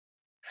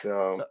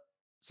 So, So,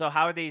 so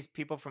how are these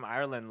people from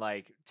Ireland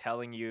like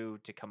telling you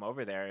to come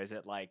over there? Is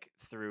it like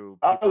through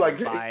people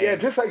yeah, buying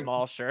just like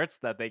small shirts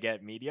that they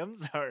get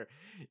mediums, or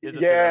is it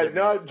through yeah, other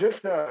no, means?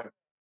 just I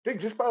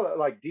think just by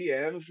like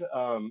DMs.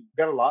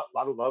 Got a lot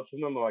of love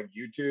from them on like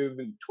YouTube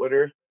and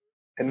Twitter,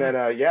 and Hmm.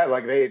 then yeah,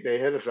 like they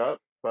hit us up,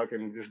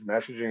 fucking just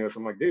messaging us.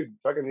 I'm like, dude,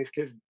 fucking these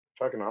kids,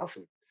 fucking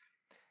awesome,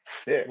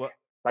 sick. Well,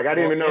 Like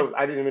well, if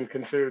I didn't even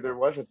consider there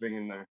was a thing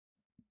in there.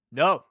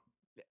 no,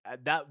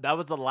 that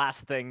was the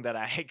last thing that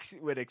I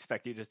would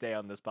expect you to say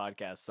on this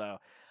podcast. So,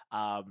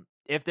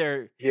 if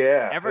there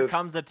Yeah, ever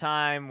comes a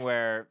time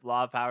where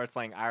Law of Power is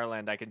playing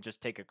Ireland, I can just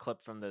take a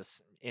clip from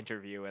this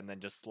interview and then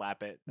just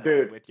slap it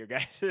dude. with your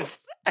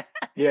guys'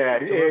 Yeah,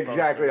 tour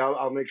exactly. poster.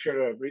 I'll make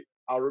sure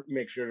to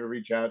make sure to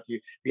reach out to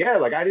you. Yeah,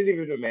 like I didn't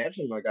even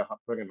imagine like a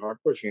fucking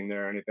hardcore scene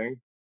there or anything.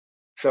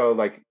 So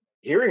like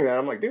hearing that,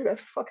 I'm like, dude,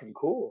 that's fucking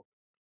cool.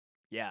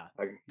 Yeah,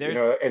 Like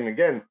there's and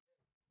again,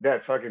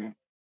 that fucking.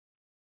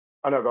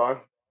 Oh no, go on.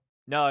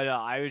 no.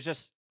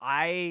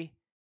 I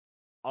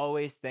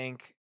always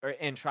think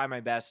and try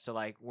my best to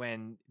like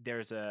when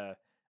there's a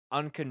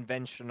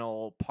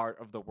unconventional part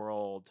of the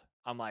world,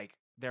 I'm like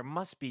there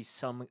must be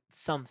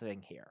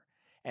something here.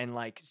 And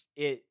like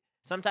it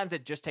sometimes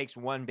it just takes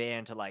one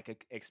band to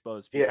like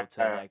expose Yeah,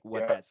 people to like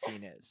what yeah, that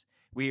scene is.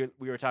 We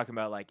were talking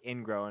about like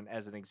Ingrown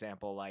as an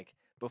example, like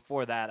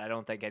before that, I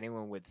don't think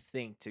anyone would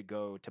think to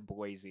go to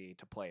Boise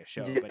to play a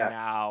show. But Yeah.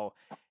 now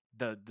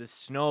the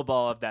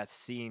snowball of that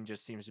scene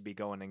just seems to be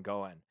going and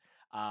going.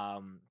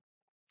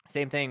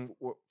 Same thing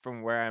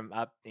from where I'm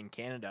up in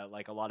Canada.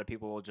 Like a lot of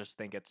people will just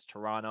think it's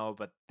Toronto,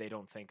 but they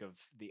don't think of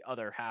the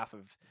other half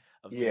of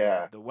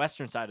Yeah. the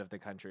western side of the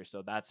country.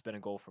 So that's been a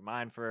goal for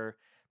mine for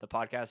the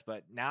podcast.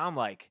 But now I'm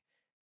like,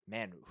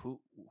 man, who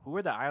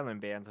are the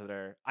Ireland bands that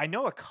are? I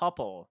know a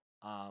couple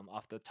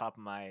off the top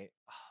of my.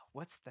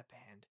 What's the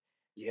band?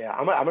 Yeah,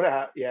 I'm gonna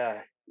have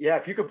yeah.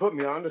 If you could put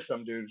me on to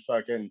some dude,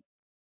 fucking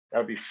that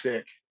would be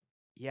sick.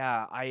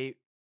 Yeah, I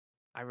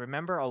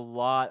remember a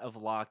lot of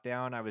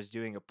lockdown. I was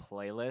doing a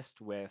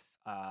playlist with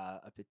a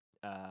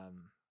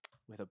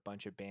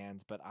bunch of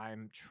bands, but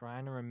I'm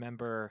trying to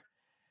remember.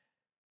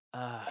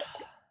 Uh,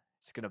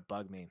 it's gonna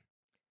bug me.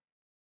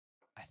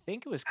 I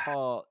think it was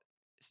called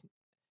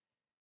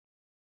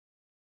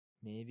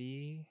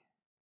maybe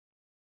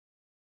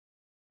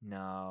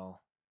no,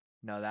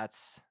 no.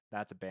 That's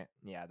a band.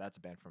 Yeah, that's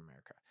a band from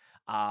America.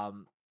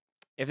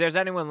 If there's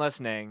anyone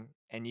listening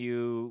and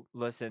you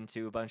listen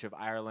to a bunch of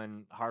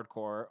Ireland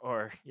hardcore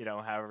or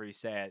however you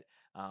say it,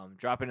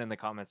 drop it in the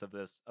comments of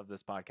this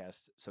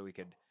podcast so we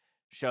could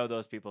show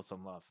those people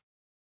some love.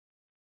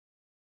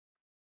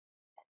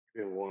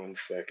 Give me 1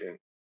 second.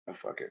 Oh,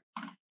 fuck it.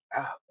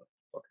 Ah,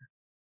 fuck it.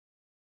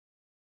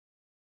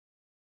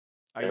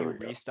 Are There you we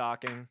go.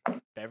 restocking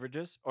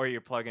beverages or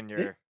you're plugging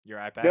your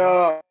iPad in?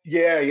 No,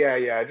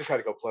 yeah. I just had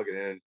to go plug it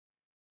in.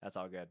 That's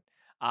all good.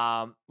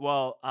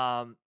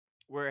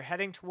 We're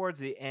heading towards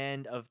the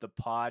end of the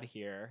pod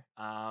here.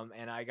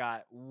 And I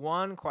got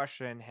one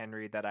question,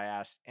 Henry, that I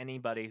asked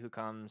anybody who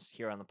comes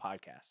here on the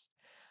podcast.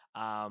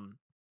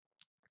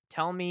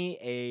 Tell me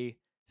a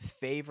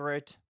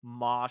favorite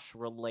mosh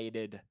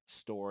related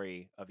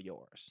story of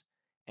yours.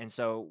 And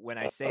so when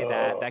I say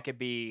that could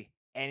be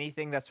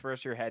anything that's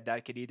first your head.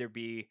 That could either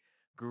be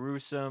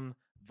gruesome,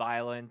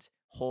 violent,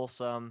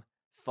 wholesome,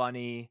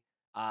 funny.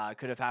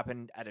 Could have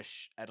happened at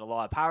a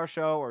Law of Power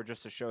show or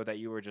just a show that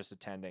you were just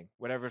attending.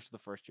 Whatever's the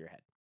first to your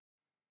head.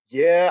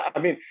 Yeah, I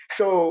mean,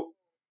 so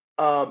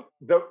the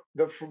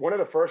one of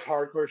the first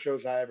hardcore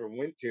shows I ever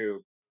went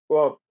to,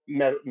 well,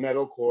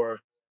 metalcore,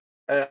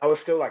 I was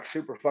still like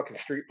super fucking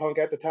street punk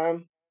at the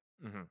time,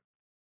 Mm-hmm.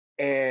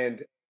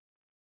 and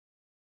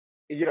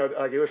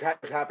like it was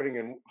happening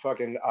in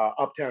fucking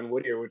Uptown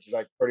Whittier, which is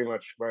like pretty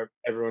much where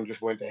everyone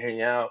just went to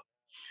hang out.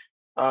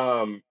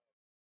 Um,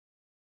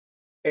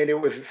 and it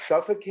was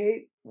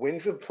Suffocate,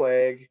 Winds of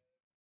Plague,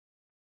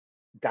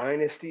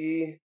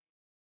 Dynasty.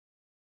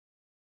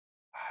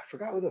 I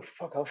forgot who the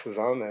fuck else was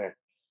on there.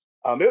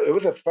 It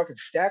was a fucking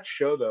stacked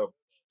show though.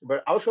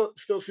 But I was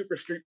still super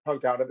street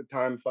punked out at the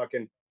time.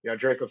 Fucking,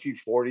 drank a few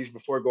 40s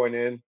before going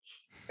in,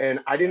 and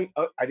Yeah.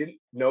 I didn't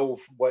know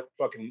what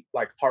fucking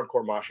like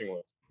hardcore moshing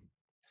was.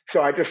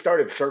 So I just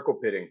started circle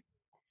pitting,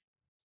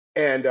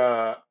 and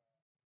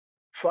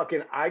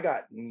fucking I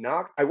got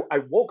knocked. I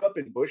woke up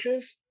in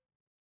bushes.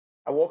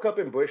 I woke up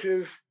in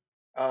bushes.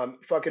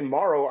 Fucking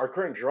Morrow, our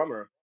current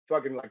drummer,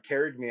 fucking like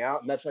carried me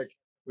out, and that's like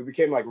we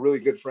became like really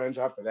good friends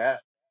after that.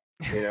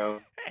 you know.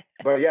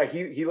 But yeah,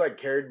 he like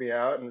carried me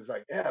out and was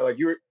like, yeah, like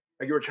you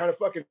were trying to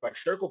fucking like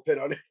circle pit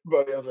on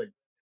everybody. I was like,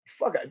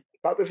 fuck, I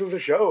thought this was a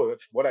show.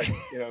 That's what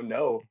I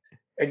know.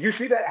 And you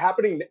see that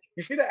happening.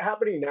 You see that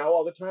happening now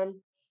all the time.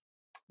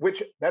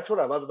 Which that's what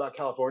I love about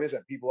California is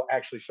that people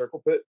actually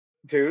circle pit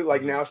too. Like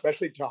Mm-hmm. now,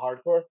 especially to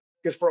hardcore,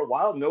 because for a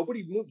while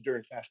nobody moved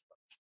during fast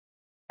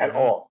at Mm-hmm.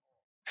 all.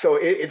 So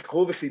it's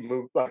cool to see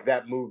move like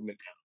that movement.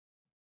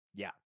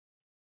 Yeah.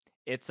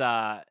 It's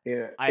Yeah.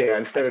 Instead I've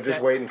of just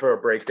said waiting for a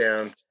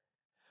breakdown.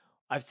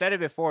 I've said it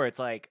before. It's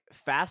like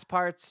fast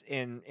parts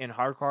in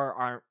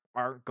hardcore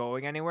aren't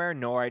going anywhere.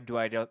 Nor do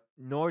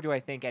I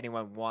think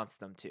anyone wants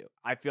them to.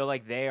 I feel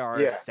like they are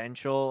Yeah.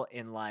 essential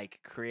in like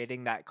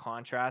creating that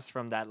contrast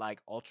from that like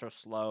ultra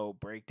slow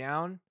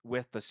breakdown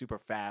with the super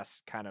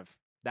fast kind of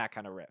that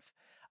kind of riff.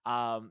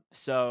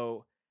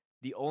 So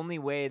the only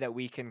way that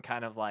we can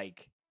kind of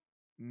like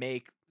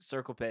make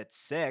circle pit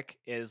sick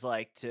is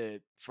like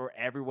for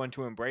everyone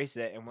to embrace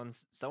it, and when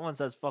someone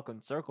says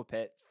fucking circle Yeah,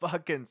 pit.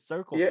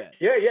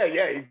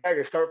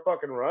 exactly. Start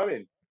fucking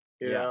running,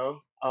 you Yeah.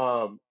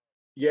 know.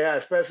 Yeah,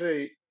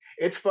 especially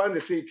it's fun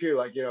to see too,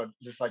 like,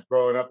 just like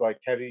growing up like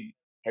heavy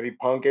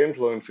punk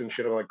influence and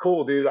shit. I'm like,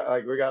 cool, dude.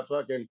 Like we got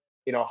fucking,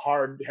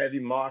 hard, heavy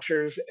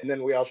moshers, and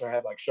then we also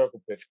have like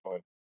circle pits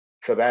going.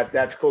 So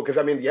that's cool. Cause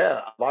I mean,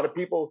 yeah, a lot of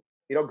people,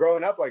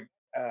 growing up like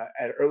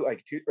at early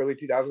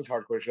 2000s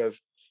hardcore shows,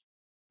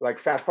 like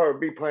Fast Part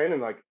would be playing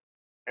and like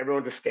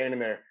everyone just standing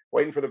there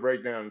waiting for the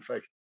breakdown. It's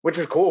like, which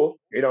is cool.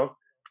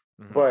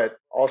 Mm-hmm. But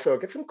also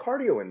get some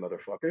cardio in,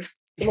 motherfuckers.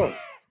 Come on.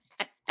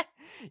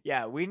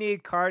 Yeah, we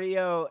need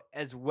cardio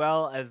as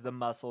well as the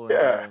muscle Yeah.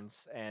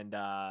 endurance and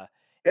Yeah, all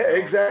that.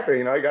 exactly.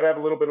 You gotta have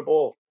a little bit of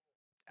both.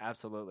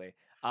 Absolutely.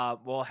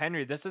 Well,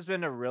 Henry, this has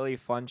been a really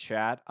fun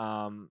chat.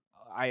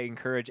 I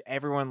encourage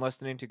everyone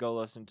listening to go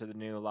listen to the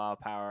new Law of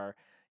Power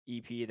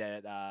EP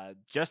that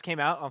just came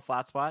out on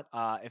Flatspot.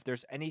 If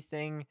there's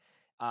anything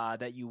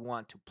that you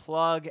want to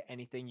plug,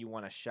 anything you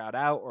want to shout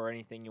out, or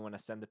anything you want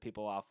to send the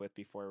people off with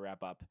before we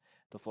wrap up?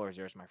 The floor is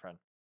yours, my friend.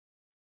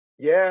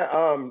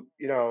 Yeah,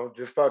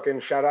 just fucking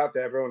shout out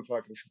to everyone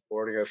fucking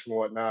supporting us and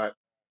whatnot.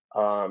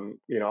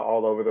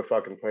 All over the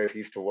fucking place,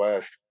 east to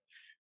west.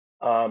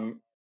 Um,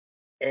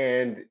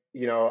 and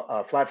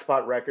Flat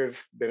Spot Records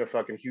been a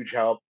fucking huge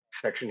help.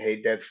 Section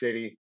Hate, Dead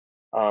City,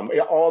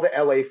 yeah, all the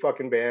LA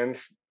fucking bands.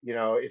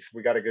 It's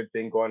we got a good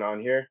thing going on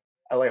here.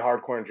 LA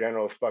hardcore in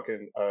general is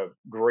fucking a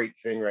great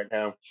thing right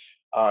now.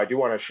 I do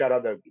want to shout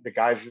out the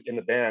guys in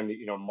the band.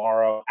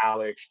 Morrow,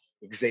 Alex,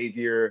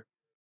 Xavier,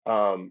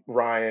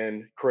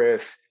 Ryan,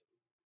 Chris.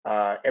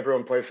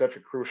 Everyone plays such a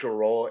crucial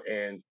role,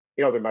 and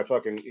they're my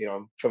fucking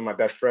some of my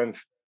best friends.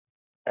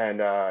 And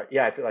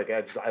yeah, I feel like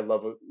I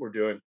love what we're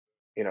doing.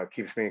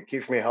 Keeps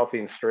me healthy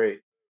and straight.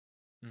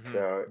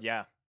 So it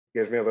Yeah.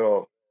 gives me a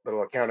little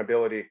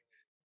accountability.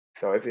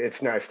 So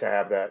it's nice to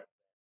have that.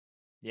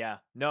 Yeah.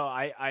 No,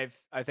 I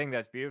think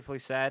that's beautifully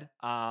said.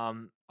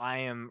 I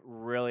am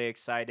really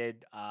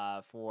excited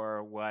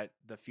for what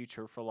the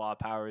future for Law of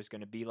Power is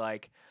going to be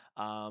like.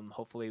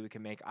 Hopefully we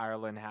can make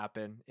Ireland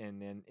happen in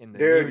the Dude,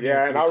 near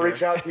yeah, and I'll reach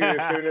future. out to you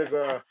as soon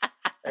as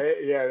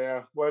yeah,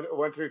 yeah.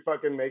 Once we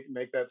fucking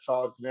make that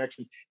solid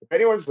connection. If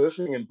anyone's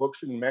listening and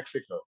books in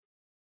Mexico,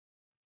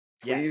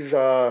 please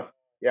Yes.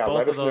 yeah, Both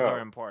let of us those are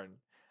know. important.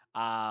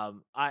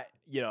 I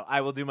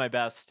will do my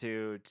best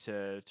to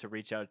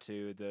reach out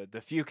to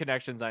the few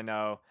connections I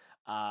know.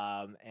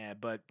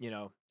 But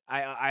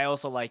I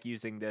also like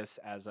using this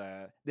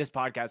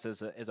podcast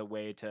as a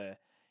way to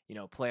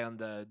play on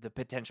the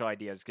potential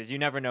ideas, because you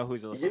never know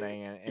who's Ye-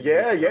 listening, and who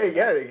Yeah, could yeah, hook it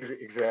yeah, up.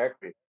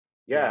 exactly.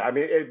 Yeah, Yeah,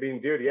 I mean,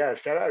 dude, yeah,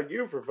 shout out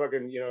you for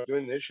fucking,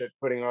 doing this shit,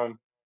 putting on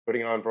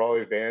for all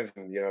these bands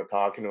and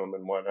talking to them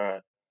and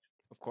whatnot.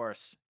 of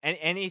course. And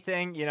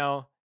anything,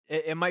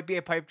 it might be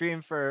a pipe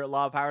dream for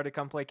Law of Power to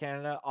come play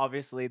Canada.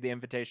 Obviously, the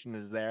invitation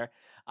is there.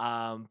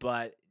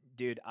 But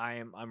dude,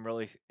 I'm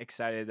really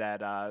excited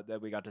that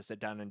we got to sit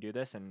down and do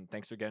this. And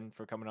thanks again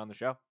for coming on the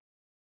show.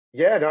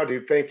 Yeah, no,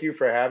 dude, thank you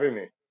for having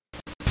me.